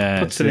clover up,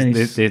 puts it in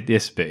his...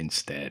 this bit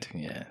instead,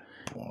 yeah.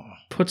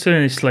 Puts it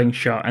in his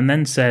slingshot, and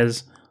then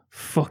says,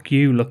 "Fuck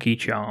you, Lucky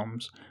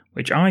Charms,"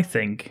 which I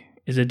think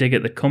is a dig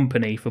at the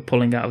company for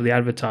pulling out of the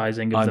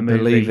advertising of the movie.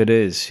 I believe it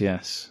is,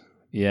 yes.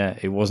 Yeah,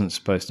 it wasn't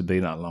supposed to be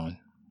that line.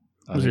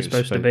 Was it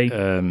supposed to be?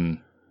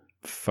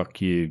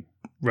 Fuck you.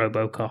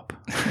 RoboCop.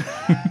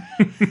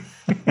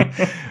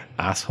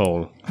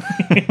 Asshole.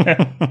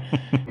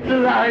 It's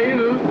alive!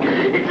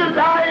 It's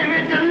alive!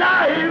 It's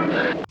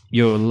alive!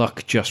 Your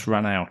luck just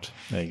ran out.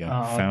 There you go.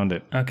 Oh, found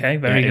it. Okay,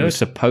 very good. It was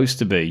supposed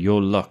to be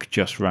your luck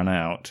just ran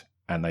out,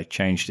 and they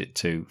changed it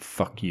to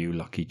 "fuck you,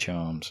 Lucky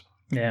Charms."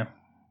 Yeah.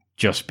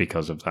 Just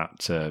because of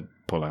that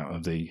pull out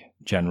of the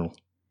general.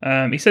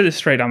 He said it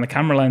straight down the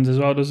camera lens as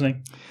well, doesn't he?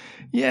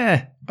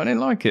 Yeah, I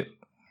didn't like it.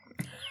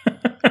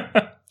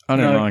 I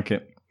didn't like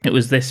it. It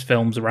was this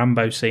film's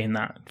Rambo scene,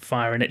 that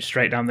firing it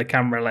straight down the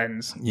camera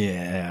lens.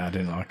 Yeah, I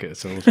didn't like it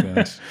at all, to be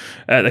honest.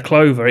 The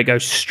clover, it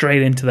goes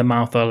straight into the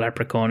mouth of a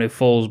leprechaun who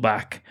falls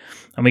back.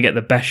 And we get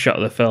the best shot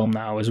of the film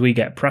now as we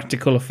get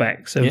practical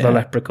effects of the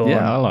leprechaun.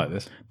 Yeah, I like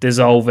this.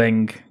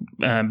 Dissolving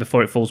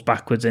before it falls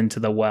backwards into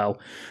the well.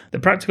 The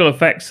practical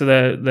effects of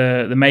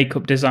the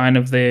makeup design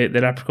of the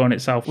leprechaun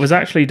itself was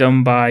actually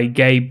done by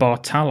Gabe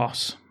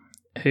Bartalos,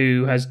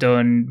 who has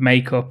done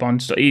makeup on...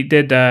 He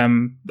did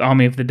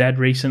Army of the Dead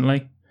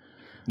recently.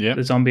 Yeah,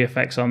 the zombie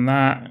effects on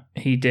that.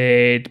 He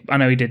did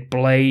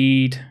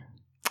Blade.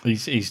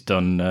 He's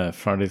done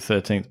Friday the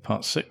 13th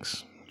Part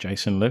 6.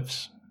 Jason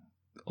Lives.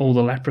 All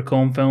the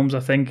Leprechaun films,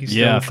 I think.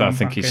 I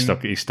think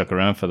he's stuck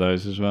around for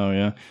those as well.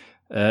 Yeah,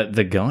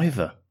 The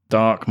Guyver,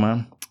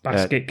 Darkman,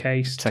 Basket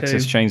Case,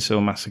 Texas 2.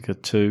 Chainsaw Massacre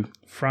 2,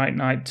 Fright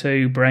Night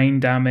 2,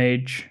 Brain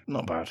Damage.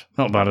 Not bad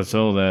at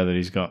all. There that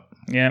he's got.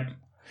 Yeah,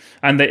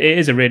 and it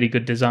is a really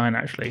good design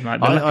actually.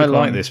 Like I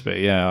like this bit.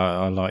 Yeah,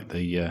 I like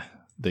the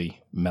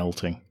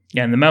melting.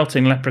 Yeah, and the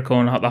melting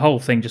leprechaun, the whole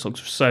thing just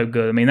looks so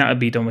good. I mean, that would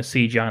be done with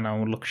CGI now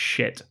and would look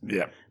shit.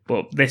 Yeah.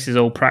 But this is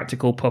all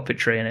practical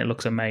puppetry and it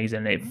looks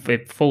amazing.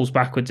 It falls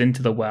backwards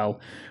into the well.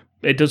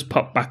 It does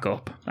pop back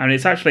up. And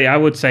it's actually, I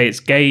would say,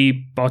 it's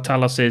Gabe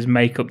Bartalos'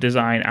 makeup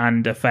design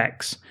and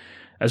effects,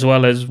 as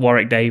well as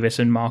Warwick Davis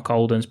and Mark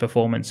Holden's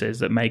performances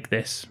that make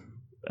this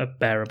a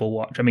bearable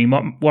watch. I mean,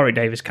 Warwick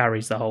Davis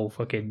carries the whole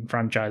fucking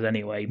franchise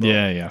anyway. But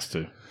yeah, he has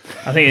to.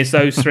 I think it's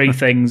those three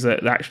things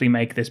that actually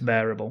make this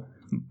bearable.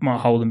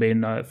 Mark Holden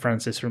being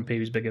Francis from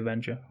Pee-wee's Big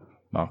Adventure.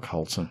 Mark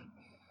Holton.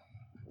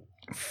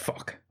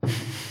 Fuck.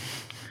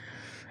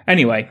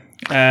 Anyway,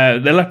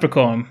 the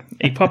leprechaun,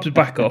 he pops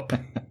back up.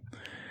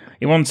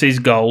 He wants his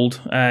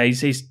gold.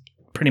 He's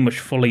pretty much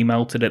fully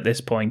melted at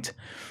this point.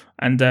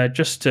 And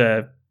just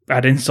to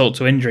add insult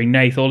to injury,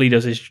 Nath, all he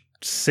does is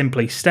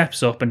simply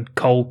steps up and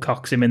cold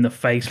cocks him in the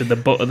face with the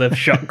butt of the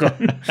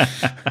shotgun.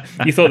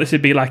 You thought this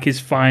would be like his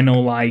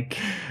final,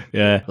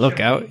 yeah, look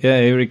out.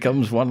 Yeah, here he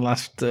comes. One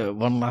last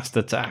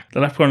attack. The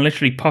leprechaun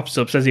literally pops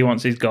up, says he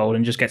wants his gold,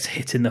 and just gets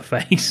hit in the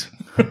face.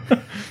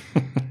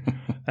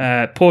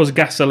 Pours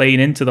gasoline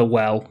into the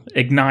well,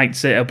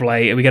 ignites it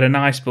ablaze. We get a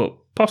nice but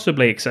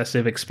possibly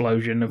excessive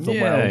explosion of the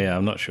well. Yeah,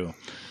 I'm not sure.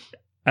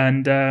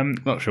 And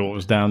not sure what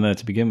was down there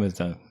to begin with,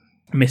 though.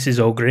 Mrs.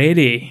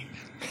 O'Grady.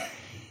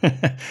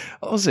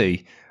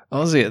 Ozzy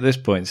at this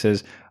point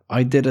says,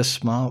 "I did a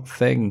smart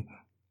thing."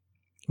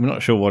 I'm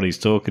not sure what he's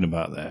talking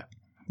about there.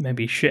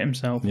 Maybe he shit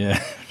himself.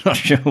 Yeah, not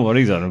sure what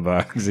he's on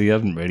about because he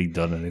hasn't really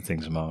done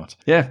anything smart.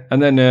 Yeah,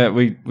 and then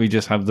we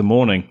just have the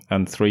morning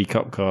and 3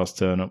 cop cars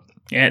turn up.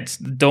 Yeah, it's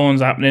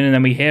dawn's happening, and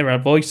then we hear a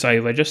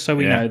voiceover just so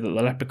we know that the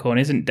leprechaun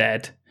isn't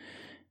dead.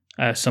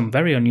 Some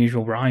very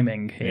unusual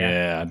rhyming here.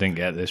 Yeah, I didn't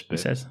get this bit.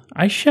 It says,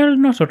 "I shall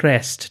not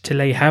rest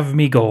till I have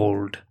me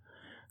gold.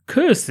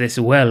 Curse this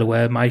well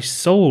where my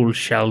soul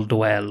shall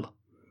dwell,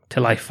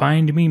 till I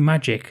find me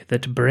magic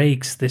that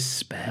breaks this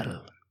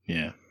spell."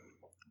 Yeah.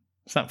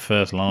 It's that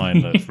first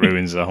line that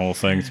ruins the whole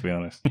thing, to be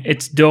honest.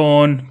 It's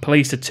dawn,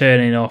 police are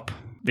turning up,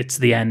 it's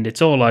the end,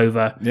 it's all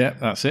over. Yeah,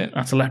 that's it.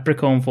 That's a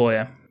leprechaun for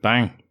you.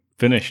 Bang.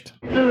 Finished.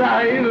 It's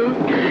alive!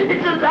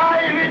 It's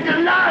alive! It's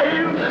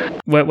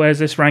alive! Where's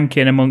this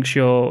ranking amongst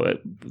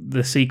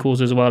the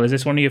sequels as well? Is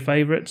this one of your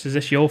favourites? Is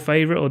this your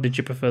favourite, or did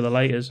you prefer the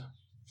laters?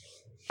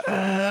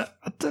 I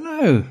don't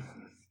know.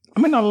 I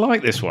mean, I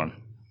like this one.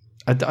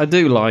 I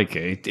do like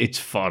it. It's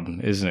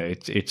fun, isn't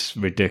it? It's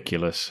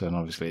ridiculous, and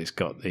obviously it's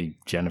got the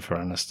Jennifer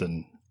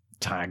Aniston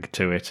tag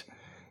to it.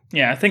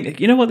 Yeah, I think,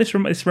 you know what, this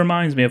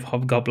reminds me of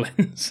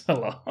Hobgoblins a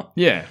lot.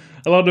 Yeah.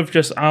 A lot of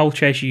just, I'll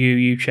chase you,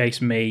 you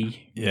chase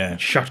me. Yeah.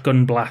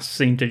 Shotgun blasts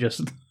seem to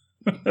just...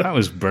 That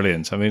was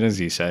brilliant. I mean, as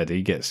you said,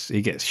 he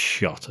gets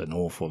shot an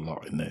awful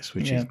lot in this,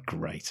 which is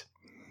great.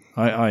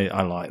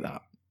 I like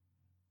that.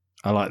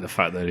 I like the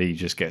fact that he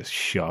just gets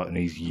shot and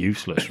he's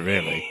useless,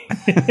 really.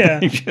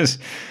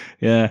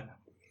 Yeah.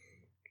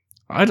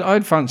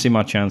 I'd fancy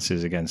my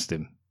chances against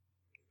him.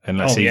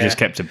 Unless he just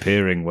kept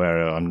appearing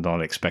where I'm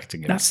not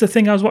expecting it. That's the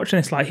thing, I was watching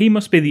this, like, he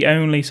must be the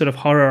only sort of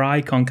horror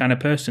icon kind of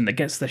person that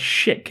gets the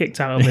shit kicked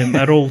out of him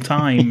at all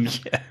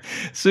times. Yeah.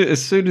 So as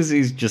soon as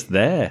he's just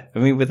there, I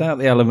mean, without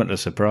the element of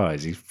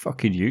surprise, he's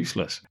fucking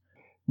useless.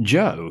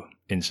 Joe,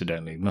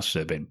 incidentally, must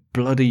have been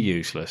bloody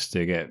useless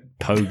to get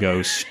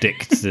pogo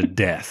sticked to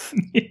death.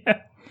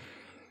 Yeah.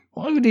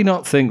 Why would he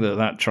not think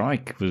that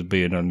trike would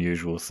be an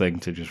unusual thing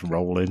to just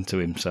roll into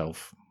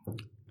himself?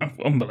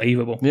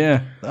 Unbelievable.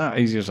 Yeah, that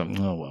he's just like,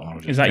 oh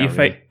well. Is that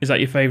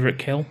your favourite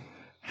kill?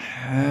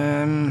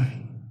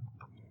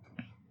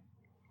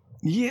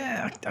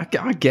 Yeah,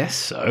 I guess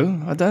so.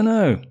 I don't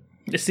know.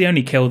 It's the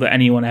only kill that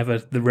anyone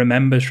ever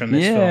remembers from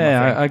this film.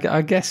 Yeah,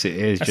 I guess it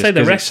is. I say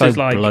the rest is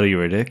like bloody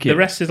ridiculous. The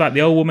rest is like the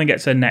old woman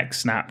gets her neck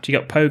snapped. You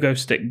got pogo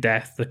stick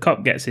death. The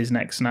cop gets his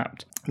neck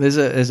snapped.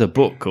 There's a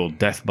book called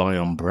Death by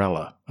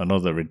Umbrella,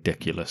 another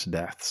ridiculous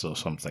deaths or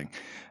something,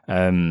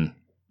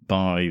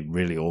 by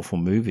Really Awful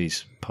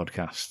Movies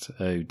podcast,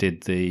 who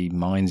did the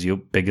Mine's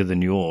Bigger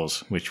Than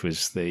Yours, which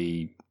was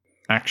the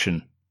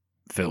action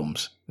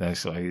films.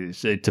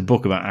 It's a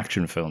book about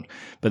action films,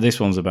 but this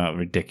one's about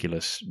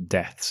ridiculous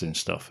deaths and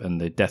stuff.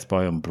 And the Death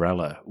by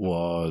Umbrella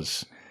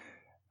was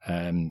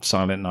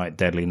Silent Night,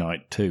 Deadly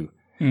Night 2.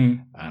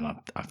 And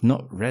I've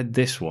not read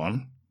this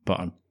one, but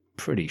I'm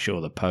pretty sure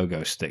the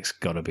pogo stick's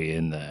got to be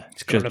in there.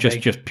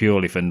 Just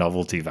purely for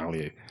novelty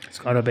value. It's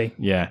got to be.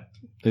 Yeah.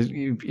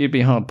 You'd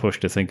be hard pushed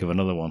to think of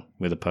another one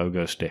with a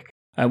pogo stick.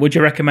 Would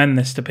you recommend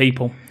this to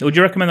people? Would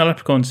you recommend the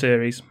Leprechaun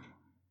series?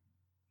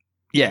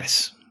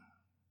 Yes.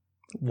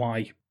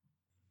 Why?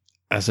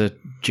 As a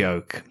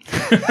joke.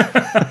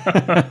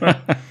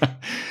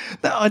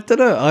 No, I don't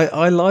know.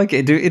 I like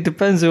it. It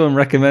depends who I'm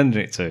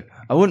recommending it to.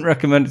 I wouldn't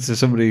recommend it to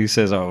somebody who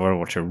says, "Oh, I want to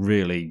watch a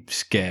really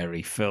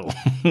scary film."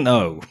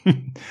 No.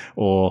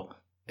 Or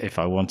if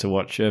I want to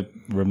watch a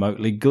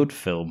remotely good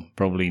film,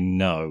 probably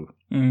no.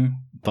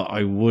 But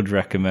I would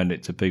recommend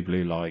it to people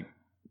who like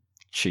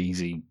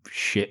cheesy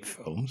shit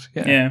films.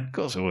 Yeah, of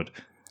course I would.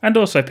 And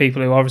also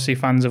people who are obviously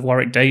fans of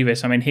Warwick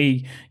Davis. I mean,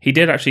 he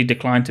did actually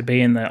decline to be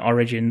in the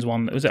Origins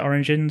one. Was it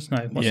Origins?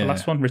 No, what's the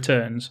last one?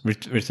 Returns.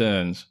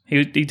 Returns.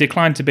 He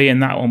declined to be in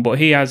that one, but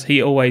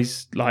he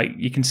always, like,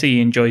 you can see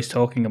he enjoys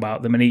talking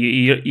about them, and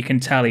you can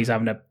tell he's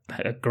having a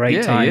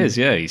great time. Yeah, he is.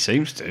 Yeah, he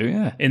seems to.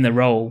 Yeah, in the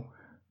role.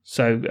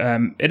 So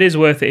it is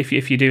worth it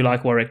if you do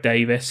like Warwick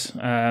Davis.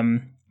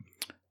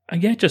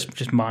 Yeah,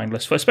 just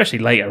mindless, especially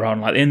later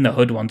on. Like in the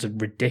Hood ones are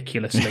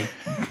ridiculously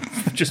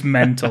just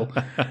mental.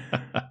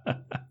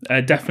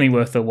 Definitely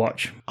worth a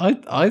watch.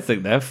 I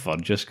think they're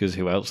fun just because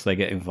who else they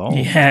get involved.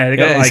 Yeah, they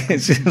got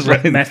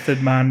like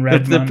Method Man,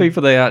 Red the Man.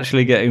 people they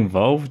actually get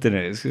involved in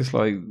it. It's just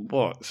like,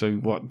 what? So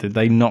what? Did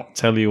they not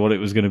tell you what it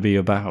was going to be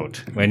about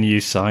when you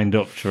signed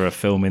up for a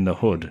film in the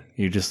Hood?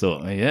 You just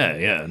thought,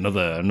 yeah,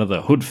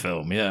 another Hood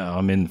film. Yeah,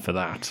 I'm in for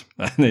that.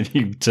 And then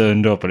you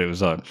turned up and it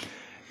was like,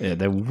 yeah,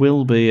 there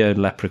will be a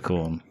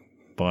leprechaun.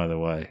 By the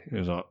way, it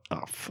was like,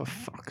 oh, for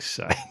fuck's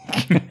sake.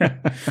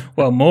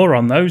 Well, more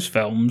on those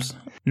films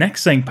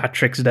next St.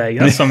 Patrick's Day.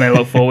 That's something I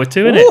look forward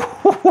to, isn't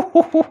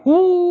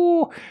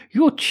it?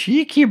 You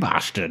cheeky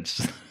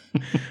bastards.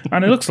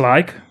 And it looks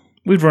like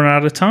we've run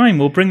out of time.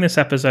 We'll bring this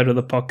episode of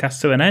the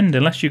podcast to an end,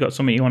 unless you've got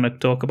something you want to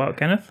talk about,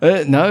 Kenneth.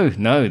 No,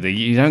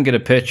 you don't get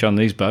a pitch on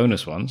these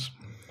bonus ones.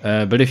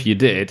 But if you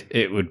did,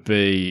 it would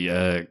be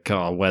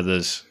Carl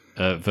Weathers'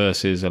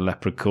 versus a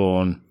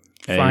leprechaun.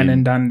 Fine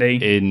and dandy.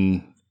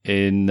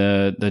 In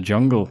the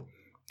jungle.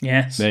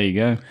 Yes. There you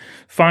go.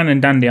 Fine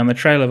and dandy on the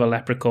trail of a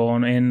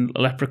leprechaun in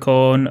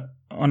Leprechaun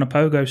on a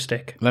pogo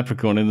stick.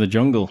 Leprechaun in the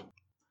jungle.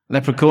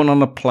 Leprechaun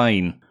on a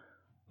plane.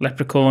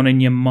 Leprechaun in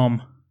your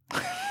mum.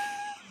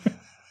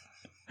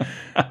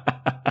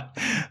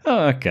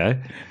 Oh,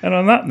 okay. And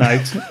on that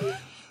note,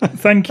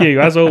 thank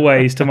you, as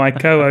always, to my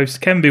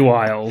co-host, Ken B.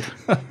 Wild.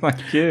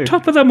 Thank you.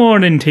 Top of the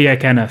morning to you,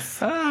 Kenneth.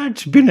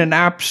 It's been an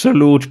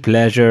absolute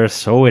pleasure,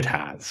 so it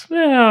has.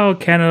 Oh,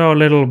 Kenneth, our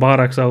little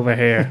bollocks over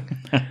here.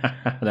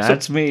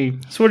 That's me.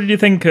 So what did you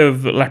think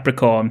of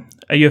Leprechaun?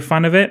 Are you a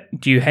fan of it?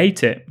 Do you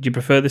hate it? Do you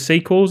prefer the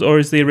sequels, or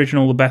is the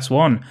original the best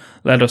one?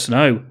 Let us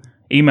know.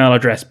 Email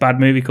address,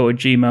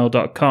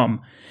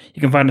 badmoviecult@gmail.com. You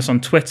can find us on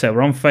Twitter,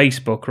 we're on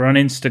Facebook, we're on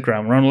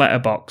Instagram, we're on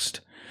Letterboxd.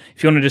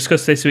 If you want to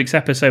discuss this week's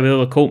episode with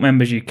other cult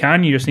members, you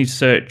can. You just need to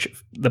search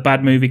the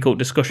Bad Movie Cult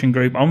discussion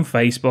group on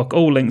Facebook.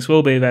 All links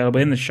will be available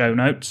in the show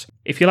notes.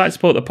 If you'd like to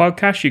support the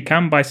podcast, you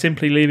can by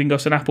simply leaving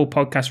us an Apple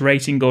Podcast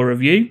rating or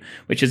review,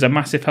 which is a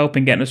massive help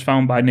in getting us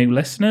found by new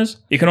listeners.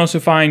 You can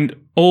also find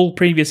all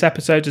previous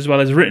episodes as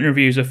well as written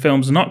reviews of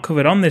films not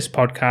covered on this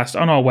podcast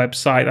on our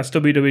website. That's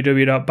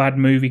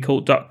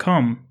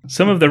www.badmoviecult.com.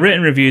 Some of the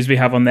written reviews we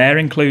have on there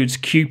includes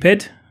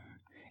Cupid.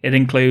 It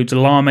includes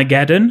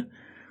Larmageddon.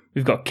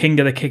 We've got King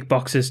of the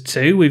Kickboxers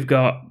 2. We've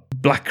got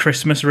Black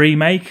Christmas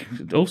remake.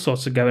 All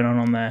sorts of going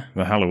on there.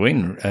 The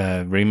Halloween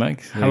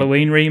remake.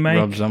 Halloween remake.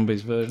 Rob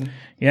Zombie's version.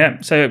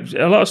 Yeah, so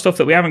a lot of stuff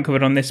that we haven't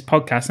covered on this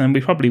podcast, and we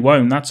probably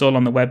won't. That's all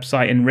on the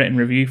website in written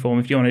review form.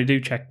 If you want to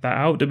do, check that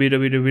out.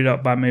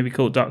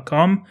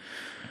 www.badmoviecult.com.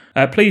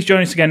 Please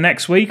join us again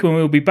next week when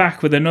we'll be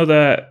back with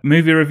another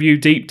movie review,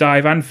 deep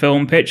dive, and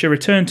film pitch. A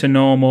return to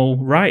normal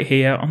right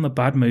here on the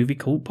Bad Movie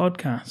Cult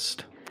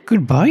podcast.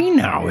 Goodbye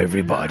now,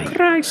 everybody.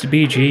 Christ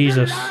be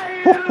Jesus.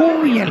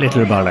 Oh, you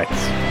little bollocks.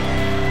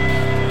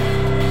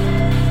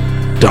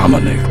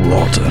 Dominic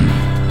Lawton.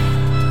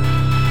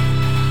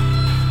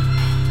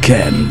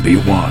 Ken B.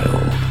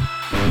 Wild.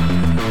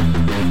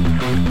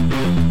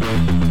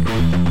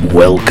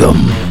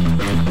 Welcome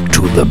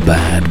to the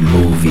Bad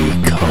Movie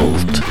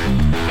Cult.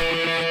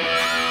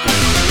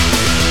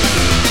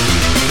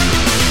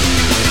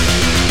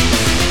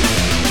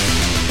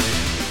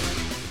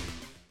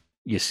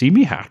 You see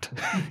me hat?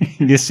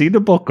 You see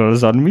the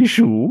buckles on me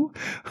shoe?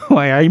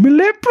 Why, I'm a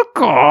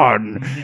leprechaun.